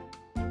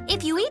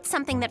 If you eat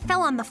something that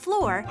fell on the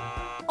floor,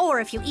 or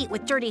if you eat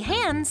with dirty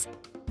hands,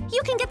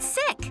 you can get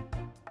sick.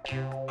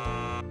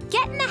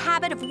 Get in the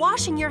habit of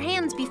washing your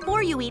hands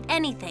before you eat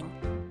anything.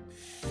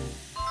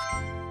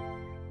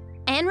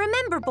 And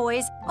remember,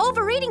 boys,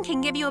 overeating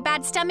can give you a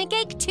bad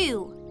stomachache,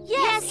 too.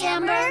 Yes,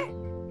 Amber.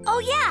 Oh,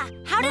 yeah.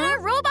 How did our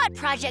robot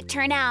project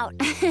turn out?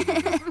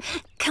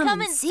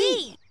 Come and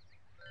see.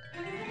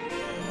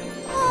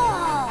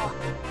 Oh,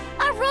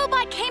 our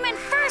robot came in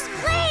first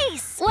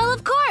place! Well,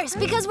 of course,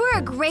 because we're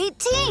a great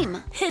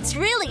team. It's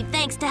really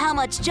thanks to how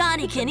much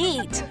Johnny can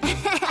eat.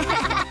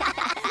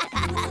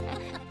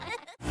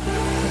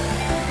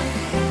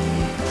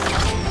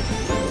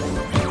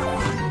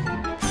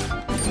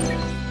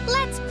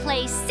 Let's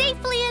play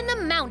safely in the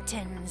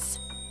mountains.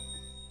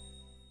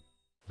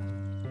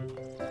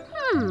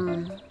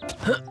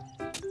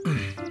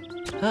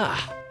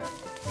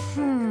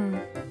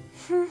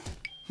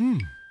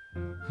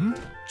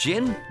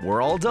 Jin,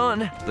 we're all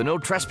done. The no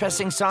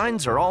trespassing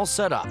signs are all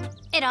set up.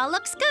 It all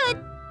looks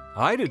good.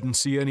 I didn't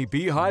see any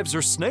beehives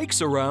or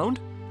snakes around.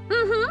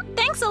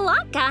 Thanks a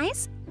lot,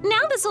 guys.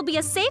 Now this will be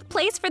a safe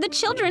place for the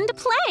children to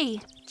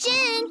play.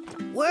 Jin,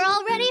 we're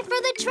all ready for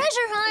the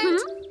treasure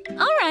hunt.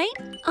 All right.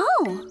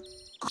 Oh.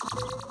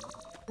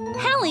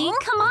 Helly,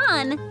 come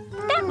on.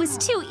 That was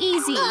too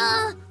easy.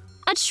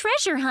 A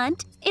treasure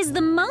hunt is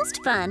the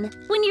most fun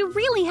when you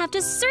really have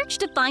to search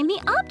to find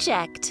the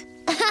object.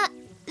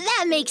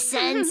 That makes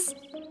sense.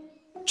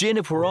 Jin,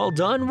 if we're all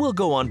done, we'll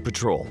go on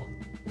patrol.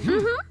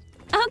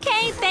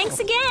 Okay, thanks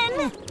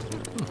again.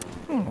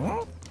 Oh,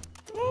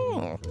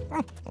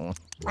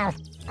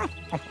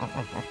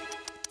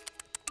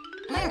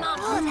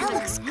 that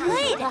looks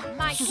good.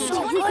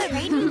 So good,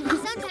 right?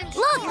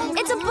 Look,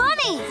 it's a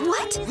bunny.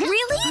 What?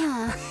 Really?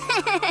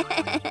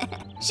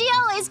 She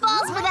always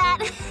falls for that.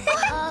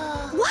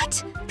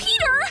 What?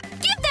 Peter,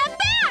 give that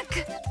back!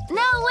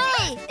 No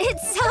way.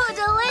 It's so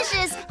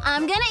delicious.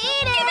 I'm gonna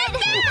eat it.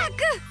 Give it back!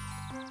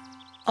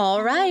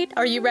 All right,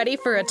 are you ready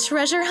for a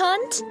treasure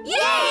hunt? Yay!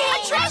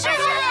 A treasure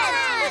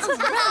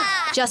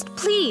hunt! Just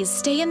please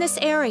stay in this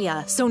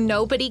area so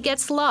nobody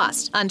gets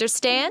lost.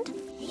 Understand?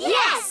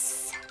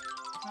 Yes!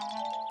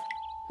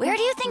 Where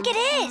do you think it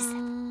is?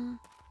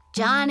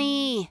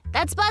 Johnny,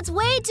 that spot's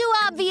way too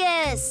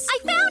obvious. I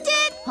found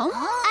it!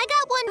 I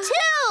got one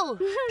too.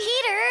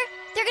 Peter,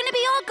 they're gonna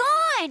be all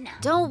gone.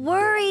 Don't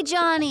worry,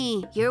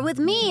 Johnny. You're with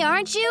me,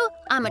 aren't you?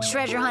 I'm a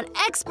treasure hunt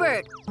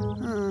expert.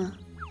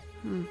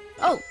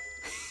 Oh.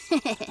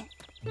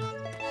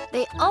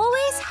 They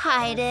always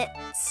hide it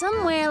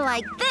somewhere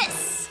like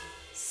this.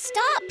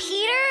 Stop,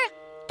 Peter.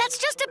 That's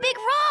just a big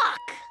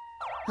rock.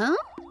 Huh?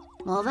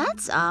 Well,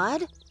 that's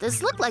odd.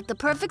 This looked like the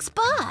perfect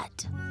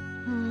spot.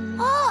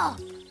 Oh,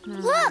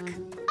 look!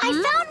 I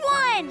found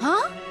one!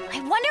 Huh? I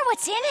wonder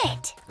what's in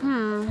it.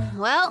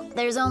 Well,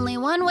 there's only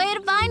one way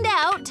to find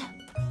out.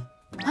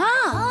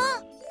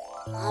 Huh?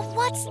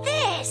 What's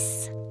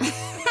this?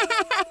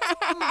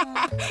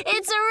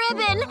 It's a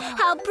ribbon.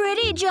 How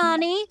pretty,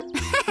 Johnny.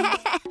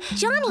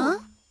 Johnny,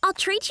 I'll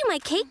trade you my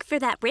cake for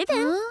that ribbon.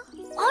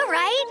 All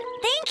right.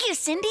 Thank you,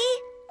 Cindy.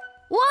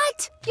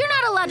 What? You're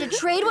not allowed to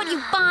trade what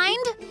you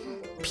find.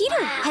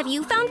 Peter, have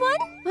you found one?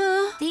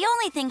 The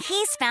only thing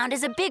he's found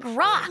is a big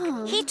rock.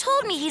 He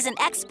told me he's an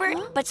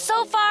expert, but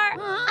so far,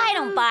 I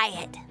don't buy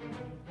it.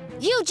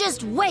 You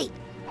just wait.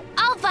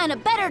 I'll find a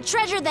better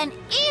treasure than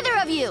either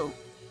of you.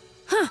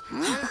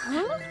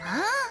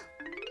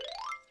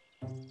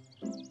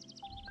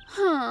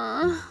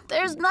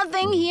 There's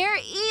nothing here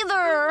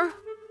either.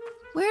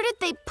 Where did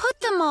they put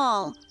them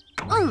all?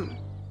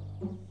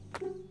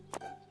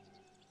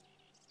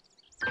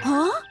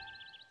 Huh?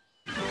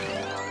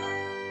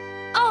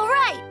 All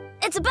right,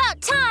 it's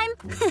about time.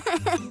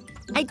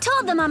 I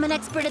told them I'm an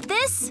expert at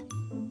this.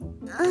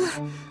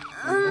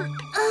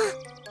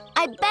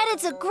 I bet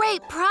it's a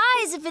great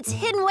prize if it's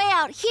hidden way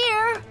out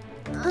here.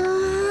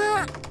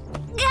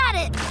 Got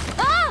it.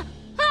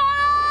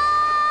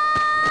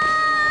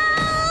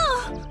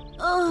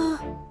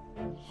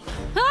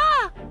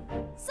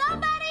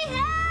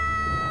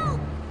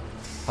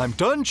 I'm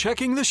done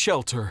checking the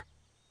shelter.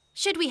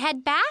 Should we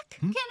head back?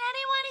 Can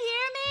anyone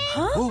hear me?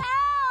 Huh? Oh.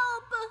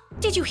 Help!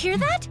 Did you hear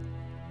that?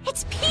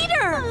 It's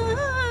Peter!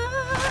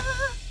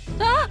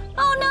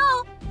 Oh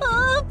no!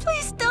 Oh,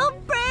 please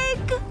don't break!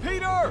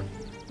 Peter!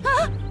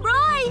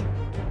 Roy!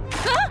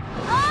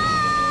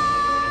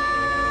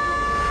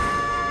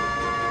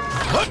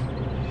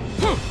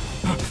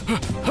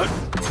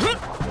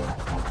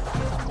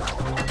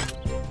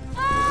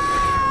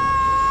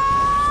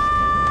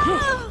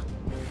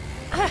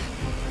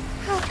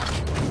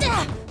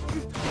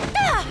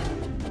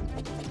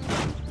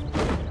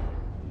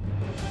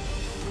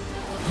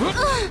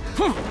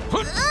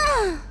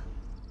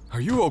 Are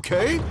you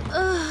okay?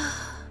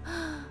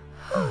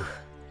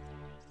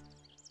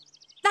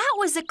 That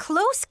was a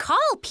close call,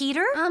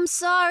 Peter. I'm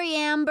sorry,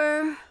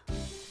 Amber.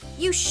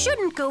 You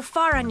shouldn't go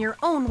far on your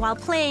own while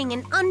playing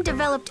in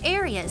undeveloped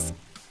areas.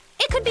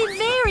 It could be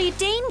very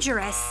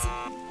dangerous.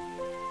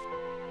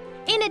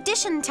 In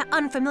addition to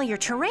unfamiliar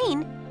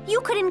terrain,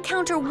 you could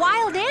encounter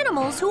wild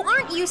animals who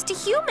aren't used to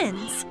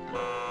humans.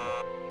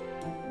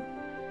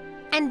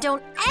 And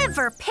don't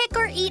ever pick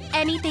or eat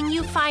anything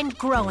you find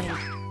growing.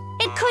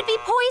 It could be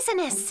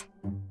poisonous.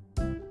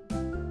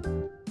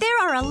 There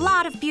are a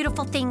lot of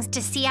beautiful things to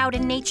see out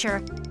in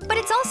nature, but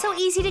it's also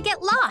easy to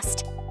get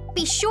lost.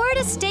 Be sure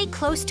to stay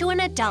close to an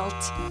adult.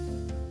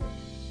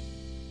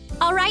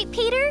 All right,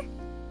 Peter?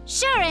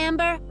 Sure,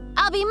 Amber.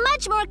 I'll be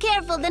much more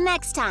careful the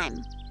next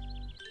time.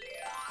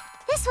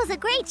 This was a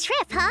great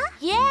trip, huh?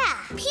 Yeah.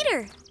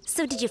 Peter,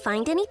 so did you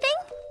find anything?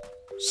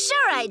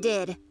 Sure I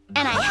did.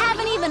 And I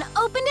haven't even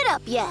opened it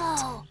up yet.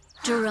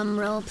 Drum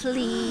roll,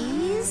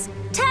 please.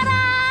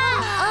 Ta-da!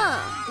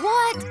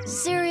 What?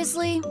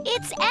 Seriously?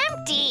 It's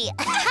empty!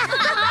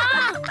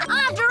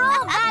 After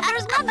all that,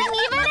 there's nothing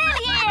even in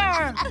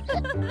here!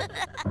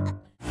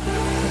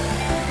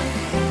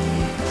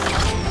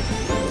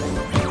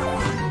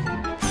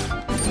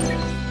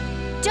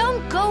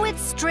 Don't go with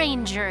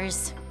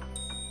strangers.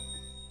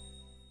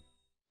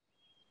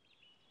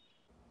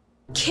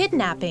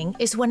 Kidnapping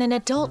is when an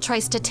adult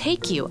tries to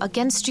take you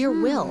against your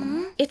will.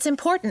 It's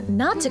important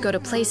not to go to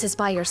places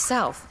by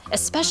yourself,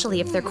 especially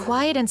if they're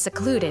quiet and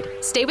secluded.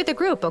 Stay with the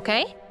group,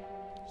 okay?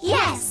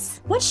 Yes!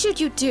 What should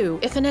you do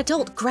if an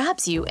adult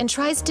grabs you and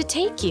tries to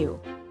take you?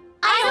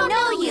 I don't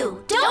know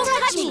you! Don't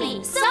touch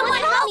me!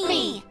 Someone help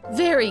me!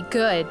 Very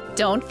good.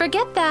 Don't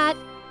forget that.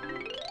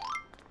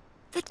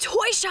 The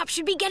toy shop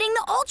should be getting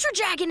the Ultra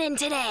Dragon in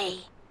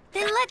today.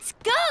 Then let's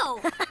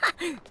go!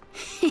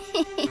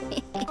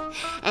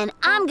 And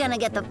I'm gonna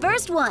get the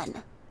first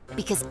one,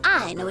 because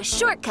I know a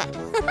shortcut.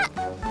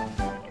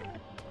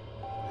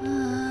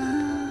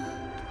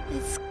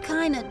 It's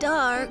kinda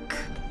dark.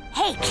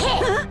 Hey,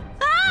 kid!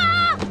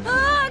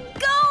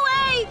 Go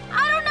away!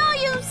 I don't know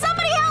you!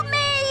 Somebody help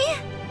me!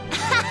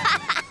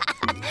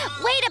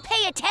 Way to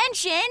pay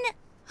attention!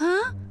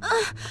 Huh?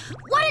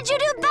 What did you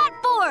do that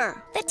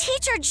for? The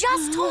teacher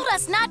just told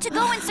us not to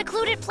go in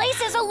secluded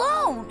places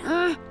alone.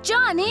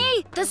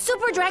 Johnny, the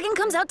Super Dragon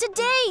comes out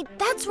today.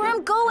 That's where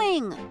I'm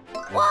going.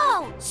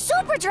 Whoa,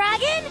 Super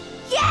Dragon?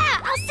 Yeah,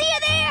 I'll see you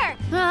there.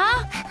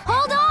 Huh?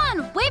 Hold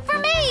on, wait for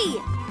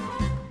me.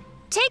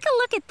 Take a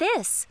look at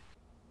this.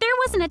 There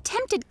was an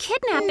attempted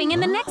kidnapping in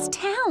the next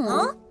town.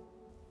 Huh?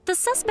 The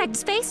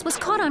suspect's face was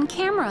caught on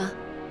camera.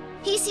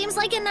 He seems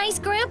like a nice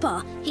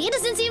grandpa. He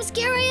doesn't seem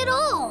scary at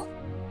all.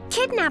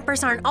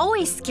 Kidnappers aren't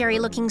always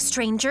scary-looking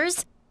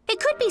strangers. It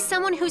could be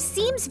someone who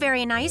seems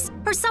very nice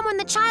or someone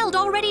the child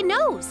already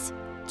knows.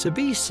 To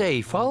be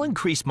safe, I'll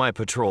increase my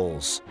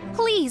patrols.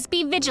 Please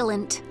be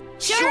vigilant.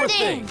 Sure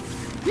thing.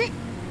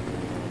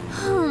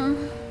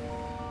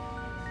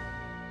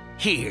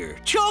 Here,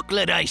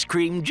 chocolate ice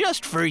cream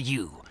just for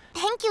you.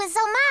 Thank you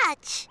so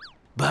much.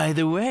 By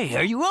the way,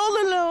 are you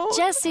all alone?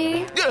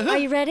 Jesse, are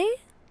you ready?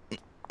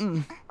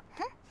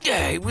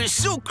 I was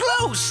so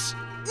close.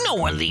 No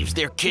one leaves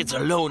their kids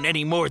alone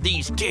anymore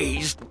these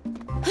days.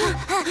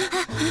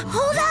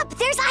 Hold up,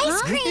 there's ice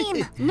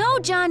cream. No,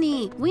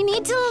 Johnny, we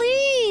need to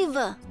leave.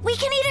 We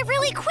can eat it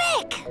really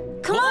quick.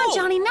 Come on,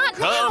 Johnny, not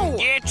now. Come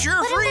get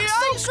your free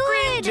ice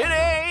cream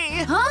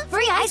today. Huh?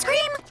 Free ice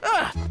cream?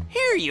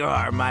 Here you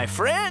are, my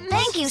friend.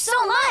 Thank you so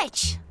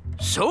much.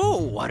 So,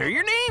 what are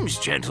your names,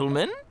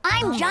 gentlemen?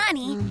 I'm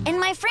Johnny, and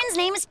my friend's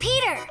name is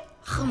Peter.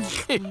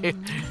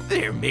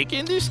 They're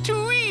making this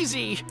too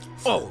easy.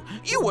 Oh,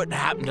 you wouldn't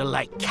happen to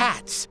like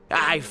cats.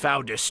 I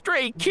found a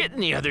stray kitten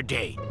the other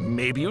day.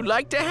 Maybe you'd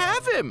like to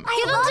have him.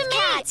 I love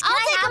cats. I'll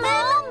take him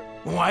home.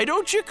 Why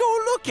don't you go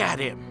look at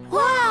him?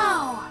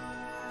 Wow.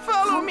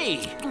 Follow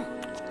me.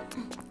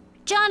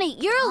 Johnny,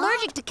 you're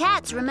allergic to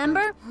cats,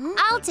 remember?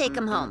 I'll take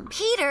him home.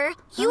 Peter,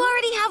 you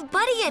already have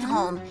Buddy at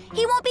home.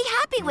 He won't be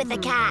happy with the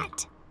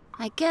cat.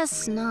 I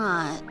guess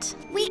not.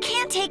 We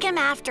can't take him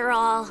after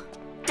all.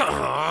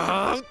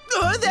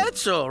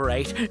 That's all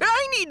right.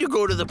 I need to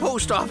go to the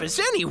post office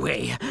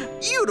anyway.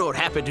 You don't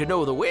happen to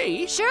know the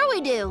way. Sure we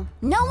do.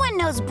 No one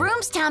knows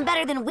Broomstown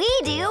better than we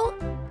do.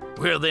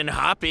 Well, then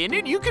hop in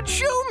and you can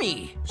show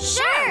me.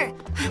 Sure.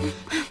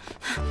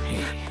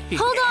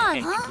 Hold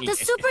on! The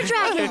super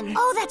dragon!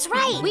 Oh, that's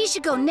right! We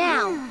should go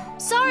now.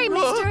 Sorry,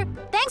 mister.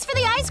 Thanks for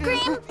the ice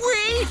cream.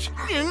 Wait!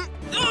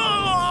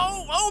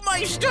 Oh,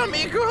 my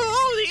stomach!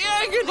 Oh, the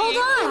agony! Hold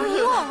on, are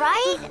you all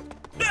right?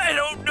 I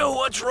don't know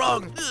what's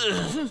wrong.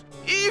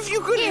 If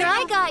you could... Here,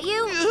 I got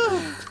you.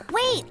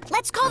 Wait,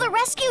 let's call the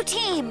rescue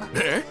team.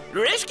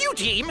 Rescue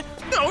team?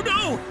 No,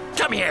 no!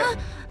 Come here!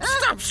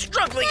 Stop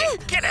struggling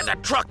and get in the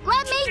truck!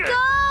 Let me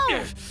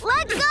go!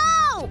 Let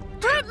go!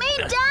 Put me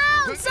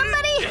down!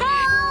 Somebody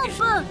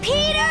help!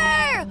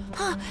 Peter!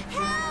 Help!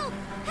 Help!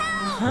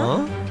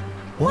 Huh?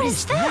 What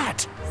is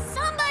that?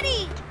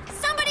 Somebody!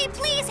 Somebody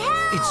please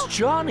help! It's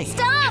Johnny.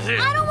 Stop!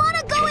 I don't want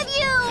to go with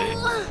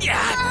you!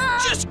 Yeah,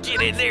 just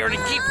get in there and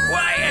keep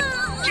quiet.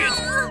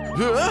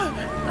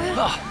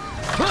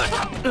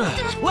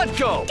 Let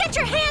go! Get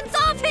your hands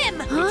off him!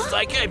 Looks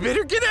like I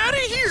better get out of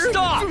here.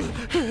 Stop!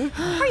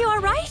 Are you all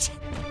right?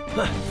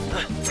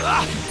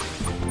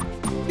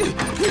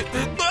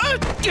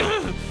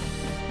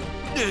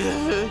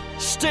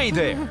 Stay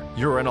there.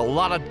 You're in a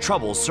lot of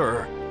trouble,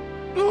 sir.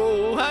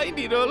 Oh, I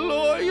need a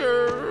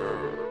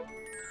lawyer.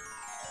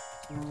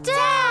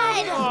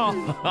 Dad!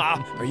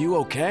 Are you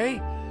okay?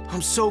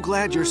 I'm so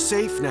glad you're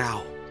safe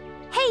now.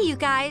 Hey, you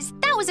guys.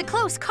 That was a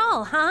close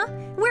call, huh?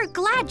 We're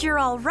glad you're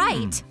all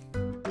right.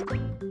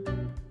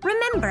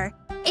 Remember,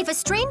 if a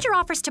stranger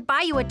offers to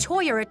buy you a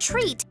toy or a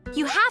treat,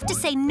 you have to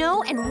say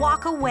no and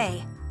walk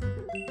away.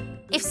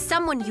 If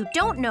someone you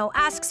don't know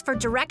asks for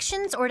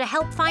directions or to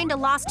help find a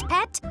lost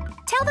pet,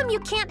 tell them you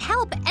can't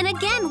help and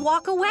again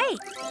walk away.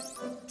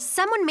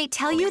 Someone may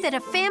tell you that a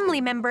family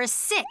member is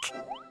sick.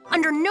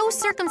 Under no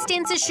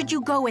circumstances should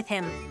you go with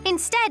him.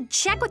 Instead,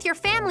 check with your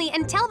family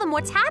and tell them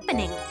what's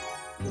happening.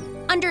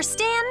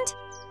 Understand?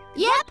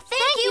 Yep,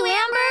 thank you,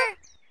 Amber!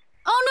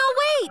 Oh, no,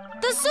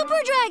 wait! The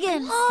super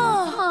dragon!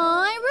 Oh,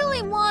 I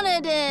really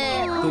wanted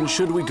it. Then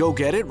should we go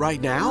get it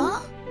right now?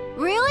 Huh?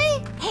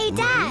 Really? Hey,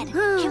 Dad,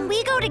 can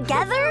we go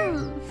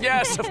together?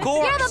 Yes, of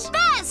course. You're the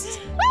best!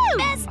 Woo!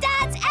 Best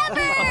dads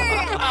ever!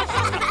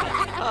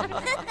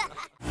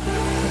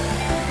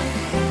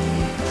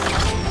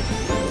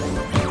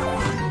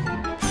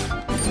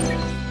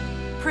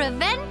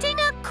 Preventing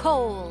a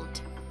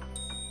cold.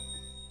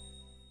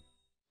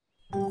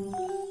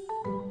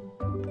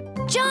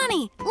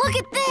 Johnny, look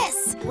at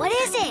this! What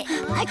is it?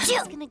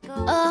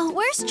 Achoo!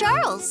 Where's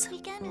Charles?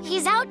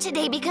 He's out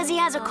today because he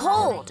has a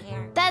cold.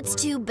 That's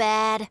too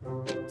bad.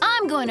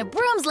 I'm going to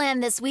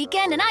Broomsland this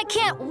weekend and I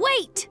can't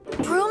wait!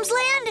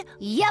 Broomsland?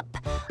 Yep.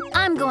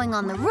 I'm going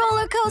on the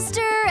roller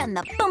coaster and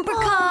the bumper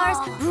cars.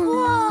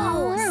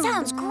 Whoa!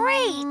 Sounds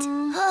great!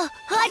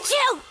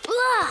 Achoo!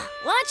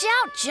 Watch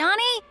out,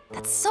 Johnny!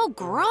 That's so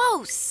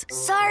gross.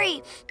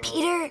 Sorry,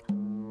 Peter.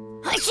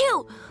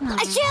 Achoo!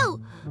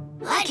 Achoo!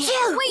 I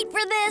can't wait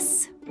for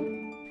this!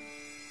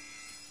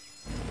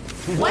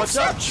 What's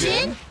up,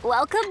 Jin?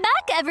 Welcome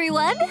back,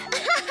 everyone!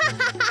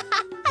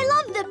 I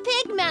love the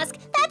pig mask.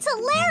 That's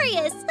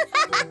hilarious.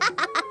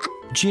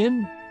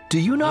 Jin, do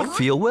you not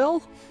feel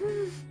well?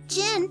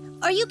 Jin,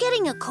 are you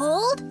getting a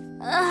cold?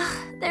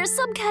 There's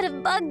some kind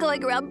of bug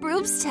going around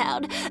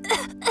Broomstown.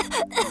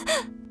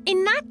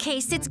 In that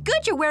case, it's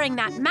good you're wearing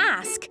that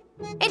mask.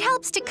 It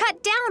helps to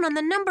cut down on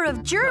the number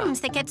of germs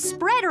that get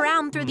spread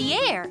around through the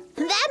air.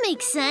 That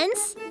makes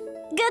sense.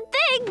 Good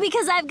thing,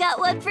 because I've got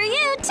one for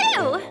you,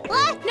 too.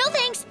 What? No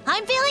thanks.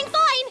 I'm feeling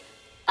fine.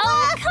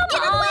 Oh,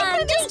 come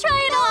on. Just try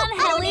it on,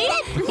 Helly.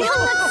 You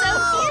look so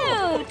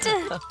cute.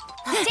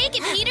 Take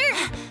it, Peter.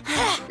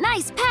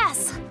 Nice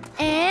pass.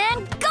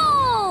 And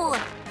goal!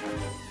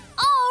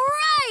 All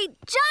right,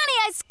 Johnny,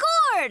 I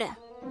scored!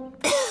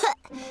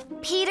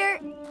 Peter,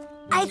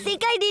 I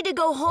think I need to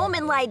go home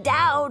and lie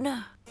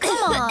down.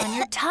 Come on,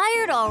 you're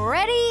tired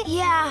already?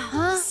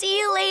 Yeah. See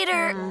you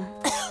later.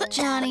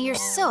 Johnny, you're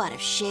so out of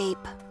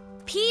shape.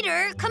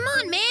 Peter, come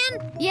on,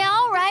 man. Yeah,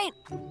 all right.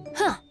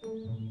 Huh.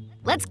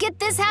 Let's get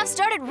this half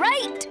started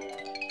right.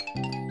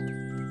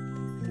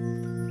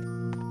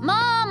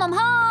 Mom, I'm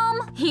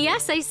home.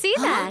 Yes, I see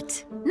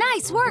that.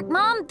 Nice work,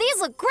 Mom. These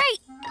look great.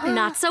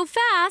 Not so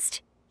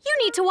fast. You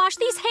need to wash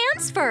these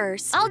hands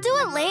first. I'll do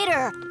it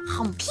later.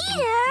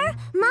 Peter,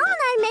 Mom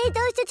and I made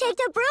those to take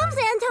to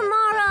Broomsland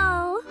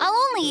tomorrow. I'll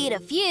only eat a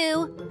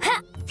few.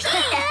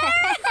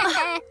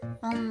 Peter!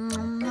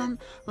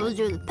 We'll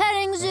do the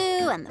petting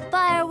zoo and the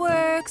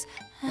fireworks.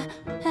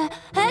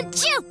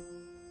 Achoo!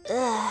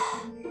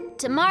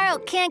 Tomorrow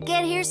can't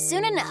get here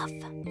soon enough.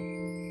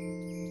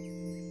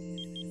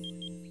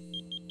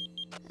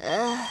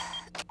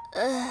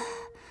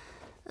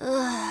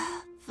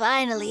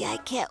 Finally, I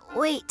can't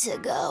wait to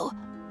go.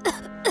 Woohoo!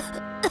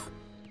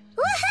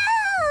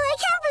 I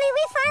can't believe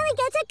we finally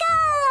get to go!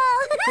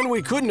 And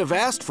we couldn't have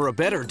asked for a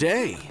better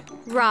day.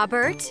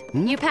 Robert,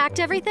 you packed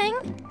everything?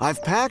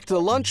 I've packed the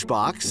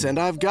lunchbox and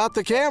I've got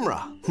the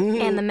camera.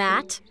 And the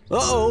mat?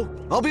 Uh-oh.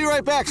 I'll be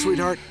right back,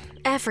 sweetheart.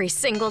 Every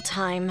single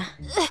time.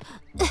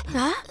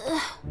 Huh?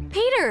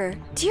 Peter,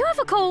 do you have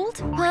a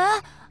cold?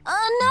 Huh?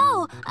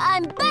 No,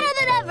 I'm better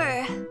than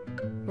ever.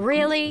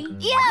 Really?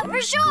 Yeah,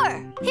 for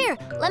sure. Here,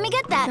 let me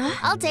get that.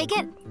 I'll take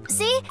it.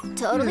 See?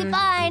 Totally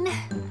fine.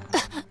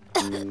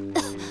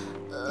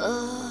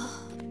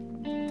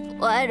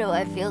 Why do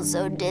I feel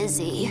so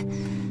dizzy?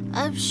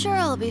 I'm sure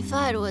I'll be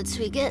fine once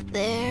we get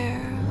there.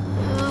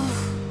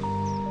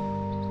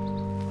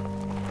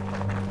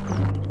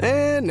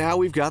 And now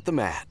we've got the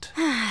mat.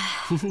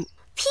 Peter!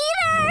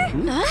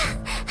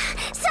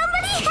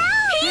 Somebody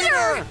help!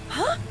 Peter!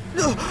 Huh?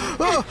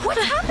 What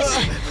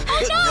happened?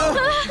 Oh no!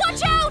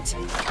 Watch out!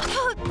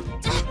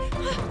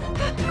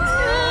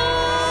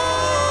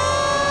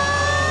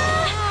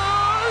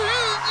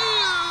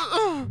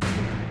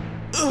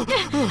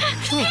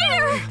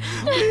 Peter!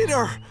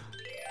 Peter!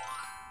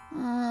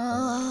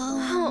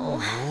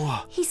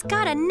 Oh, he's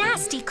got a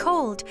nasty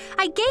cold.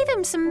 I gave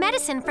him some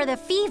medicine for the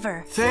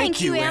fever.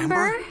 Thank you,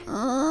 Amber.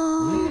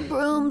 Oh,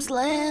 Broom's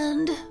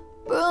land.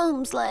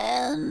 Broom's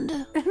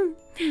land.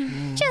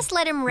 Just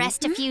let him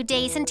rest a few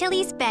days until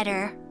he's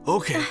better.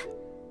 Okay.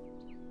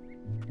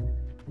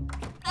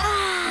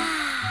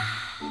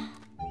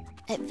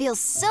 It feels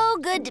so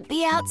good to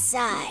be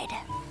outside.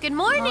 Good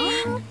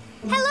morning.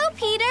 Hello,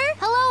 Peter.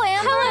 Hello,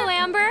 Amber. Hello,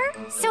 Amber.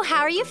 So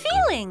how are you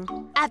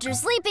feeling? After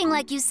sleeping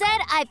like you said,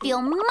 I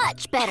feel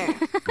much better.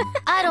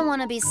 I don't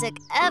want to be sick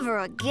ever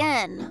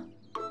again.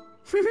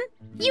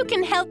 You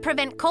can help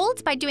prevent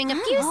colds by doing a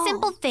few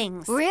simple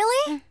things.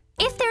 Really?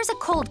 If there's a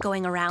cold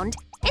going around,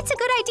 it's a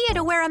good idea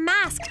to wear a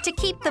mask to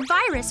keep the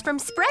virus from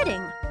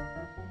spreading.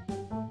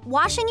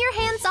 Washing your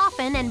hands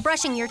often and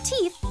brushing your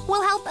teeth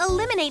will help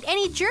eliminate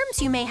any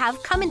germs you may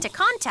have come into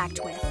contact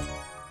with.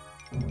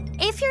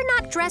 If you're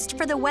not dressed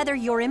for the weather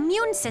your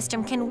immune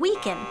system can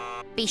weaken,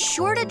 be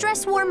sure to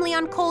dress warmly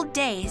on cold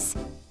days.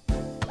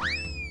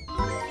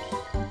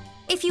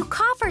 If you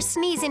cough or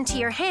sneeze into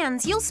your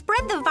hands, you'll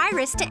spread the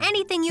virus to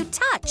anything you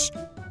touch.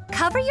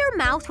 Cover your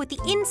mouth with the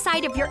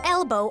inside of your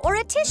elbow or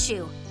a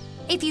tissue.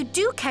 If you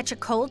do catch a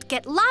cold,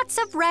 get lots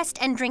of rest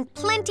and drink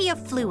plenty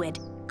of fluid.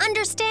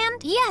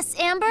 Understand? Yes,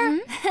 Amber.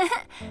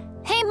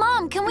 Hey,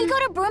 Mom, can we go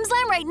to Broom's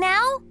Land right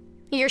now?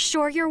 You're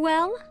sure you're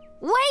well?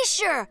 Way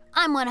sure.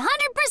 I'm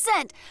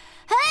 100%.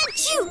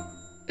 Achoo!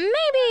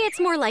 Maybe it's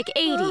more like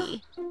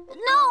 80.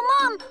 No,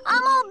 Mom,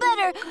 I'm all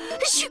better.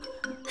 Achoo!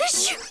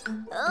 Achoo!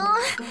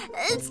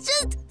 It's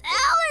just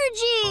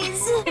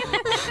allergies.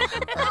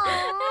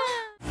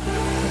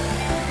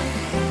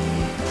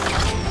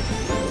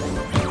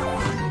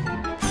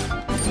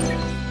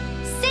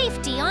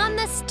 Safety on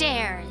the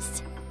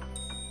stairs.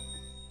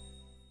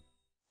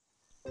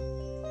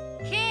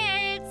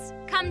 Kids,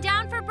 come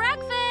down for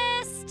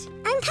breakfast.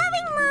 I'm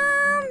coming,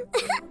 Mom.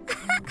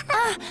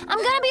 I'm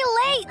gonna be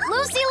late.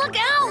 Lucy, look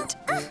out.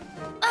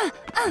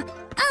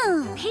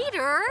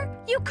 Peter,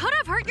 you could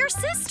have hurt your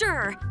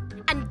sister.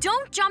 And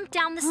don't jump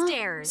down the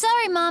stairs.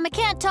 Sorry, Mom, I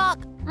can't talk.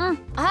 I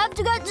have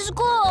to get to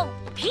school.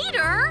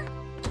 Peter!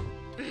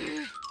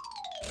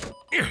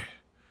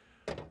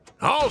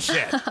 All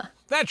set.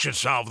 That should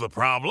solve the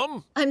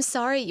problem. I'm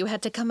sorry you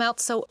had to come out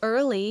so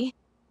early.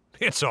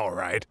 It's all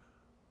right.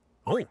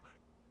 Oh,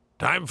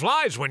 time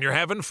flies when you're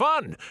having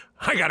fun.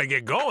 I gotta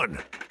get going.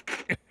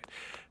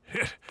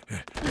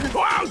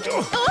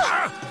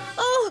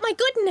 Oh, my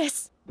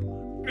goodness.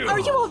 Are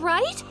you all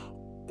right?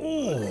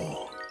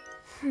 Oh.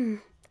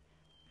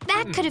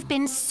 That could have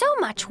been so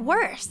much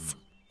worse.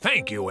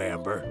 Thank you,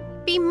 Amber.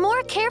 Be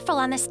more careful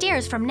on the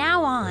stairs from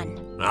now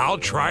on. I'll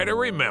try to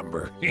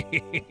remember.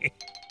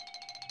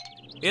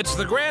 It's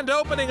the grand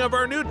opening of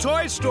our new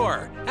toy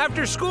store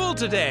after school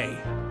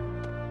today.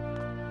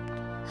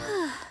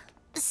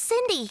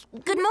 Cindy,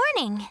 good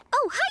morning.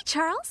 Oh, hi,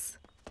 Charles.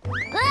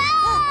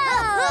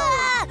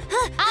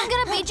 I'm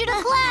gonna beat you to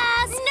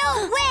class.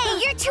 No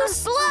way, you're too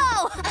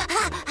slow.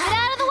 Get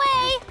out of the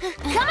way.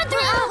 Coming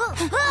through.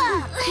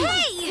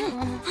 Hey,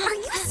 are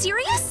you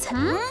serious?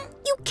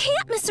 You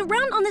can't mess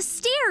around on the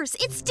stairs.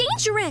 It's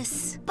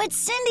dangerous. But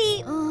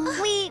Cindy,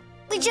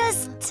 we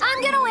just...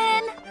 I'm gonna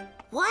win.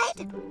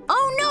 What?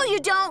 Oh, no, you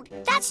don't.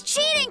 That's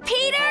cheating,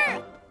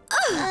 Peter.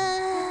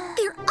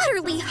 They're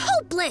utterly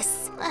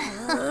hopeless.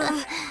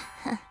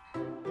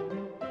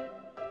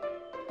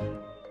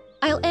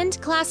 I'll end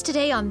class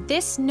today on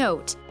this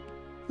note.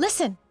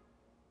 Listen,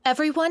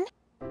 everyone,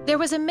 there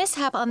was a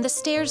mishap on the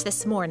stairs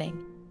this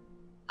morning.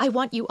 I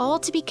want you all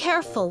to be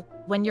careful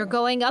when you're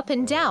going up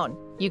and down.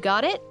 You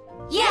got it?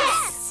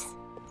 Yes!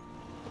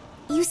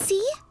 You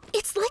see?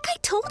 It's like I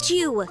told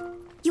you.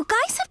 You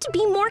guys have to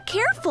be more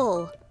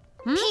careful.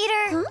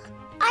 Peter,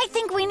 I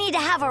think we need to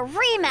have a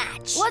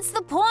rematch. What's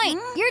the point?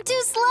 You're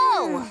too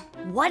slow.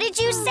 What did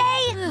you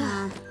say?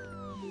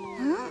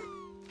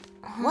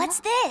 What's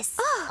this?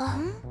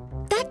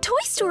 That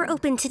toy store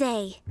opened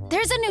today.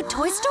 There's a new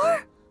toy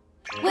store?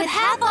 With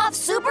half-off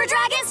Super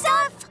Dragon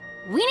stuff?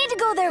 We need to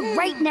go there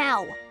right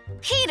now.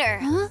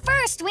 Peter,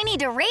 first we need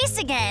to race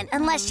again,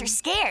 unless you're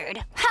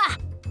scared. Ha!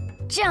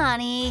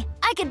 Johnny,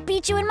 I could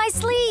beat you in my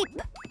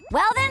sleep.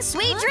 Well then,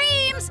 sweet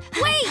dreams.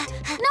 Wait,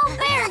 no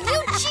fair,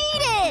 you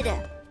cheated.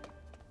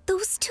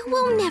 Those two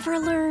will never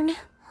learn.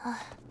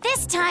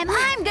 This time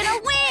I'm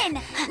gonna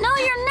win. No,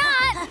 you're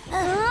not.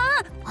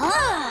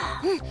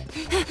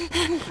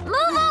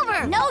 Move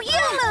over. No,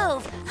 you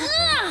move.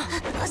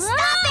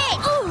 Stop it.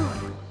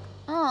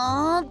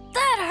 Oh,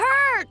 that hurt.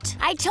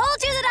 I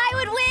told you that I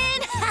would win!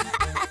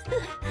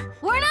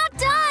 We're not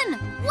done!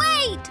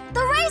 Wait!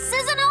 The race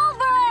isn't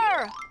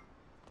over!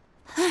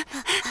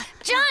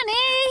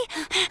 Johnny!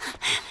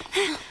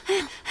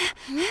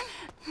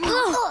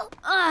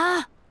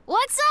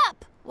 What's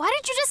up? Why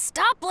did you just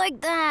stop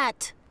like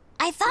that?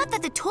 I thought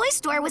that the toy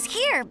store was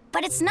here,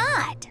 but it's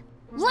not.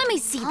 Let me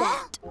see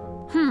that.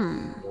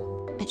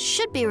 It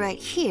should be right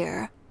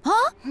here.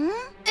 Huh?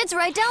 It's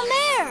right down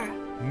there.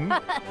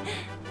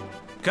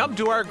 Come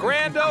to our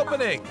grand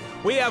opening.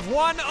 We have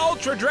one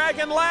Ultra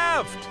Dragon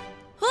left.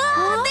 They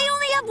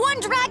only have one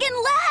dragon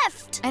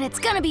left! And it's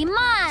gonna be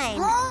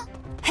mine!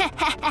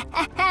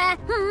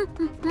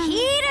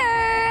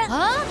 Peter!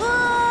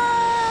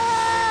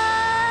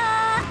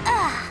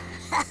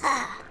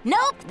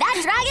 Nope, that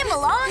dragon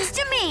belongs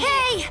to me!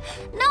 Hey,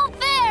 no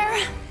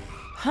fair!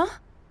 Huh?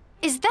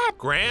 Is that...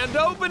 Grand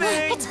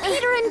opening! It's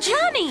Peter and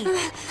Johnny!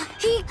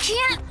 He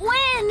can't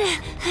win!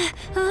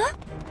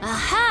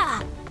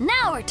 Aha!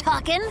 Now we're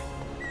talking!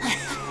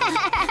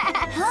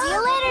 See you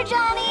later,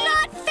 Johnny!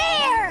 Not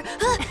fair!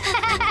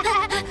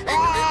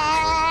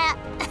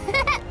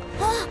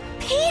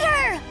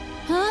 Peter!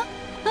 Huh?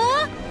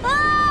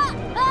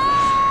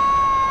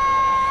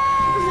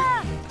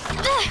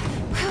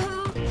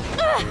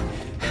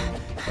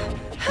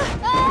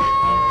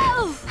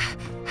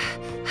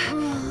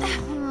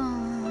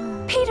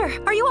 Peter,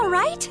 are you all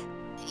right?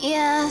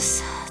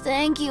 Yes,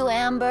 thank you,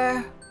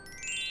 Amber.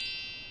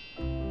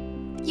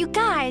 You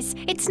guys,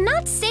 it's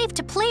not safe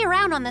to play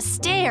around on the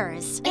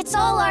stairs. It's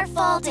all our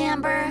fault,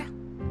 Amber.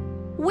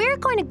 We're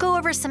going to go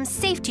over some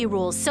safety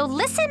rules, so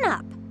listen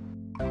up.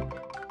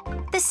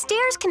 The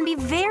stairs can be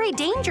very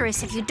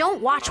dangerous if you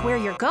don't watch where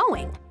you're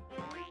going.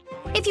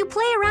 If you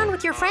play around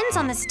with your friends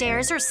on the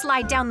stairs or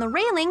slide down the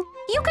railing,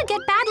 you could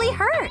get badly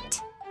hurt.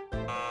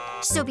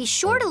 So be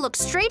sure to look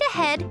straight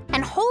ahead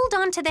and hold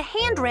on to the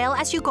handrail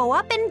as you go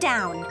up and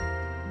down.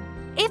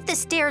 If the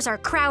stairs are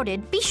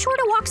crowded, be sure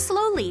to walk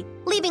slowly,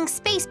 leaving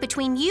space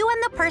between you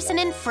and the person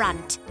in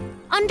front.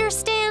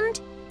 Understand?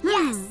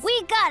 Yes,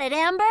 we got it,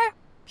 Amber.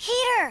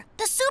 Peter,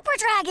 the super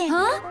dragon.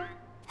 Huh?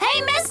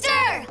 Hey,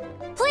 mister!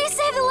 Please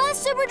save the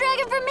last super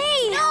dragon for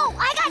me. No,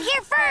 I got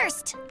here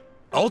first.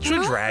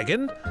 Ultra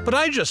Dragon? But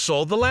I just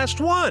sold the last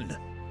one.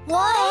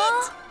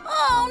 What?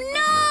 Oh,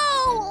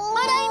 no!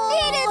 But I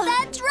needed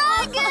that dragon!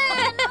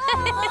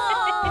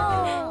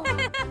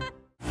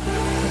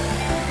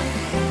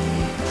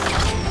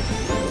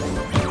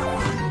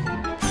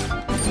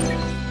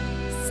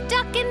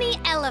 Stuck in the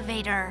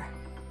elevator.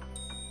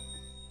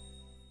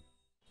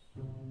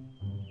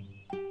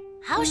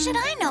 How should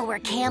I know where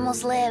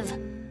camels live?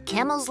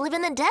 Camels live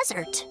in the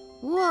desert.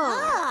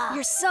 Whoa,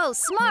 you're so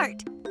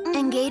smart.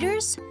 And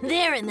gators?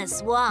 They're in the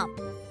swamp.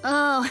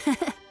 Oh,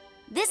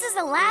 this is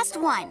the last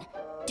one.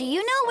 Do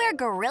you know where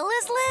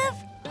gorillas live?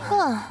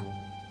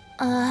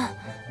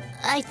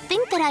 I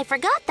think that I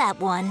forgot that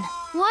one.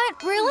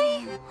 What,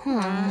 really?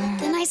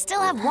 Then I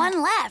still have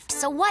one left,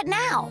 so what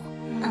now?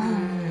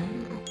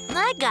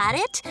 I got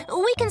it.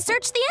 We can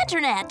search the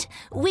internet.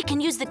 We can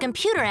use the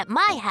computer at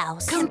my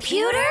house.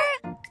 Computer?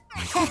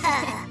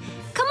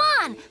 Come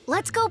on,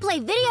 let's go play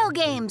video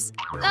games.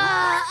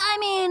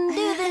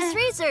 Do this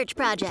research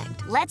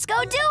project. Let's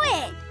go do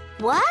it.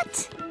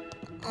 What?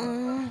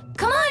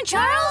 Come on,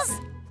 Charles.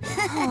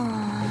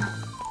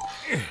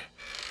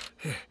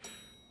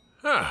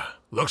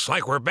 Looks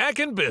like we're back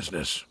in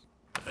business.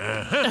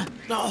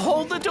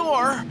 Hold the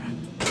door.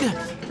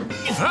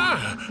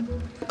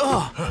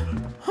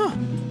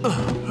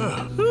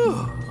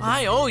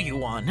 I owe you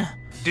one.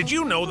 Did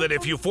you know that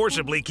if you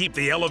forcibly keep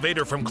the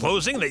elevator from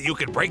closing that you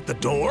could break the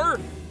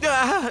door?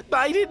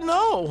 I didn't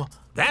know.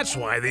 That's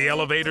why the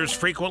elevator's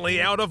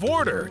frequently out of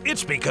order.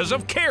 It's because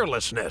of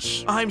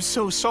carelessness. I'm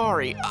so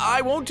sorry.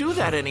 I won't do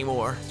that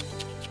anymore.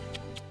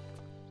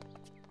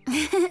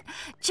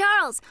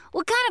 Charles,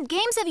 what kind of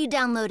games have you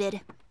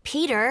downloaded?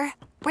 Peter,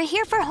 we're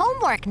here for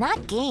homework,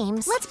 not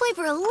games. Let's play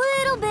for a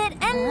little bit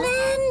and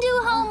then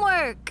do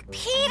homework.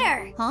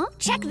 Peter,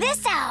 check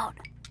this out.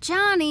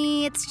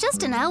 Johnny, it's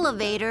just an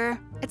elevator.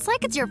 It's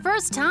like it's your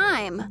first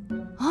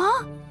time.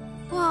 Huh?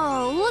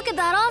 Whoa, look at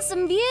that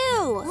awesome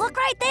view. Look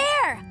right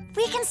there.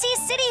 We can see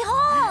City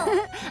Hall.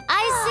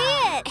 I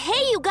see it.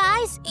 Hey, you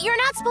guys, you're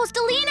not supposed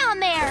to lean on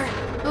there.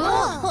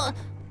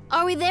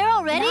 Are we there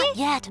already? Not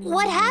yet.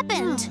 What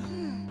happened?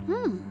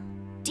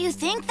 Do you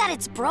think that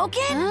it's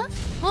broken?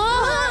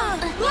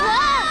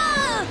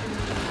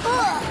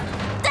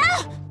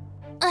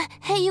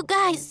 Hey, you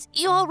guys,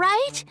 you all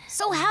right?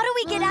 So how do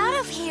we get out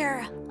of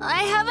here?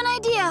 I have an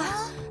idea.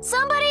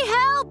 Somebody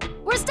help!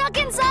 We're stuck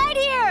inside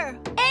here!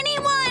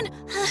 Anyone?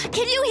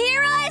 Can you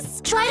hear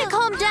us? Try to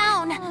calm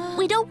down.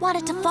 We don't want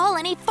it to fall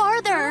any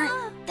farther.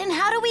 Then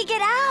how do we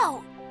get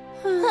out?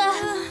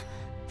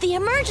 The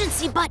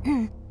emergency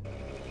button.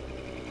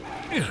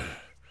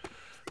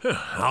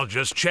 I'll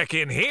just check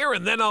in here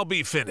and then I'll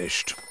be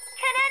finished.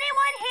 Can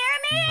anyone hear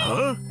me?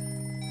 Huh?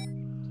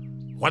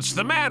 What's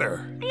the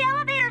matter? The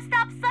elevator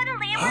stopped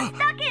suddenly and we're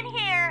stuck in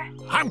here.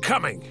 I'm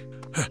coming.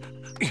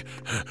 Get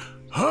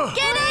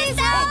us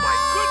out! Oh, my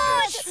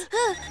goodness!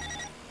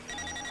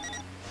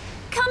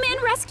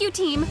 rescue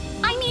team!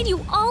 I need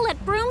you all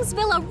at Broom's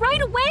Villa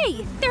right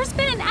away! There's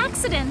been an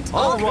accident!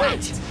 All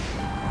right!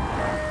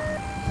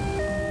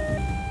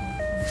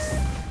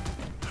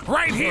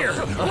 Right here!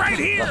 Right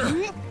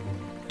here!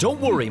 Don't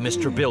worry,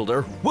 Mr.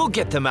 Builder. We'll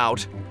get them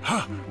out.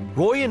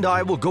 Roy and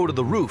I will go to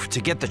the roof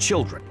to get the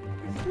children.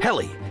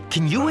 Helly,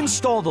 can you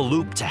install the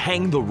loop to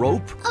hang the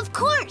rope? Of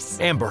course!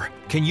 Amber,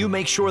 can you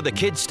make sure the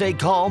kids stay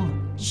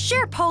calm?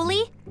 Sure,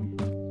 Poli.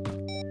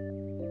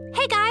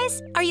 Hey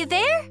guys, are you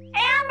there?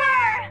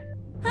 Amber!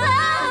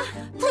 Ah!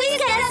 Please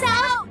get us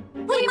out!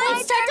 We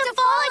might start to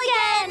fall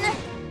again!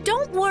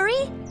 Don't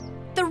worry.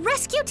 The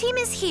rescue team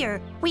is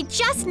here. We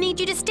just need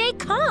you to stay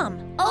calm.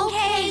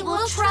 Okay,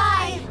 we'll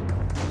try.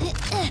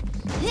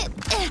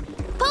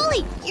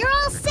 Poli, you're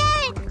all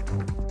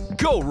set!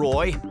 Go,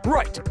 Roy.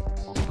 Right.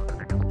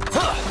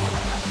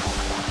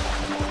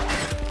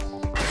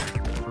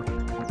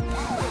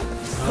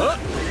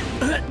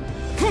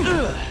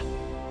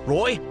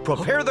 Roy,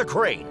 prepare the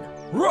crane.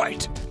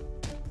 Right.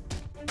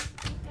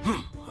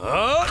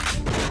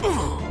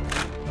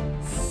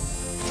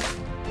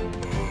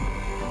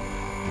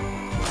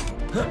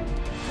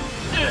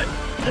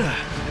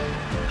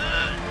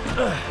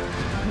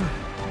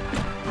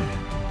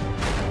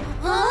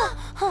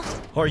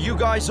 Are you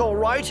guys all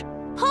right?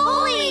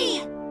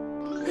 Poli!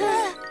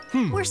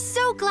 We're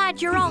so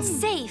glad you're all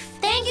safe.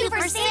 Thank you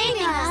for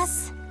saving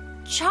us.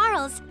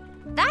 Charles,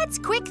 that's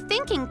quick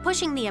thinking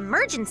pushing the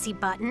emergency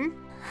button.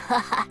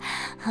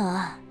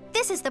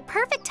 This is the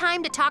perfect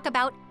time to talk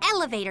about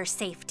elevator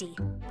safety.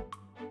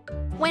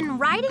 When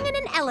riding in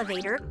an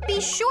elevator, be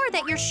sure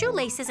that your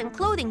shoelaces and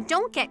clothing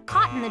don't get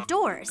caught in the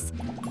doors.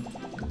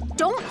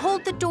 Don't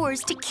hold the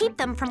doors to keep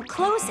them from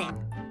closing.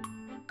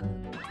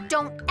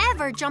 Don't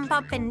ever jump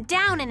up and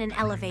down in an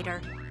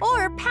elevator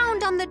or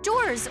pound on the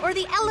doors or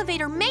the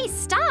elevator may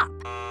stop.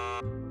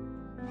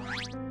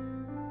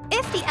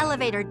 If the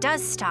elevator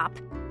does stop,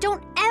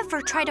 don't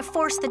ever try to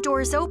force the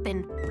doors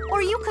open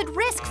or you could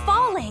risk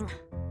falling.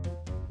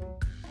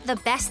 The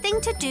best thing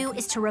to do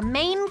is to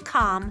remain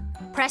calm,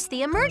 press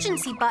the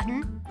emergency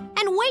button,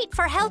 and wait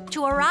for help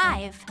to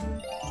arrive.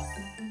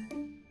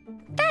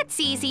 That's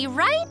easy,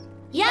 right?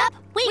 Yep,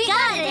 we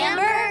got it,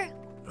 Amber!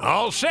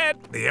 All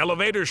set. The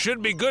elevator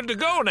should be good to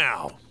go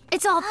now.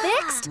 It's all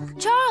fixed?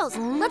 Charles,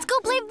 let's go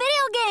play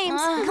video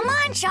games! Come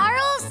on,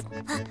 Charles!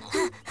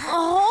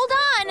 Hold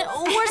on!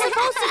 We're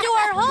supposed to do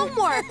our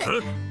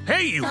homework!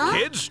 Hey, you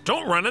kids,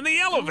 don't run in the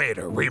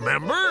elevator,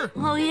 remember?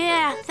 Oh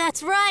yeah,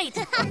 that's right!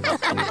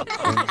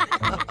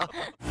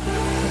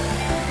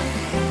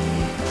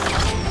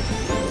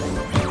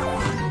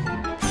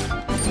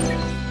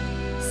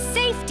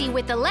 Safety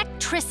with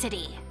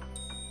electricity.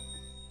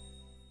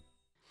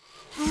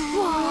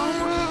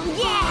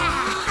 Whoa! Yeah!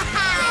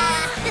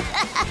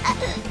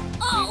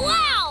 Oh,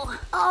 wow!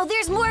 Oh,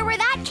 there's more where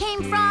that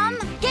came from!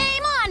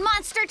 Game on,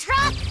 monster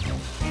truck!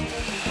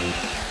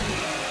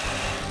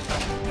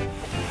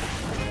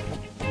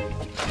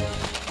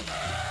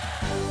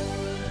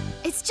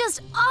 It's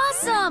just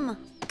awesome!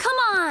 Come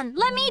on,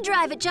 let me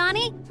drive it,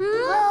 Johnny.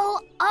 Oh,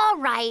 all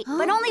right,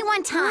 but only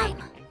one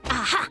time.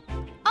 Aha!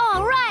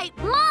 All right,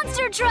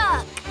 monster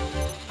truck!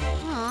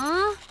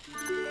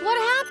 What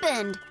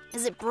happened?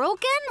 Is it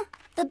broken?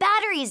 The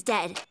battery's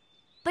dead.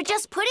 But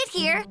just put it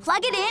here,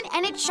 plug it in,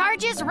 and it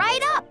charges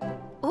right up.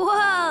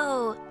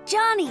 Whoa!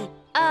 Johnny,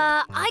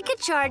 I could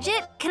charge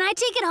it. Can I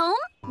take it home?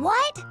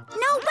 What?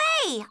 No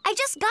way! I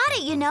just got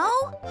it, you know.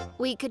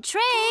 We could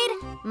trade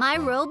my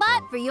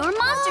robot for your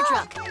monster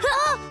truck.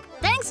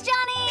 Thanks,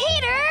 Johnny!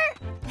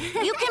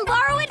 Peter! You can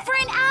borrow it for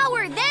an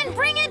hour, then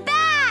bring it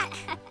back!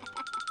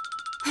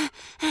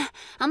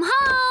 I'm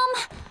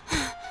home.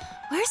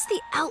 Where's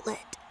the outlet?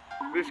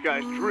 This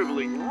guy's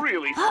dribbling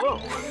really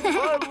slow.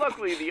 But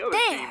luckily, the other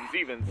team's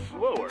even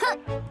slower.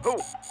 Oh,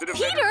 the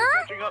defender's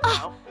catching up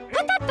now.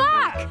 Put that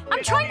back!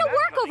 I'm trying to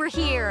work over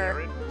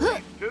here.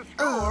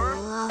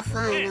 Oh,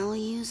 fine. I'll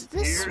use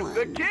this one.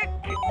 Here's the kick.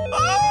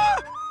 Ah!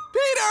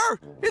 Peter!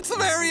 It's the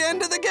very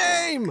end of the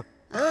game!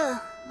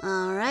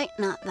 All right,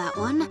 not that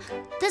one.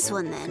 This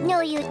one, then.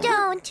 No, you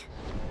don't.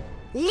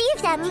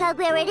 Leave that plug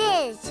where it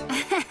is.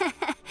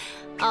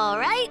 All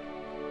right.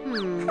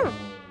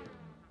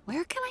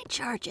 Where can I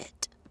charge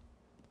it?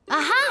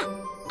 Aha!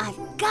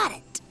 I've got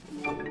it.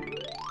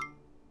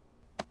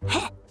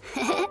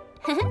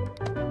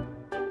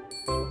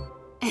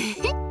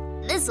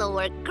 This'll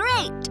work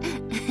great.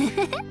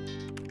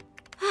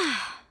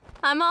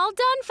 I'm all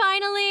done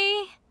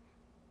finally.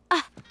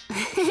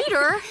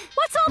 Peter,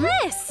 what's all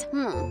this?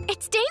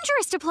 It's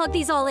dangerous to plug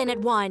these all in at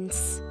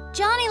once.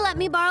 Johnny let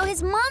me borrow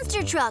his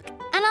monster truck,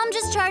 and I'm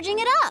just charging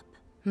it up.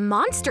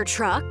 Monster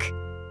truck?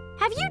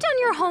 Have you done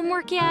your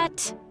homework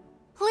yet?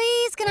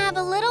 Please, can I have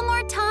a little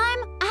more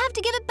time? I have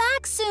to give it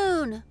back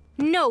soon.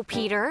 No,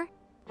 Peter.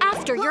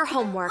 After your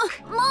homework.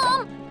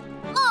 Mom!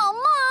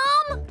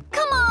 Oh, Mom!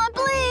 Come on,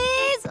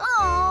 please!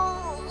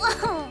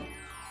 Oh!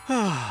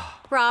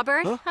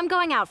 Robert, I'm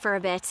going out for a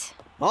bit.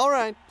 All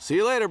right. See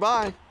you later.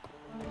 Bye.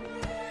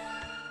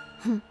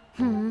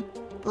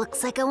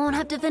 Looks like I won't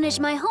have to finish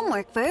my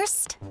homework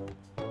first.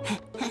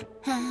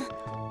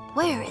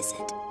 Where is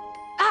it?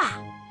 Ah,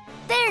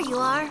 there you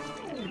are.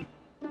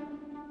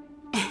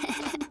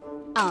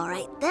 All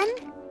right, then.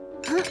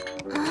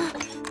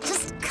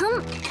 Just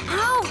come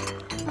out.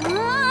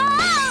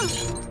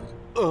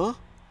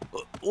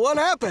 What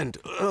happened?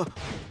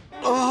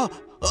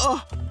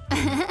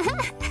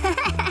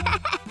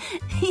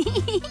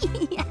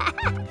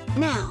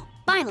 Now,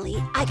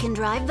 finally, I can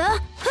drive the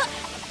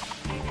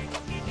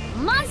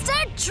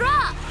monster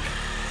truck!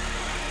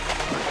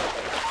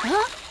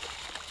 Huh?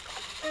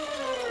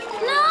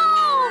 No!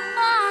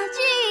 Ah,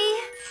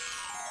 gee.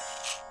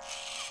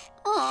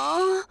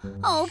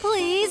 Oh,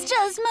 please,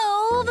 just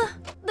move.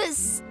 This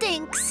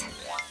stinks.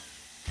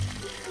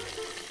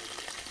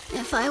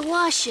 If I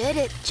wash it,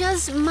 it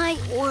just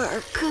might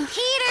work.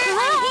 Peter,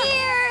 I'm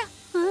here!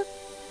 Huh?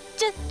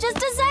 Just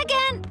a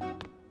second.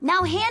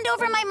 Now hand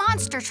over my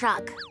monster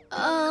truck.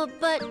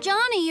 But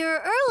Johnny,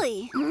 you're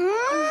early.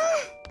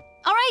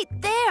 All right,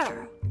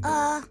 there.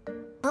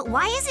 But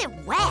why is it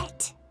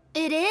wet?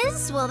 It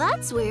is? Well,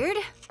 that's weird.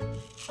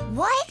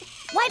 What?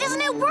 Why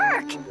doesn't it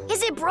work?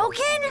 Is it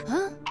broken?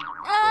 Huh?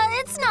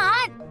 It's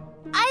not.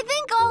 I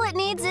think all it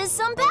needs is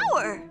some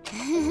power.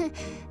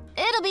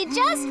 It'll be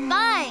just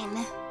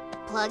fine.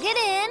 Plug it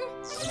in.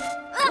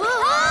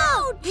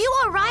 Oh! You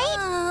all right?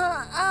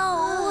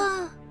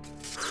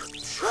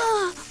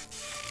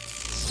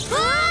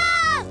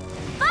 Ah!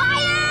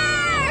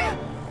 Fire!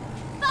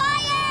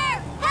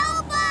 Fire!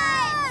 Help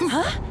us!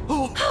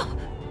 Huh?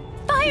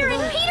 Fire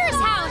in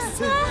Peter's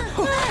house!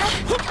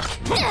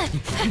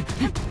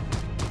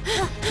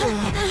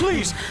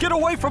 Please, get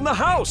away from the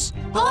house!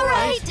 All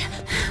right.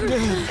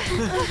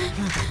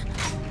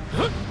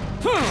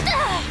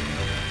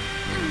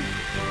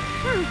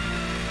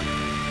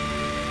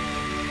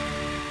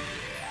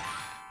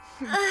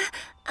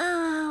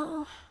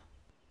 Oh.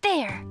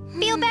 There.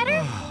 Feel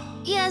better?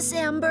 Yes,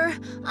 Amber.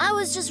 I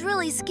was just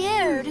really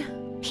scared.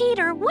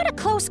 Peter, what a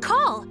close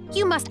call.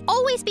 You must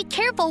always be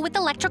careful with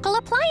electrical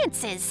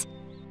appliances.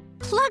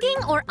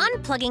 Plugging or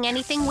unplugging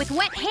anything with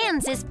wet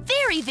hands is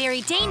very,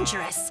 very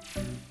dangerous.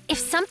 If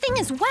something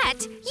is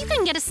wet, you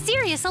can get a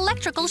serious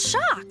electrical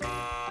shock.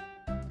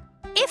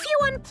 If you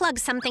unplug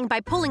something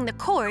by pulling the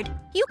cord,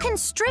 you can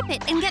strip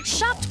it and get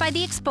shocked by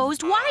the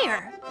exposed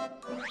wire.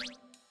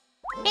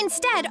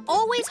 Instead,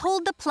 always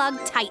hold the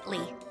plug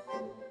tightly.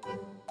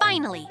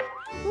 Finally,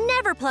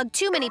 never plug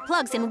too many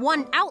plugs in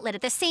one outlet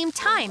at the same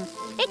time.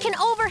 It can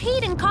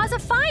overheat and cause a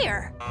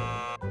fire.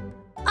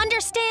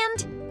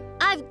 Understand?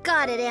 I've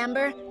got it,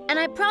 Amber, and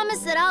I promise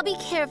that I'll be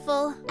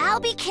careful. I'll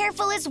be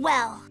careful as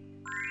well.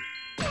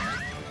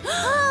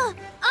 Oh,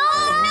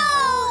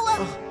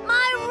 no!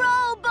 My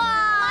robot!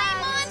 My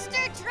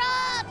monster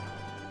truck!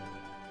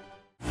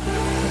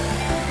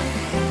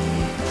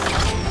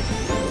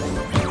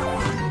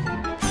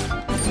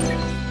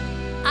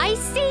 I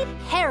see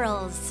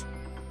perils.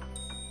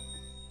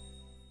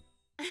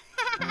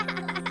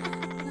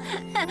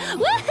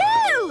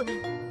 Woohoo!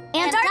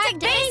 Antarctic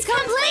base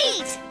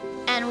complete!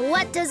 And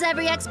what does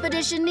every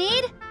expedition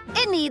need?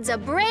 It needs a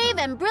brave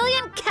and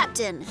brilliant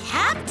captain.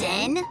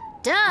 Captain?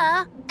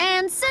 Duh!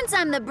 And since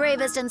I'm the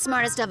bravest and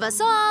smartest of us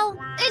all,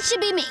 it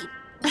should be me.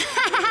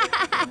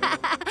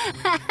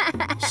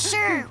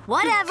 Sure,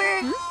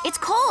 whatever. It's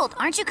cold.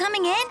 Aren't you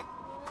coming in?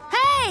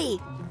 Hey!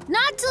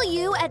 Not till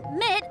you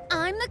admit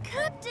I'm the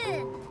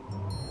captain.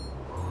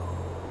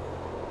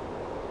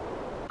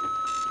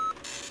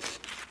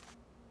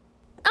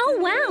 Oh,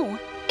 wow!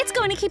 It's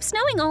going to keep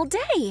snowing all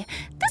day.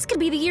 This could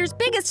be the year's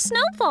biggest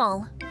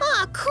snowfall.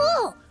 Ah,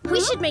 cool! We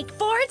should make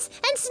forts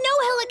and snow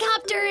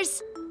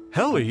helicopters.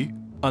 Helly,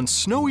 on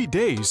snowy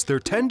days, there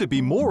tend to be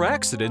more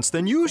accidents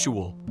than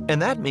usual. And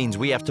that means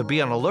we have to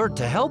be on alert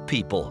to help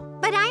people.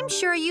 But I'm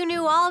sure you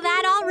knew all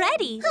that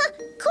already.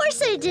 Of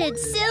course I did,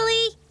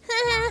 silly.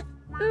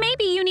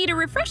 Maybe you need a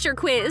refresher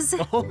quiz.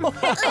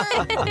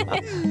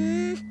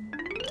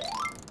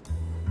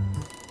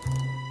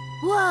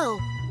 Whoa!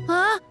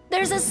 Huh?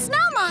 There's a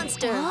snow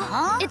monster!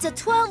 Huh? It's a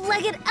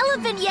 12-legged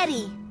elephant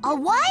yeti! A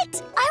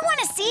what? I want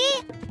to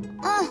see!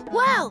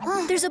 Wow!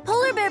 There's a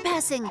polar bear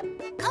passing!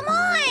 Come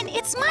on!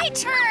 It's my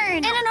turn!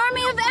 And an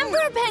army of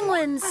emperor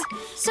penguins!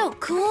 So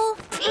cool!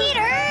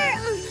 Peter!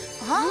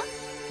 Huh?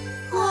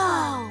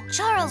 Whoa!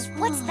 Charles,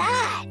 what's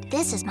that?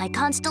 This is my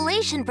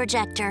constellation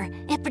projector.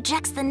 It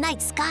projects the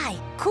night sky.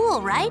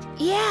 Cool, right?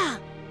 Yeah.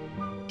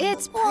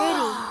 It's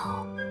pretty.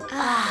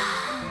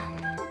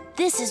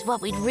 This is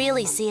what we'd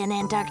really see in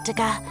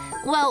Antarctica.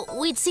 Well,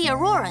 we'd see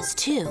auroras,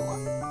 too.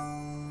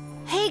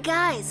 Hey,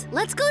 guys,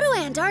 let's go to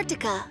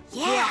Antarctica.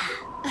 Yeah.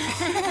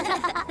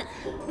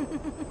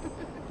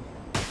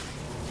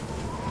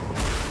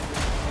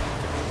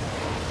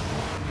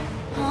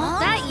 Huh?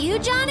 That you,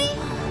 Johnny?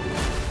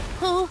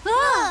 What's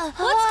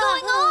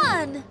going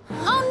on?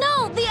 Oh,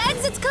 no, the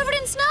exit's covered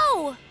in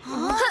snow.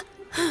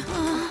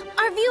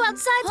 Our view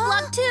outside's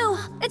blocked, too.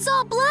 It's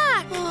all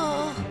black.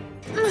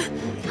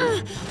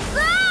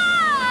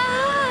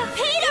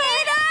 Peter!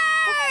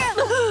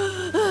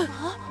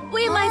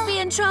 We might be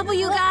in trouble,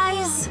 you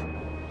guys.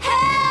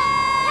 Help!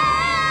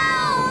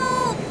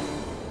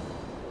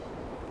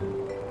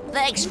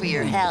 Thanks for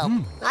your help.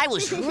 I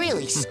was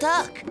really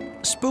stuck.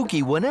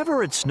 Spooky,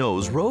 whenever it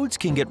snows, roads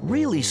can get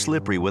really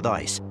slippery with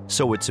ice,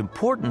 so it's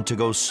important to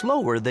go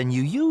slower than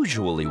you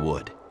usually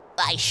would.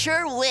 I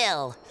sure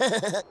will.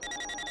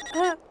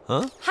 Huh?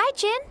 Hi,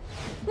 Jin.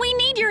 We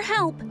need your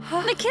help.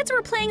 The kids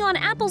were playing on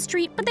Apple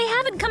Street, but they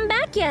haven't come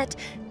back yet.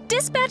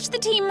 Dispatch the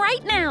team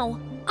right now.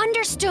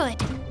 Understood.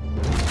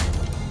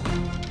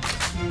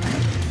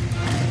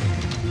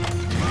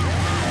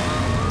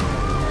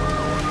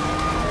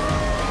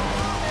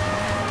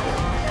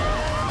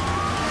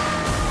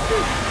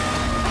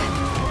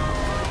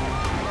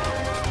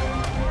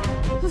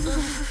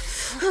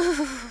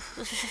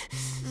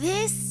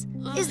 This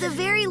is the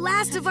very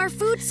last of our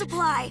food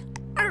supply.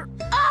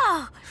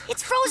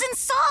 It's frozen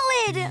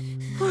solid!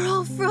 We're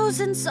all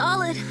frozen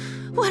solid.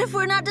 What if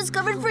we're not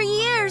discovered for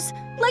years?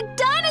 Like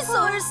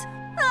dinosaurs!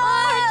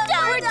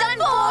 We're done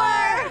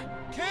for!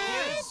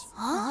 Kids!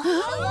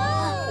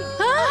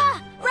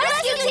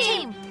 Rescue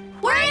team!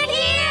 We're in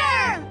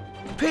here!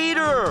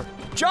 Peter!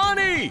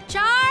 Johnny!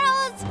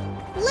 Charles!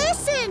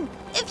 Listen!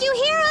 If you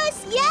hear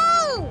us,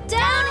 yell!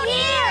 Down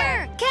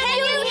here! Can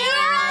you hear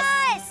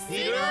us?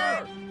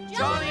 Peter!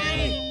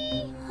 Johnny!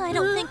 I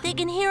don't think they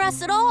can hear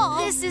us at all.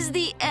 This is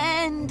the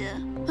end.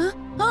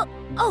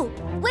 Oh,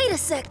 wait a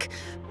sec.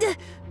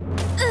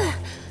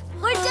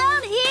 We're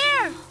down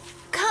here!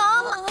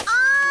 Come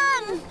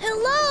on!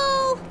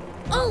 Hello?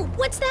 Oh,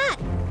 what's that?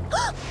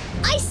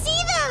 I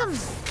see them!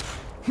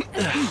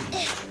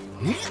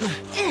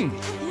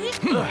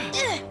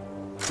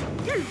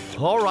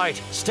 All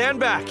right, stand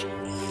back.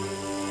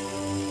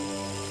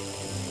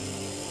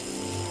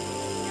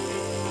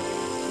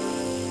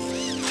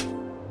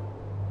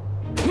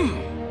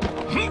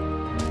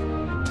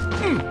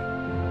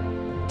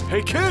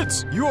 Hey,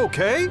 kids, you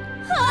okay? Roy!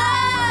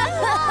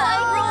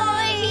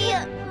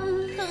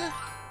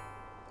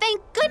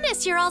 Thank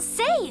goodness you're all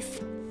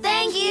safe.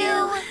 Thank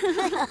you!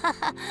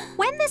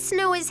 When the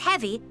snow is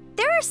heavy,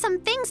 there are some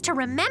things to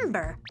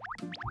remember.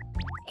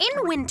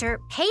 In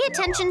winter, pay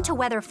attention to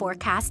weather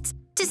forecasts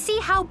to see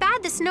how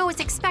bad the snow is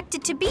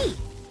expected to be.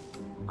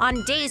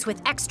 On days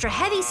with extra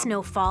heavy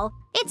snowfall,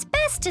 it's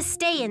best to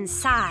stay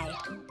inside.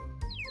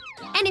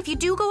 And if you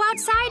do go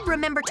outside,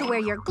 remember to wear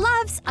your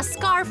gloves, a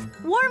scarf,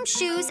 warm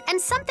shoes,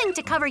 and something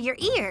to cover your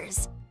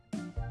ears.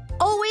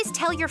 Always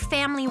tell your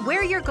family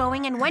where you're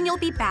going and when you'll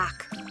be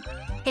back.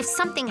 If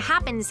something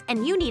happens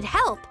and you need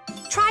help,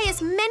 try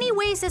as many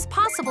ways as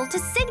possible to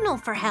signal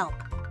for help.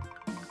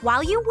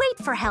 While you wait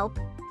for help,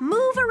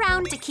 move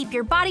around to keep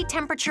your body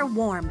temperature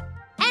warm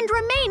and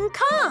remain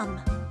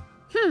calm.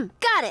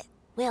 Got it.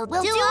 We'll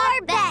do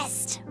our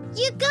best.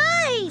 You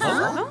guys!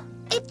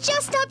 It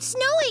just stopped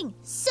snowing.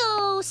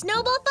 So,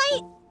 snowball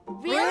fight?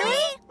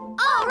 Really?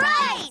 All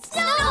right!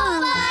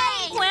 Snowball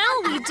fight!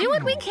 Well, we do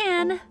what we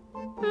can.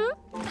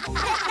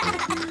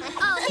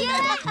 Oh,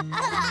 yeah?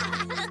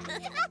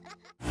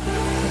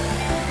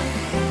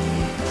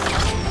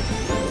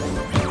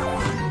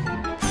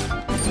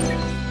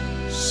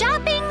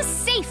 Shopping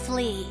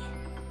safely.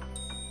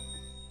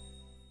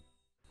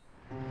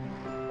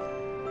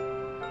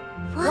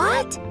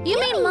 What? You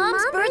mean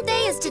Mom's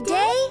birthday is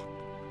today?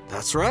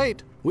 That's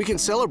right. We can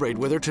celebrate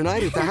with her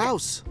tonight at the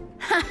house.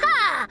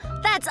 Ha-ha!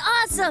 That's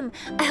awesome!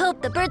 I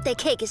hope the birthday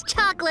cake is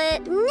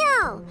chocolate.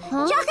 No!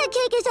 Chocolate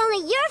cake is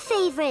only your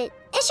favorite.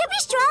 It should be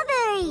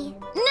strawberry.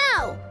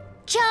 No!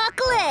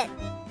 Chocolate!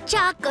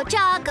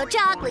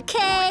 Chocolate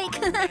cake!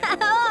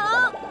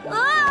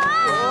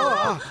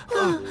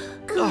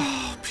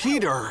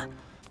 Peter,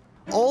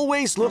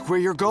 always look where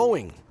you're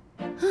going.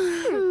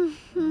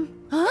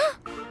 Huh?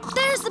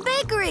 There's the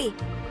bakery!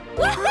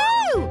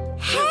 Woohoo!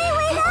 Hey,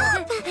 wait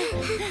up!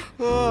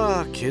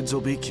 Kids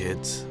will be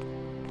kids.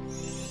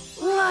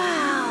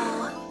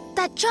 Wow!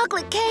 That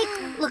chocolate cake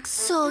looks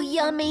so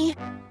yummy.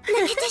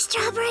 Look at the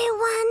strawberry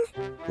one.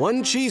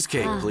 One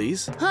cheesecake,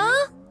 please.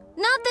 Huh?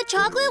 Not the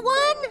chocolate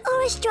one?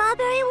 Or a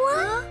strawberry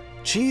one?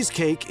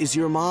 Cheesecake is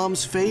your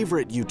mom's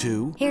favorite, you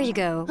two. Here you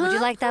go. Would you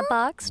like that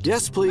boxed?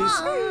 Yes, please.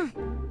 Huh?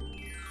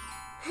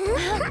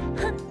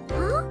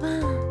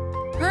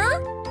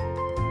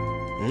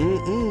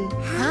 Mm-mm.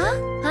 Huh?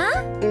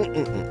 Huh?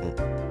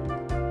 Mm-mm-mm-mm.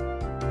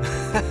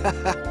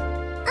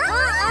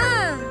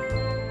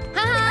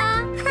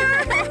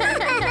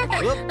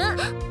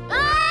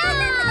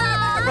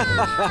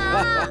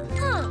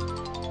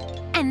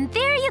 And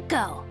there you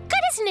go.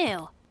 Good as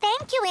new.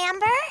 Thank you,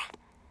 Amber.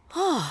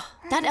 Oh,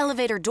 that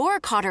elevator door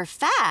caught her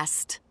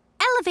fast.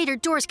 Elevator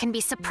doors can be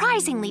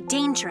surprisingly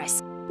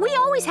dangerous. We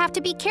always have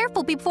to be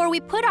careful before we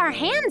put our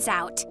hands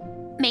out.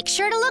 Make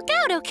sure to look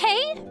out,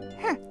 okay?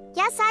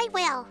 Yes, I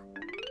will.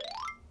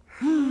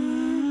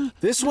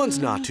 This one's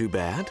not too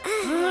bad.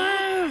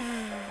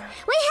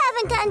 We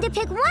haven't gotten to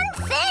pick one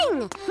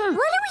thing. What are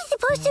we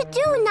supposed to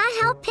do, not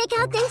help pick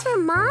out things for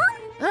Mom?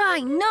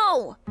 I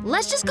know.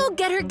 Let's just go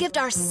get her gift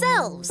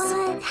ourselves.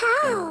 But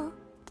how?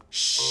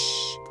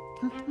 Shh.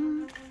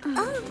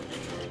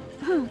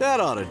 That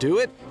ought to do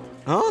it.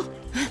 Huh?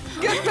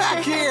 Get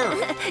back here!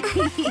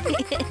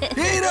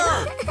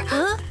 Peter!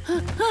 Huh?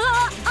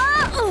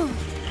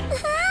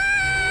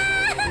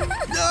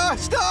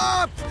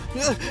 Stop!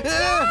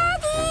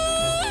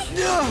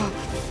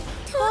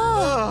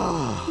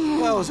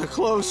 That was a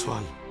close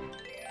one.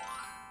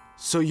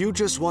 So you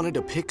just wanted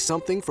to pick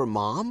something for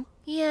Mom?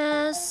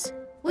 Yes.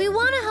 We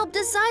want to help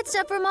decide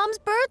stuff for Mom's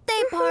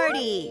birthday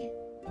party.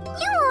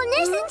 You won't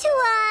listen to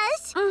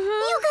us.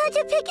 You got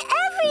to pick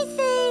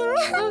everything.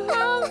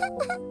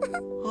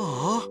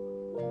 Aw,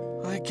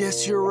 I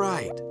guess you're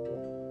right.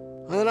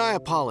 And I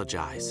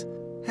apologize.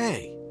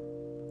 Hey,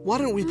 why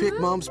don't we pick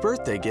Mom's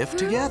birthday gift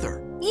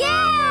together?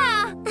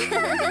 Yeah!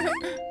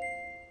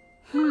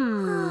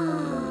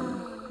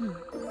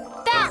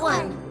 That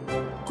one.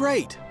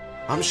 Great.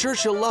 I'm sure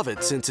she'll love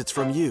it since it's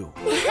from you.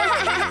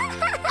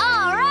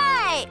 All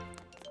right.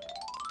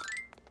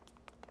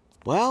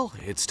 Well,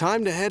 it's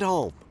time to head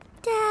home.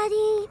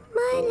 Daddy,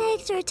 my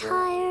legs are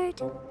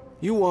tired.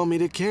 You want me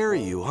to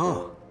carry you,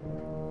 huh?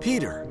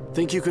 Peter,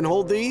 think you can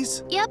hold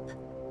these? Yep.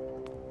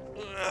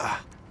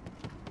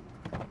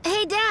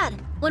 Hey, Dad,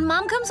 when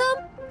Mom comes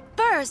home,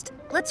 first,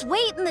 let's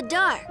wait in the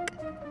dark.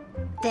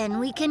 Then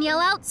we can yell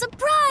out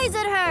surprise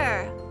at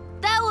her.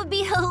 That would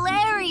be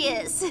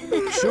hilarious.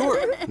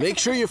 Sure. Make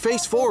sure you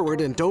face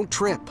forward and don't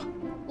trip.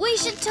 We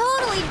should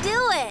totally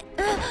do it.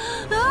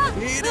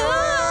 Peter!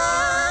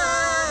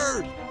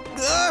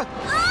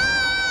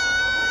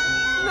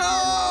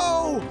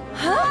 No!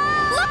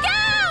 Look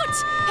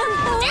out!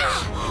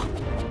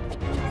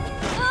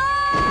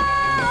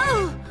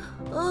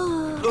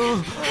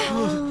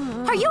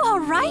 Are you all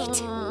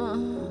right?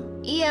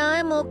 Yeah,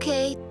 I'm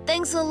okay.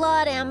 Thanks a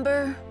lot,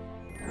 Amber.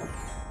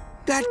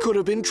 That could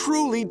have been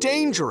truly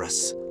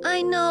dangerous.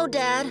 I know,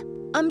 Dad.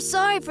 I'm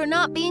sorry for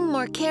not being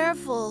more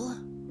careful.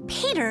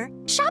 Peter,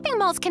 shopping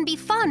malls can be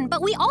fun,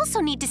 but we also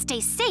need to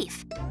stay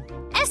safe.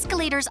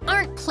 Escalators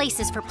aren't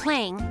places for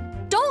playing.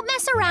 Don't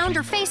mess around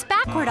or face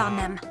backward on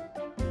them.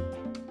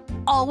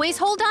 Always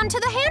hold on to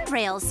the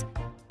handrails.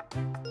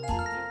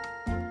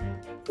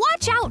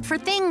 Watch out for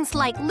things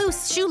like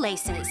loose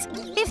shoelaces.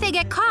 If they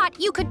get caught,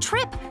 you could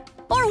trip,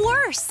 or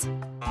worse.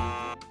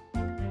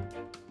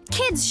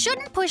 Kids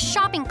shouldn't push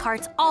shopping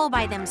carts all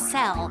by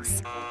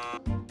themselves.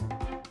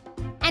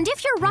 And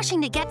if you're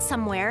rushing to get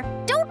somewhere,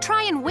 don't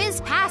try and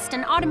whiz past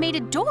an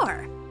automated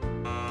door.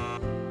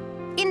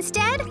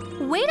 Instead,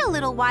 wait a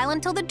little while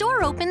until the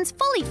door opens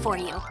fully for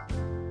you.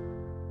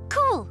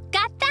 Cool,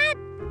 got that?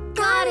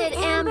 Got it,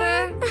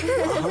 Amber.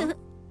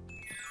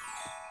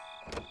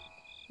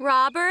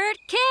 Robert,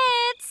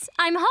 kids,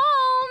 I'm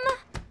home.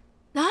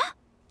 Huh?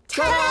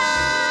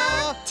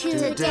 Ta-da!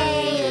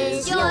 Today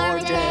is your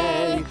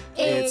day.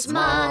 It's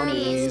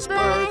Mommy's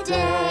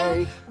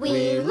birthday.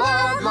 We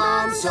love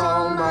Mom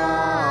so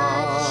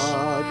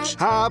much.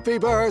 Happy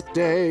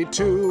birthday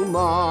to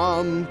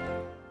Mom.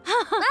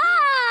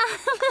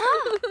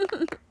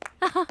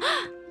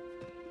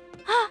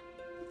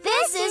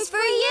 This is for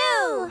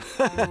you.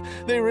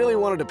 They really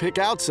wanted to pick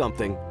out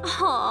something.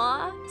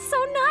 Aw,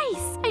 so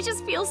nice. I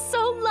just feel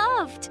so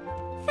loved.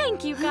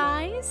 Thank you,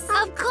 guys.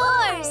 Of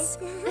course.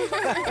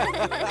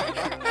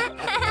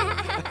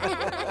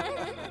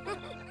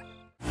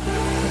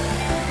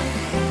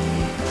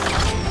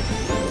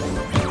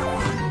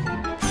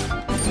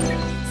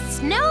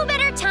 It's no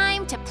better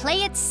time to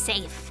play it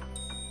safe.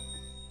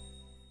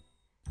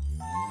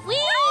 Whee!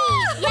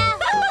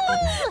 Yahoo!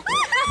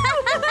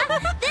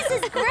 This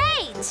is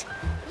great.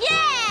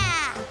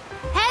 Yeah!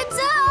 Heads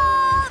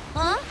up!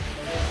 Huh?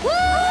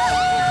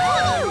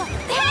 Woo!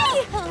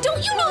 Hey!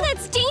 Don't you know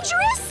that's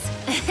dangerous?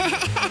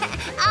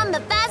 I'm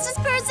the fastest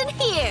person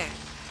here.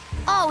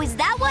 Oh, is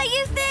that what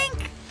you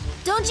think?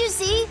 Don't you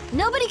see?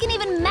 Nobody can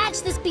even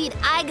match the speed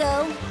I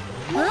go.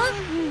 Huh?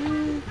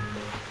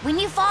 When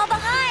you fall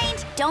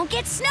behind, don't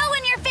get snow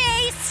in your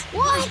face.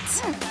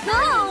 What?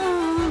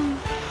 No.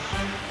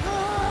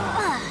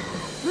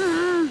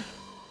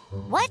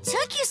 What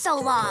took you so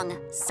long?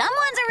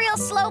 Someone's a real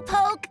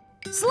slowpoke.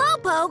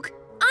 Slowpoke?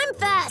 I'm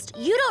fast.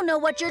 You don't know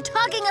what you're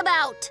talking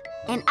about.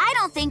 And I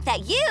don't think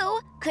that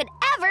you could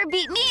ever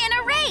beat me in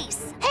a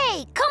race.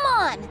 Hey, come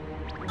on.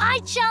 I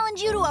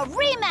challenge you to a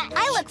rematch.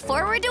 I look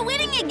forward to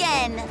winning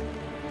again.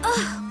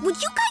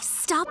 Would you guys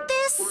stop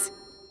this?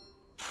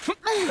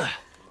 Hey,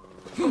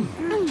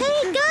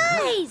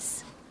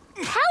 guys!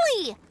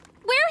 Helly,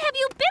 where have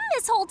you been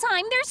this whole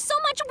time? There's so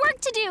much work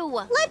to do.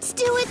 Let's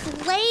do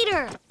it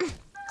later.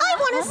 I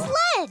want a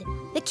sled.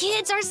 The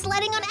kids are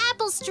sledding on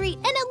Apple Street,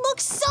 and it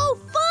looks so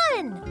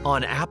fun.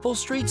 On Apple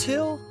Street's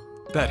hill?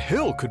 That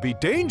hill could be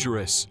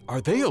dangerous.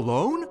 Are they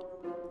alone?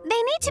 They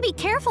need to be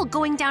careful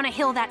going down a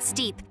hill that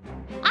steep.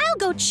 I'll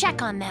go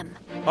check on them.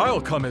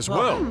 I'll come as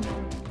well.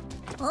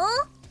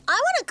 Huh? I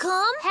want to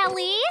come.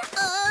 Helly,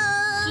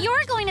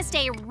 you're going to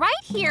stay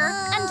right here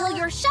until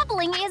your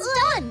shoveling is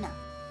done.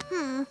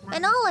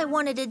 And all I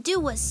wanted to do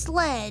was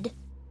sled.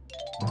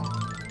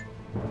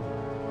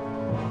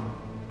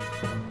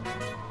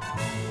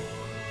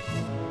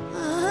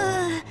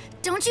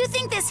 Don't you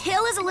think this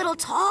hill is a little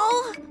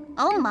tall?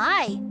 Oh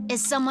my,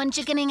 is someone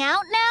chickening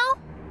out now?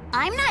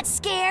 I'm not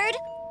scared.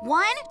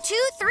 1,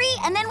 2, 3,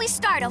 and then we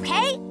start,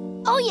 okay?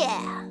 Oh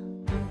yeah.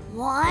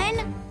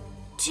 1,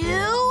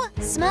 2,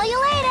 smell you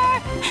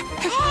later.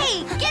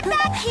 Hey, get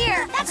back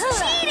here! That's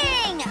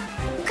cheating!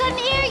 Couldn't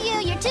hear you,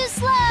 you're too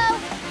slow!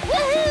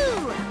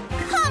 Woohoo!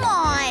 Come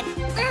on!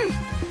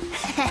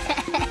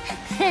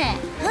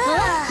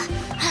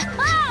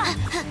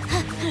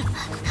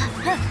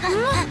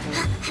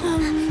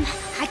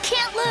 I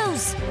can't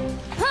lose!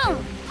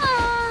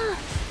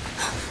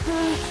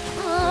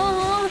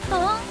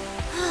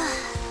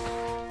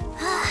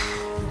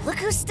 Look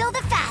who's still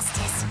the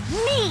fastest!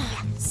 Me!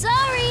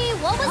 Sorry,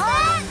 what was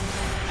that?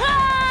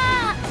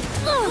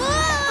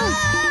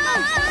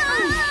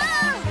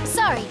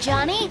 Sorry,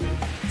 Johnny.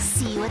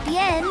 See you at the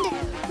end.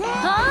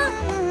 Huh?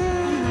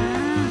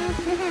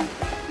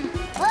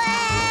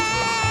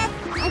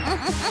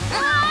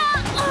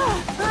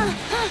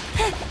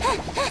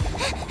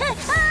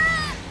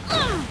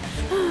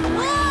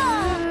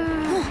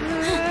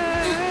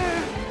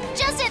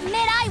 Just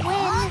admit I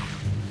win.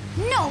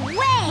 No way!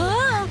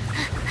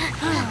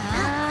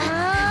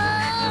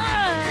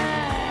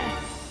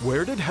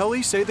 Where did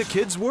Helly say the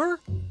kids were?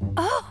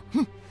 Oh,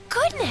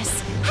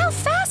 goodness! How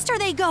fast are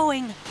they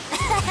going?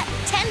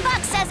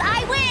 $10 says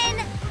I win!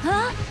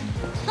 Huh?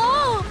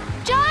 Oh,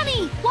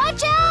 Johnny,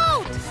 watch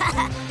out!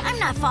 I'm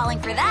not falling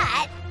for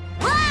that.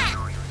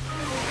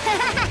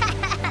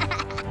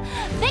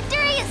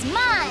 Victory is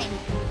mine!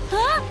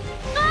 Huh?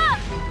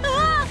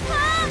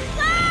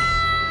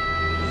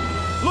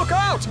 Look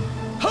out!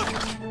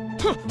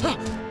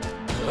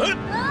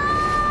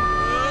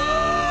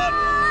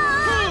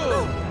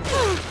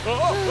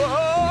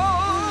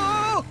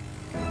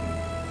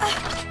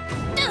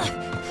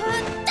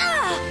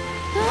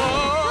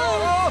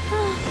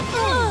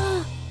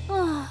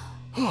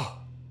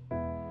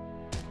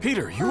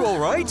 Peter, you all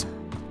right?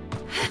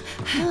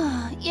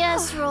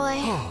 Yes,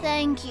 Roy.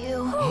 Thank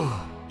you.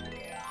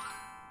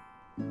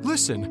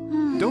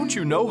 Listen, don't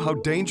you know how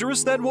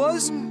dangerous that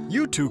was?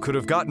 You two could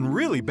have gotten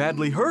really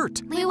badly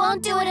hurt. We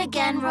won't do it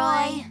again,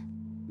 Roy.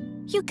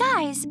 You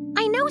guys,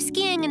 I know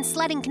skiing and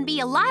sledding can be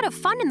a lot of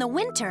fun in the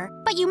winter,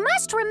 but you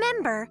must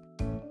remember,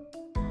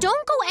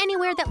 don't go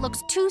anywhere that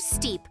looks too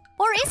steep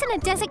or isn't a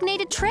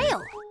designated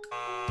trail.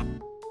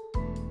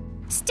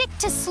 Stick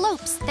to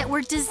slopes that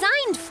were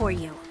designed for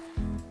you.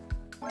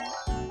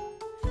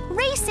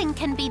 Racing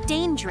can be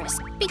dangerous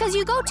because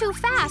you go too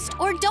fast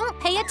or don't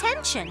pay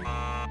attention.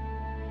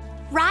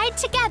 Ride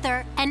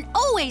together and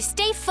always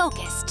stay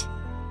focused.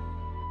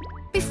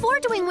 Before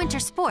doing winter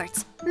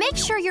sports, make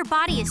sure your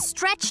body is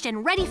stretched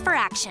and ready for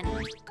action.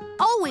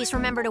 Always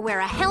remember to wear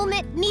a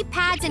helmet, knee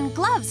pads, and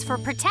gloves for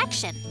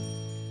protection.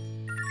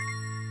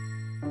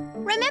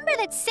 Remember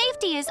that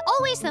safety is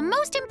always the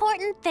most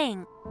important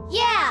thing.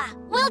 Yeah,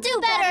 we'll do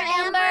better,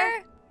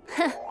 Amber.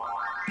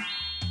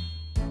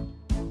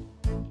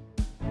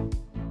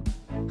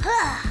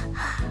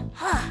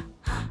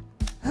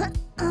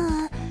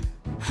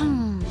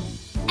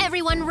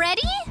 Everyone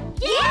ready?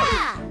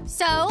 Yeah!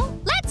 So,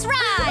 let's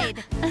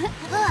ride!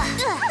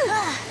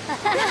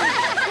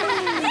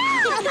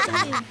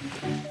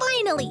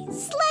 Finally,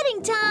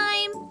 sledding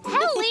time!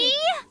 Helly!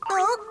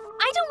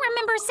 I don't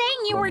remember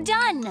saying you were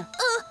done.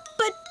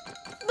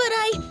 But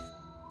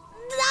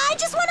I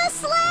just want to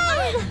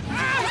sled!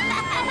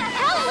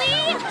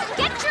 Helly!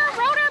 Get your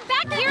rotor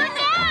back here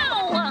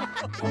now!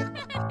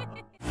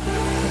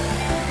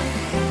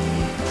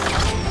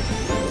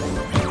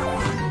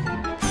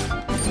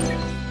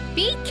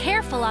 Be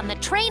careful on the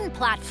train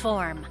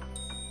platform.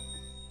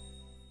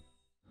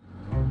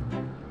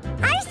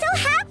 I'm so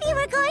happy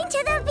we're going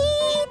to the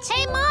beach!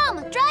 Hey,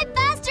 Mom! Drive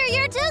faster!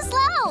 You're too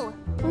slow!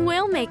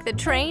 We'll make the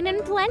train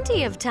in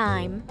plenty of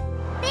time.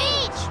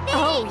 Beach!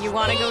 Oh, you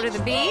want to go to the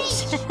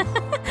beach?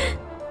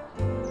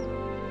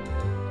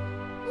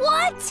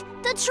 What?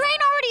 The train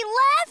already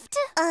left?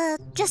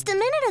 Just a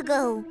minute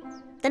ago.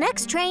 The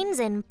next train's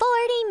in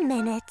 40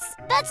 minutes.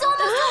 That's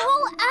almost a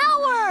whole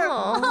hour!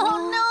 Oh,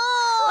 no!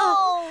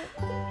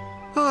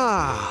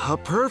 Ah, a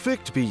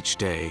perfect beach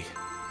day.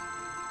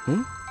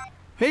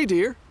 Hey,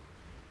 dear.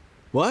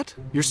 What?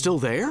 You're still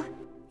there?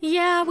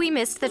 Yeah, we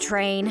missed the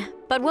train,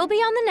 but we'll be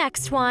on the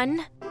next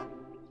one.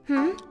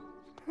 Huh?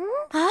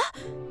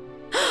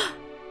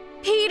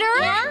 Peter?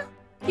 Yeah?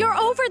 You're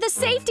over the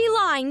safety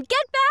line!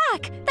 Get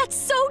back! That's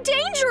so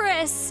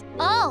dangerous!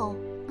 Oh.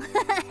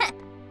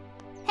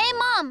 Hey,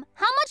 Mom,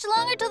 how much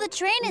longer till the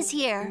train is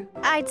here?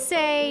 I'd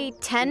say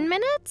 10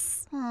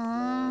 minutes?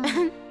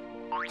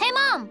 Hey,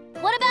 Mom,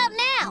 what about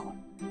now?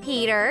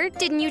 Peter,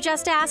 didn't you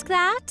just ask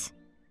that?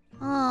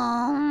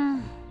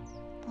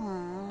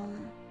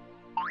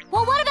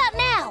 Well, what about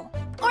now?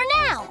 Or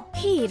now?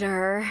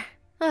 Peter...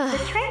 The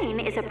train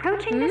is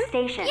approaching the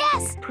station.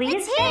 Yes, Please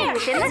it's stay here.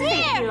 within the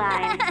safety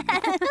line.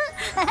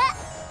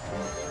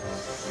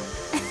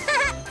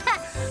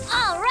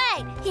 All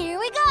right, here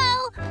we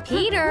go.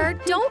 Peter,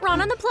 don't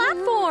run on the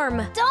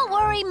platform. Don't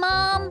worry,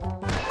 Mom.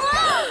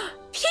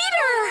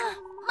 Peter!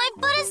 My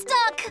foot is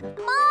stuck.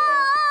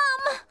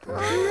 Mom!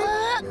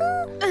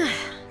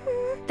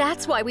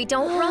 That's why we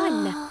don't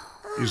run.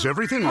 Is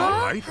everything all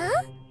right?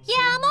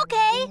 Yeah, I'm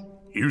okay.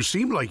 You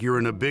seem like you're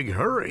in a big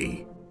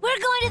hurry. We're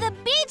going to the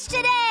beach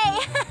today.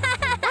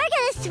 We're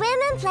gonna swim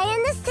and play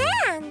in the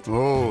sand. right?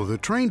 Oh, the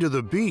train to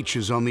the beach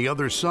is on the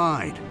other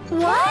side.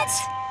 What?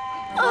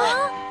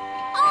 Oh,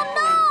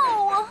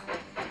 no!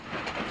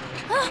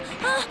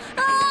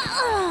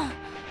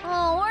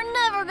 Oh, we're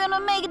never gonna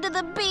make it to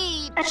the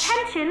beach.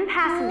 Attention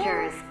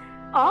passengers.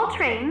 All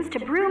trains to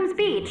Broom's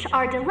Beach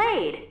are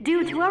delayed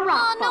due to a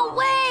rock fall. No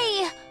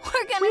way!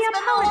 We're gonna spend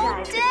the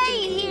whole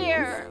day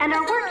here. And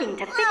are working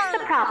to fix the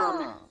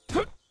problem.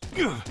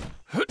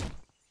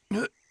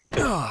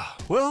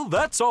 Well,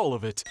 that's all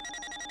of it.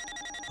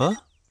 Huh?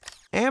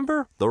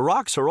 Amber, the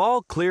rocks are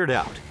all cleared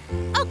out.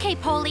 Okay,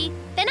 Poli,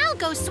 then I'll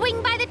go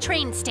swing by the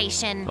train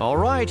station. All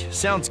right,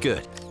 sounds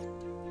good.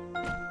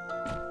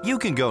 You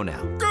can go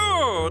now.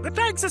 Good!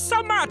 Thanks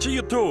so much,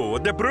 you two.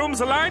 The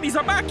Broom's line is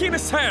back in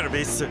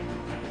service.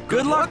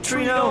 Good luck,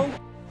 Trino.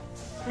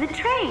 The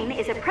train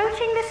is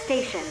approaching the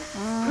station.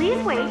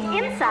 Please wait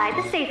inside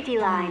the safety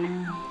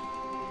line.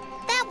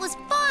 That was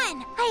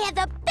fun! I had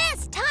the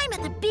best time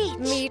at the beach.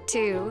 Me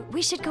too.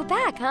 We should go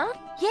back, huh?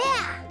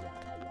 Yeah.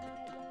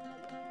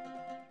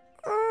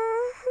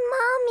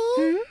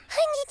 Mommy,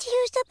 I need to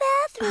use the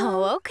bathroom.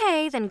 Oh,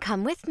 okay. Then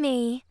come with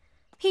me.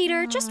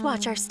 Peter, just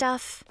watch our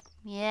stuff.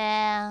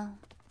 Yeah.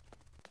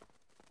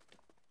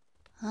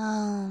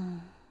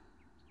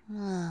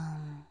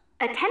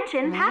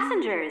 Attention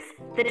passengers.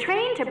 The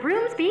train to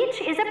Broom's Beach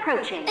is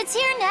approaching. It's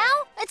here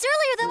now? It's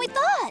earlier than we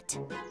thought.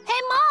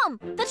 Hey, Mom!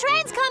 The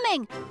train's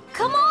coming!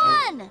 Come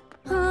on!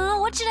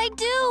 What should I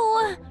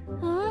do?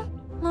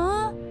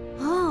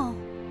 Oh.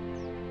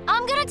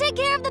 I'm gonna take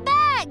care of the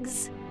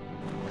bags!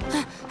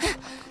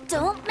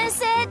 Don't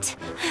miss it!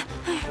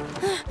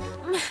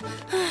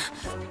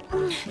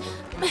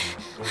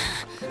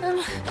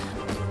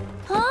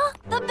 Huh?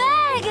 The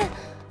bag!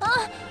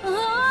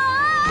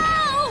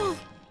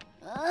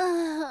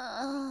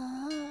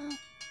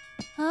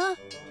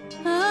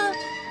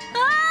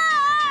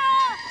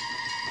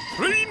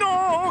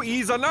 Trino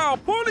is now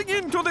pulling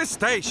into the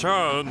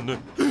station.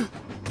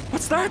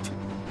 What's that?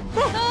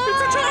 Oh,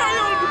 it's a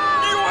child!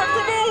 You have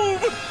to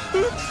move!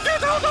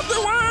 Get out of the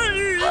way!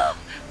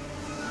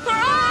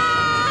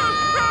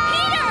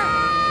 Peter!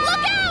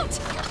 Look out!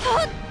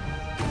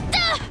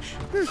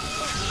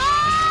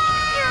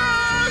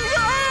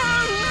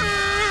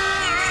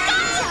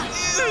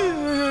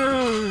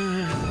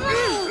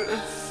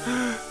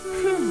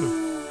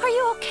 Are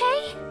you okay?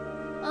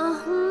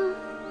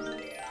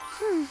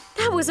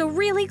 That was a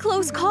really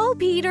close call,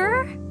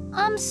 Peter.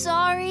 I'm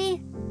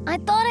sorry. I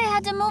thought I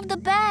had to move the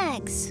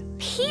bags.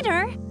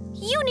 Peter,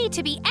 you need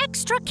to be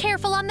extra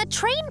careful on the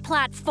train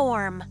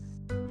platform.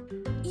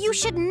 You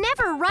should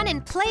never run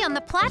and play on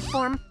the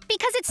platform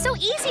because it's so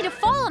easy to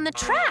fall on the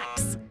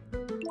tracks.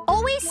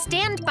 Always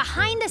stand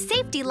behind the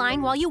safety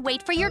line while you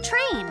wait for your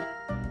train.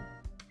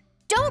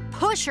 Don't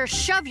push or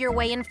shove your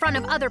way in front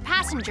of other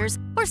passengers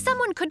or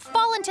someone could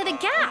fall into the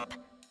gap.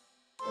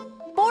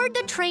 Board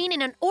the train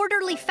in an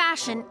orderly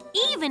fashion,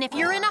 even if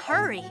you're in a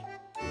hurry.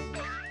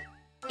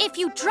 If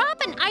you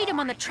drop an item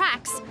on the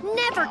tracks,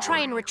 never try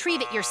and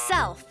retrieve it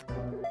yourself.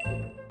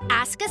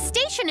 Ask a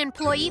station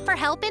employee for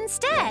help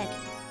instead.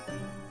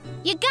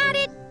 You got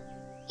it?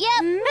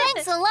 Yep,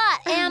 thanks a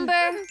lot,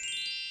 Amber.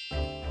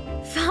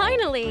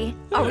 Finally!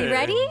 Are we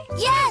ready?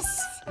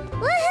 Yes!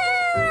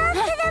 Woohoo!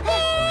 Off to the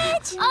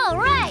beach! All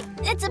right,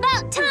 it's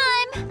about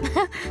time.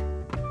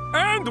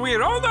 And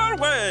we're on our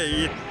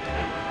way!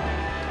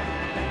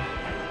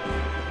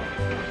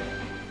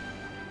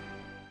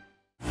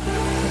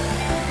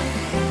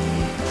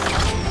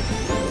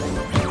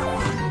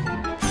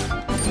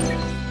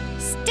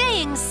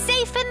 Staying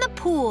safe in the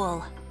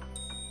pool.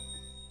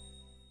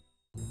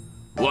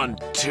 1,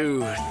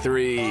 2,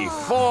 3,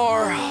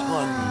 4.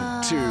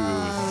 1, 2,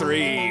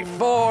 3,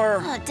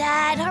 4. Oh,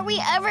 Dad, are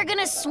we ever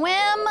gonna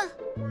swim?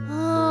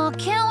 Oh,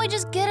 can't we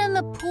just get in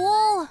the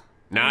pool?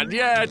 Not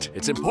yet.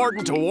 It's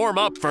important to warm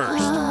up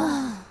first.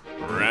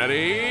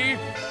 Ready?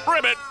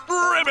 Ribbit,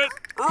 ribbit,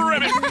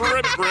 ribbit,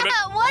 ribbit, ribbit.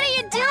 What are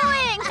you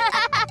doing?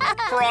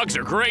 Frogs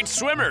are great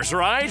swimmers,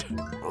 right?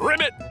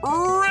 Ribbit,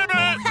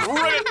 ribbit,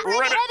 ribbit,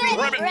 ribbit,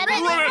 ribbit, ribbit,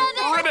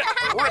 ribbit,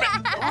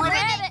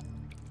 ribbit.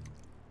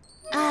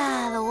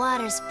 Ah, the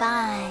water's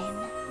fine.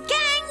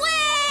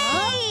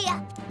 Gangway!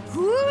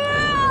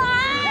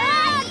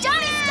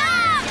 Johnny,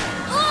 stop!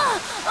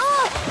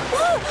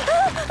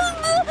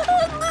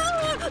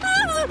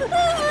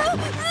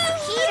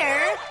 Peter?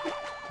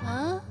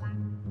 Huh?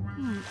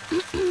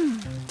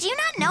 Do you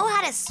not know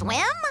how to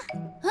swim?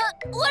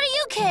 What do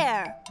you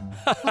care?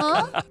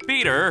 Huh?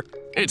 Peter,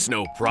 it's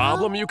no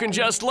problem. You can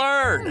just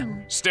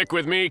learn. Stick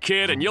with me,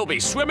 kid, and you'll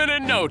be swimming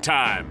in no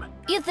time.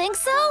 You think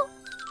so?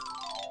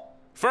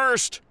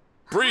 First,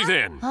 breathe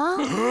in.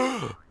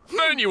 Huh?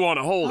 Then you want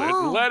to hold it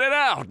and let it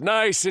out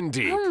nice and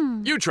deep.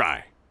 You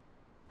try.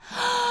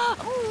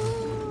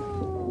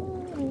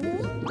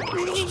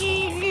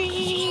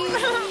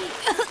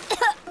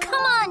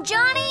 Come on,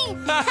 Johnny!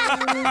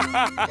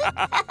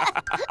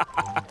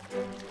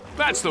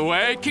 That's the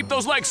way. Keep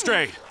those legs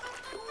straight.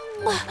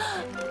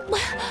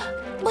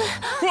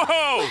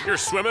 Whoa! You're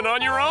swimming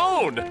on your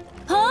own.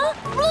 Huh?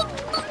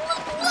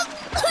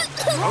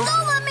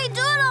 Don't let me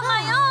do it on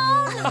my own.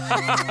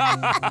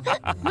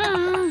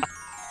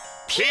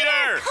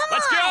 Peter,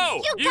 let's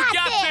go! You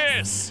got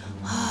this!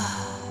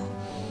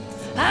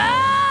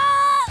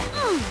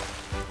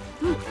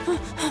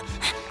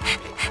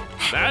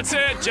 That's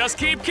it, just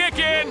keep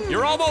kicking.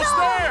 You're almost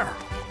there.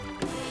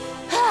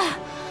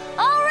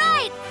 All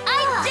right,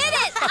 I did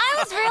it! I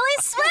was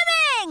really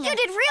swimming! You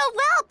did real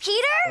well,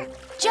 Peter!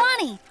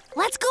 Johnny,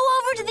 let's go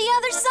over to the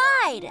other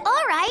side.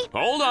 All right.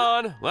 Hold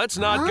on, let's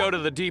not go to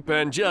the deep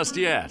end just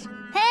yet.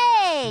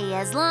 Hey,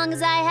 as long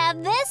as I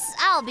have this,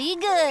 I'll be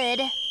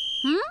good.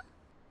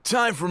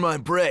 Time for my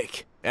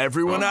break.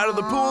 Everyone out of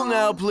the pool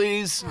now,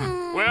 please.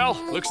 Well,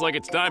 looks like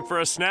it's time for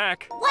a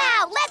snack.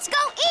 Wow, let's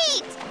go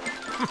eat!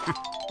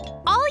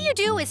 All you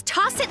do is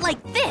toss it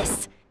like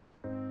this.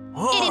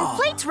 It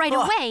inflates right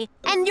away,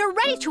 and you're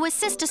ready to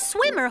assist a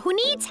swimmer who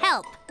needs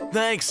help.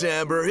 Thanks,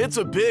 Amber. It's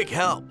a big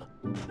help.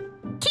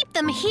 Keep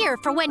them here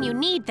for when you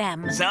need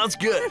them. Sounds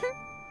good.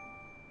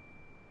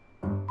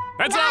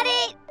 Heads Got up!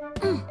 it!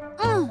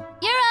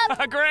 You're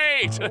up!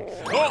 Great!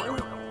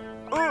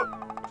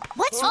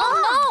 What's wrong?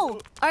 Oh, no!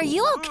 Are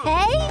you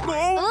okay?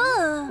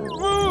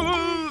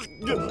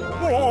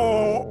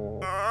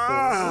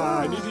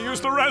 I need to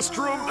use the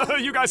restroom.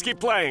 You guys keep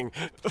playing.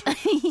 I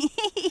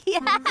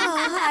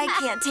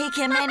can't take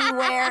him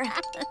anywhere.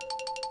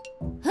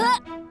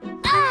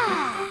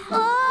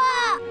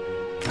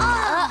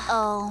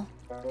 Uh-oh.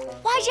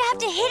 Why'd you have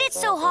to hit it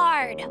so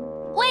hard?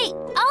 Wait,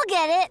 I'll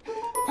get it.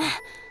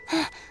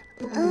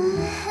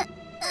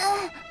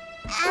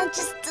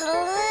 Just a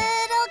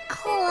little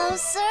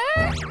closer.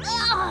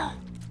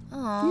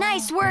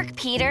 Nice work,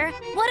 Peter.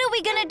 What are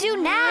we gonna do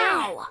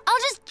now? I'll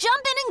just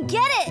jump in and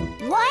get it.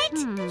 What?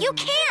 You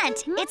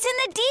can't. It's in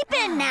the deep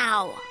end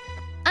now.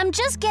 I'm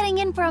just getting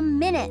in for a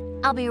minute.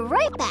 I'll be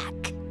right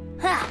back.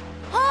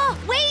 Oh,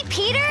 wait,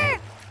 Peter.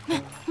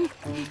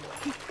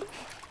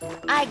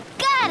 I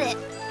got it.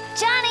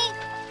 Johnny,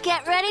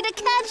 get ready to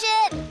catch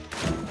it.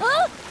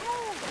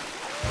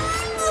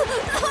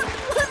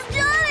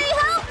 Johnny,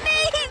 help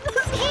me!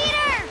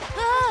 Peter!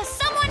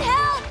 Someone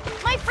help!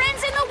 My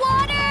friend's in the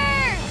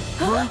water!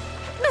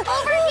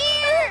 Over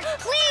here!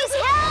 Please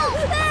help!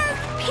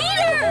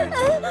 Peter!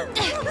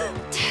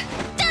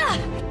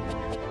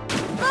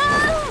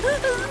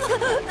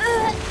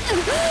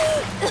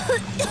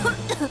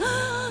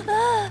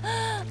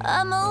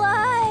 I'm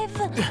alive.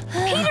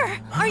 Peter,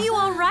 are you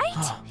all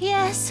right?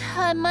 Yes,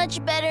 I'm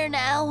much better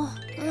now.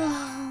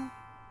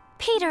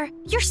 Peter,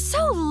 you're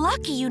so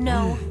lucky, you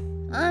know.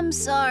 I'm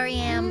sorry,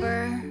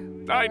 Amber.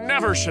 I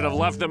never should have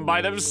left them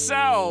by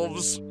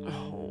themselves.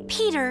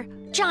 Peter,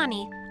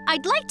 Johnny,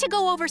 I'd like to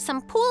go over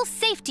some pool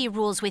safety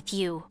rules with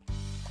you.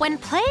 When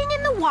playing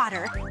in the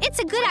water, it's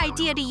a good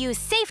idea to use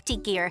safety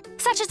gear,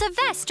 such as a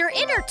vest or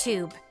inner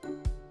tube.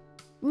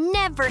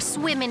 Never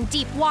swim in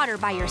deep water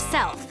by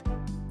yourself.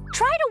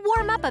 Try to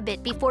warm up a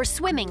bit before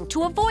swimming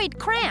to avoid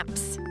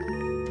cramps.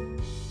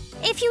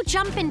 If you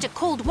jump into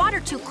cold water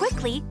too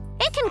quickly,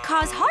 it can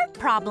cause heart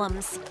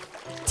problems.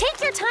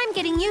 Take your time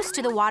getting used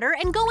to the water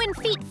and go in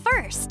feet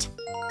first.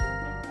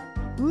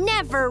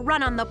 Never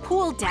run on the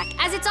pool deck,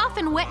 as it's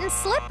often wet and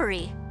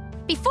slippery.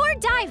 Before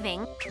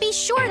diving, be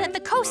sure that the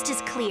coast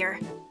is clear.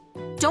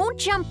 Don't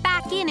jump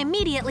back in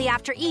immediately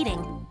after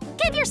eating.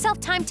 Give yourself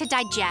time to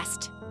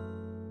digest.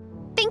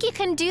 Think you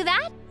can do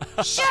that?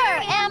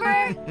 Sure,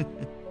 Amber.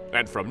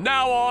 And from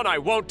now on, I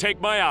won't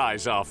take my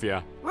eyes off you.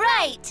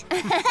 Right.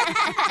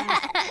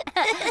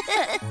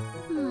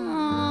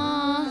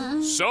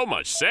 So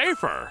much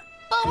safer.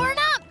 But we're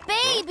not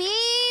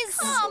babies.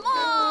 Come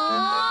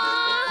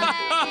on.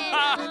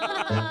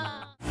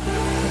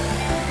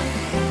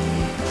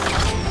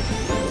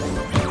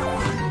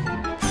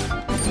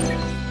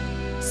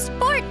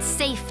 Sports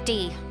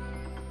safety.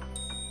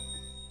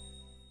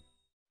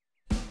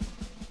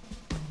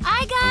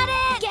 I got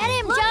it. Get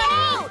him,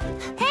 Johnny.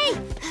 Hey,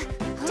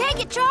 take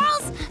it,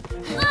 Charles.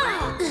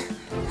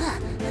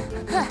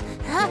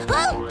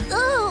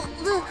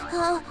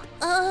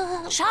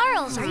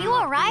 Charles, are you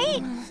all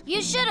right?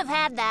 You should have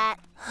had that.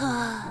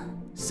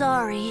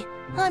 Sorry,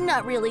 I'm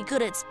not really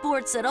good at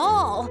sports at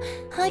all.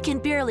 I can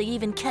barely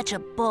even catch a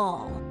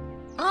ball.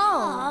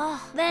 Oh,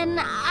 then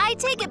I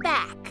take it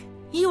back.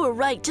 You were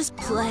right, just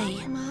play.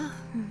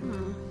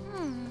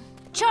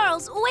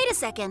 Charles, wait a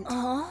second.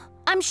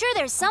 I'm sure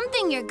there's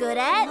something you're good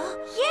at.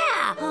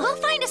 Yeah, we'll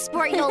find a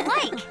sport you'll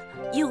like.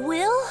 You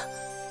will?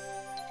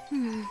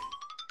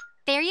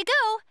 There you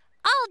go.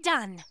 All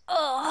done.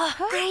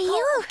 Are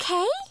you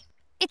okay?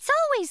 It's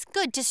always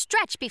good to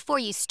stretch before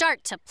you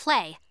start to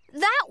play.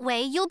 That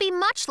way, you'll be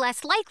much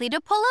less likely to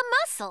pull a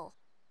muscle.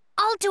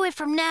 I'll do it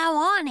from now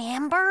on,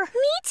 Amber.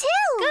 Me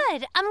too.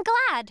 Good, I'm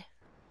glad.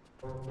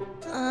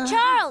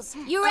 Charles,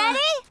 you ready?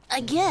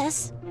 I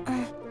guess.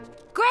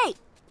 Great.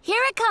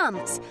 Here it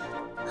comes.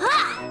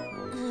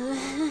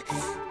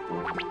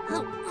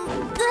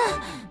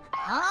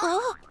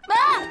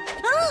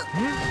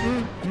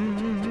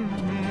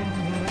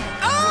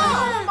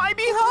 Oh, my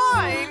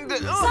behind!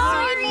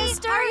 Sorry,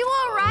 mister. Are you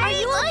all right? Are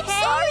you okay? I'm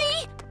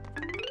sorry.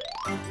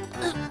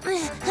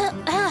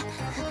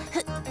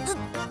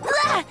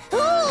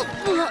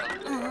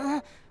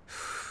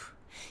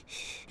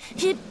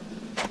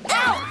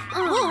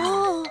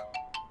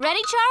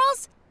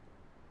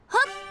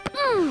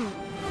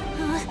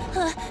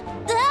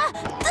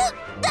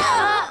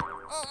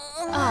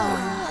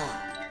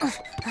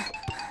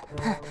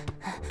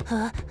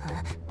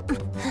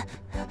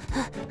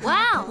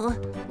 Wow,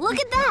 look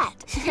at that.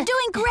 You're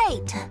doing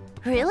great.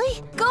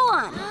 Really? Go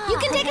on, you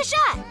can take a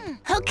shot.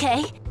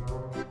 Okay.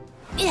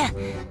 Yeah.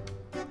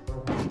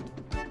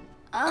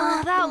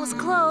 That was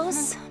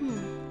close.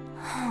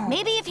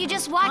 Maybe if you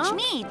just watch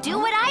me do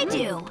what I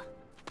do.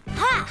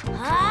 Ha!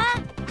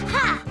 Ha!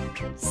 Ha!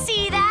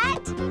 See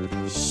that?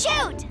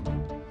 Shoot!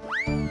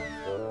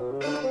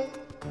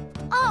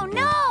 Oh,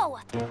 no!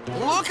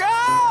 Look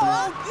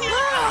out!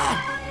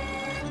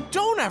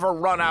 Don't ever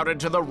run out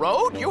into the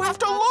road. You have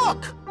to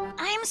look.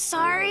 I'm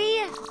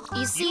sorry.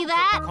 You see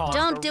that?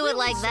 Don't do it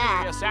like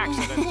that. Serious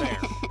accident there.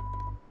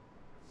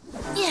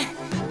 Yeah.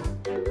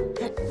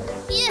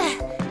 Yeah.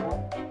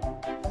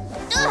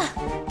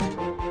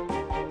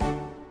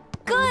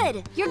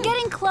 Good. You're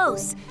getting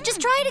close.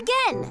 Just try it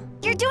again.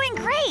 You're doing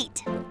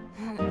great.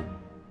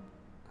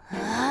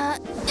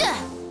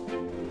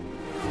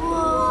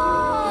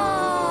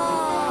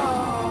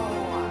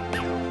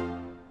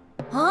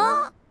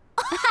 Huh?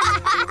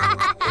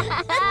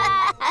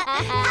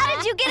 How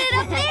did you get it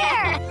up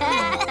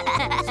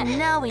there? So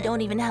now we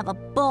don't even have a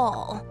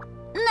ball.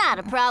 Not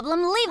a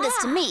problem. Leave this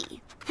to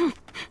me.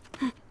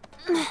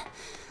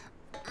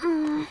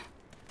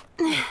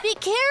 Be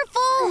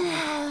careful.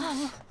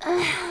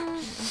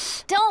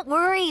 Don't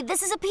worry.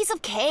 This is a piece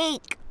of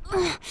cake.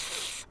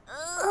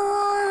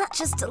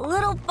 Just a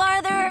little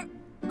farther.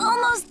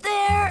 Almost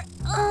there.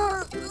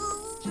 I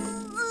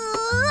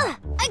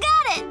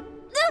got it.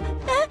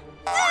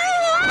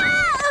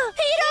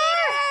 Peter!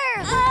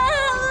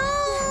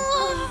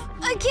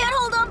 I can't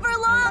hold on for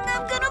long.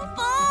 I'm gonna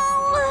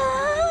fall.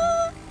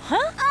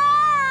 Huh?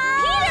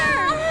 Peter!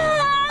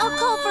 I'll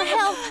call for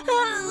help.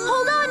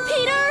 Hold on,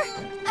 Peter.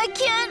 I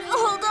can't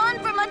hold on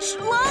for much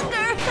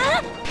longer.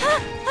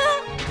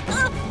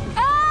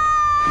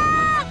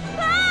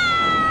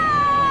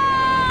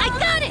 I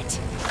got it!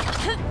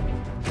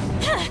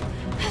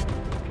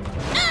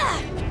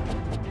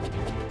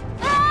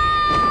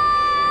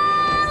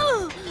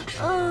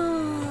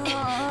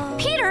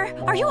 Peter,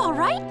 are you all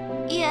right?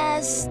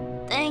 Yes,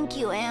 thank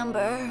you,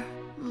 Amber.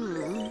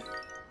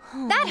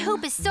 That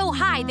hoop is so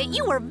high that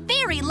you were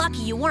very lucky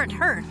you weren't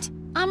hurt.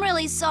 I'm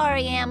really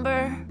sorry,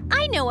 Amber.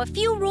 I know a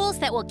few rules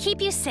that will keep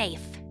you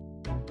safe.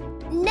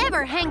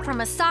 Never hang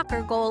from a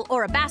soccer goal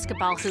or a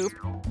basketball hoop.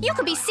 You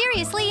could be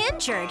seriously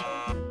injured.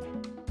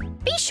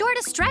 Be sure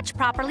to stretch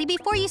properly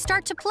before you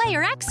start to play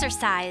or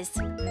exercise.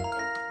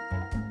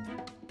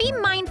 Be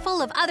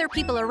mindful of other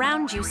people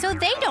around you so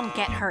they don't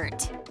get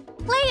hurt.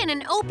 Play in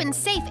an open,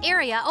 safe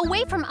area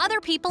away from other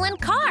people and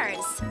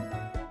cars.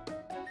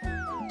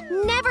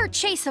 Never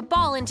chase a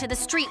ball into the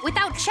street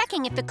without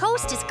checking if the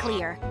coast is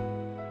clear.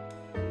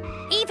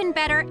 Even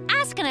better,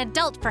 ask an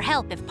adult for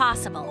help if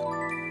possible.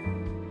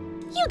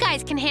 You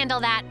guys can handle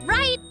that,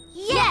 right?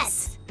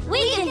 Yes!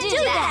 We can do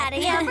that,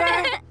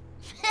 Amber!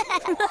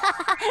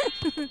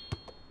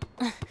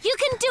 You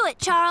can do it,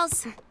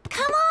 Charles.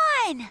 Come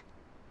on!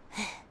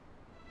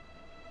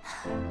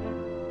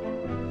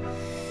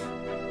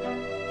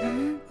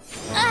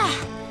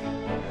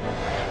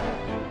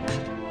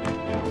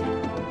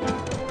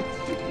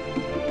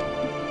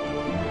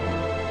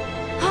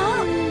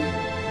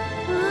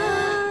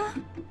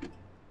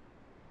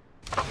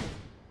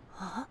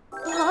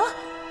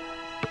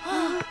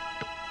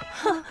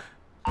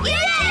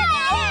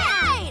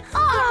 Yay!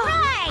 All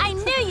right! I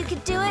knew you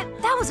could do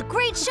it. That was a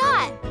great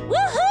shot.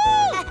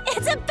 Woohoo!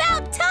 It's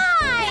about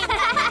time!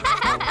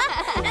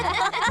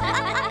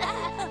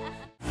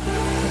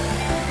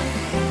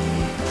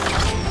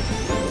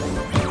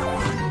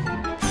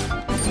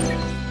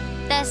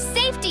 The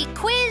Safety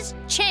Quiz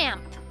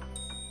Champ.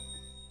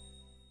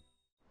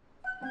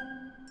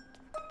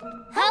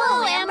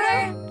 Hello,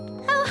 Amber.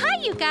 Oh, hi,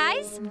 you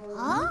guys.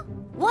 Huh?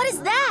 What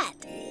is that?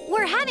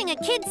 We're having a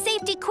kids'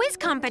 safety quiz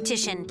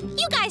competition.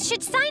 You guys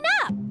should sign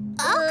up.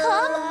 I'll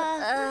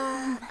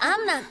come.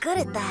 I'm not good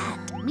at that.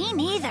 Me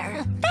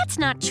neither. That's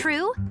not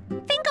true.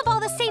 Think of all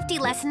the safety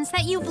lessons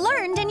that you've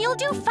learned and you'll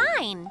do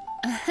fine.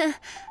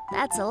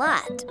 That's a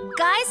lot.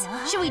 Guys,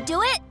 should we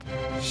do it?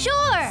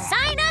 Sure.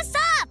 Sign us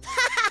up!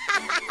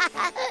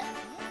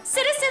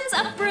 Citizens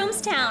of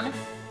Broomstown,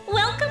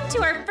 welcome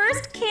to our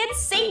first kids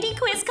safety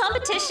quiz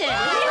competition.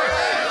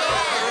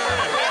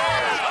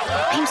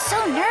 I'm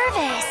so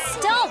nervous.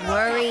 Don't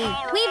worry.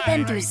 We've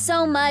been through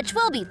so much.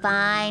 We'll be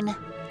fine.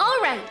 All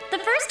right, the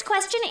first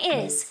question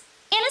is,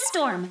 in a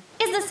storm,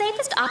 is the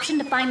safest option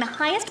to find the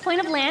highest point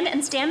of land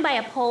and stand by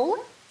a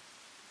pole?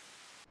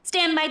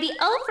 Stand by the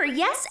O for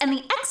yes and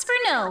the X for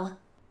no.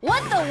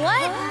 What the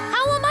what?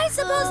 How am I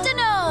supposed to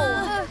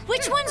know?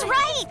 Which one's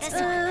right?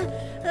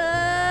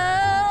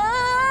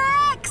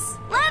 X.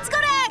 Let's go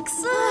to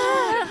X.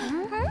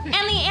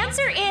 And the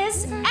answer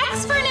is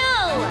X for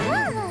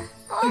no.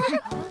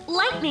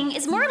 Lightning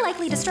is more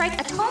likely to strike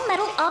a tall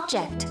metal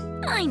object.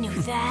 I knew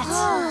that.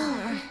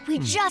 We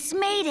just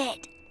made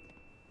it.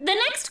 The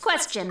next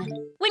question.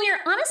 When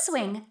you're on a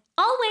swing,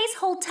 always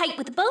hold tight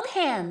with both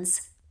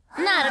hands.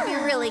 Not if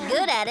you're really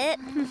good at it.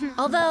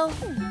 Although,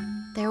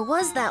 there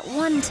was that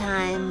one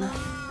time.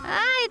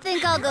 I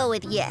think I'll go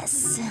with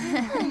yes.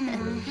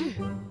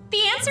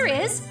 The answer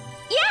is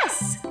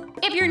yes!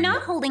 If you're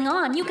not holding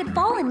on, you could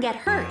fall and get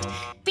hurt.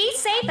 Be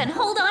safe and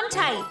hold on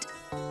tight.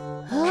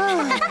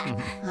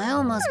 I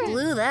almost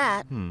blew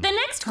that. The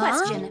next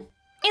question.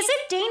 Is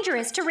it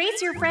dangerous to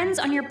race your friends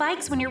on your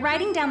bikes when you're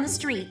riding down the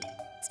street?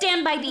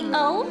 Stand by the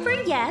O for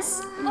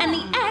yes and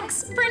the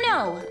X for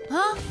no.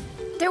 Huh?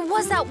 There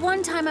was that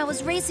one time I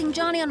was racing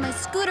Johnny on my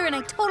scooter and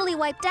I totally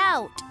wiped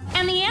out.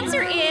 And the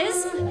answer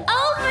is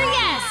O for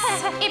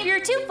yes! If you're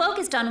too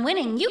focused on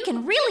winning, you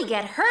can really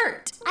get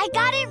hurt. I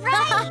got it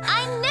right!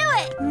 I knew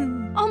it!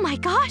 Oh my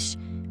gosh!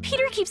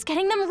 Peter keeps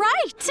getting them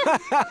right!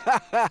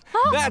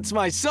 That's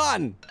my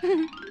son!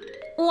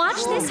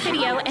 Watch this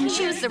video and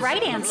choose the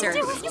right answer.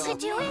 You can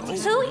do it!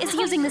 Who is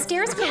using the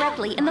stairs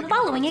correctly in the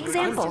following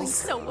examples?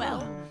 So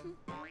well.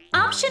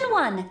 Option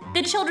 1,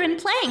 the children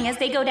playing as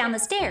they go down the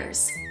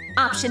stairs.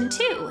 Option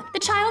 2, the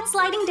child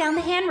sliding down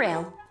the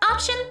handrail.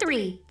 Option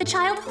 3, the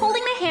child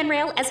holding the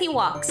handrail as he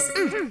walks.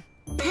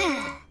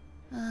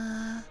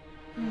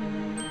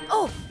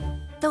 Oh,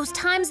 those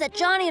times that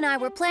Johnny and I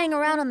were playing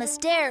around on the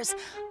stairs,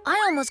 I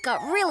almost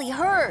got really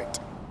hurt.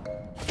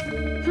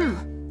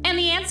 And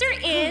the answer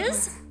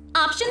is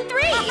option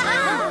 3.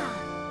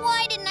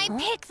 Why didn't I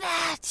pick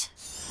that?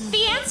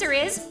 The answer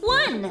is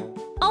 1.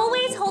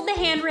 Always hold the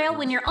handrail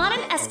when you're on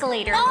an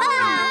escalator. All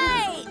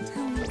right!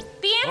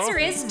 The answer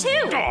is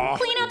 2.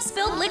 Clean up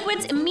spilled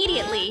liquids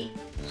immediately.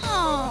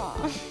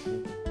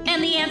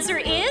 And the answer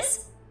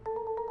is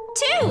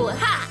 2.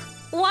 Ha!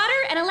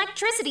 Water and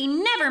electricity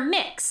never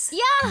mix.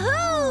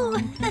 Yahoo!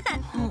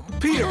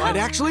 Peter might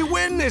actually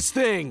win this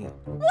thing!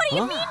 What do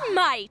you mean,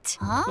 might?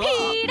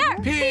 Peter!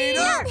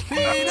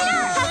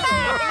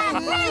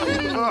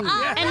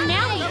 And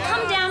now we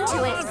come down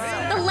to it.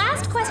 The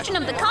last question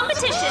of the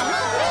competition.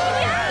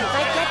 If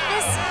I get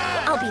this,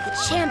 I'll be the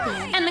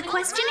champion. And the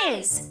question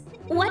is,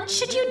 what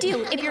should you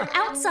do if you're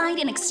outside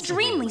in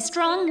extremely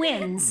strong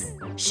winds?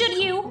 Should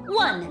you,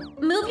 1,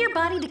 move your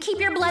body to keep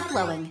your blood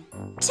flowing?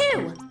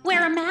 2,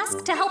 wear a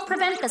mask to help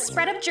prevent the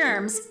spread of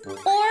germs?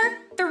 Or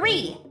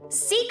 3,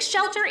 seek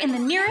shelter in the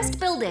nearest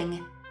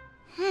building?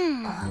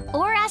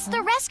 Or ask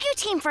the rescue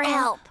team for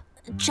help.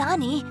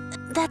 Johnny,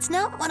 that's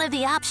not one of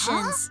the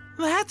options.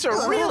 That's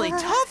a really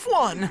tough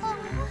one.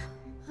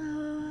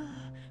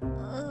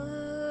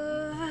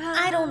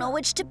 I don't know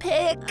which to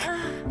pick.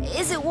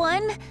 Is it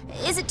 1?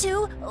 Is it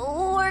 2?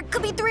 Or it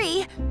could be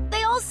 3.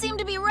 They all seem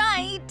to be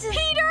right.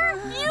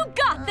 Peter, you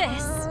got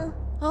this!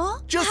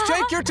 Just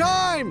take your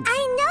time!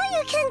 I know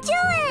you can do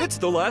it! It's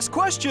the last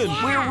question.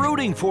 We're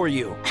rooting for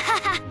you.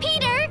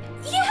 Peter,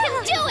 you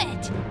can do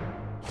it!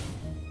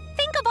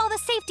 Think of all the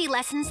safety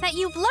lessons that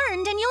you've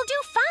learned and you'll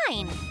do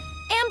fine.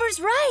 Amber's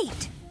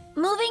right.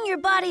 Moving your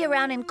body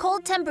around in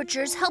cold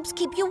temperatures helps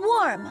keep you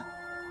warm.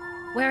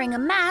 Wearing a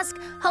mask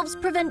helps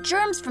prevent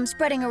germs from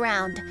spreading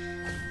around.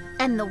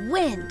 And the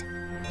wind.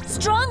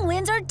 Strong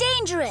winds are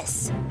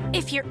dangerous.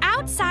 If you're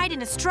outside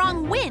in a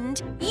strong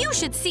wind, you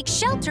should seek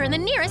shelter in the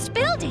nearest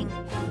building.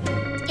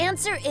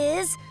 Answer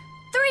is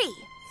 3.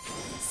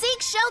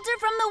 Seek shelter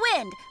from the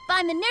wind.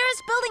 Find the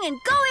nearest building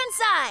and go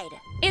inside.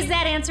 Is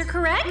that answer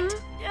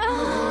correct?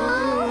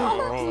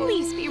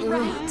 Please be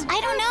right. I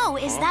don't know.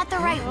 Is that the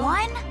right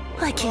one?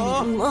 I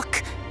can't even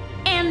look.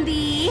 And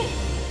the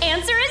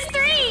answer is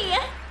 3.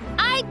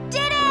 I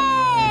did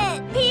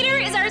it! Peter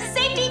is our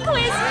safety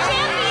quiz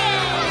champion!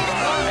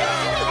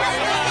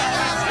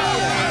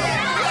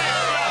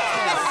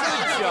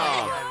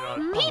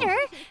 Peter,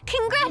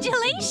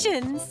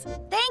 congratulations!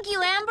 Thank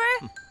you, Amber.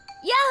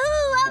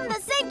 Yahoo! I'm the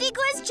safety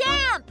quiz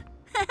champ!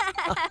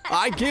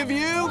 I give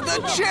you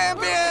the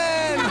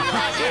champion!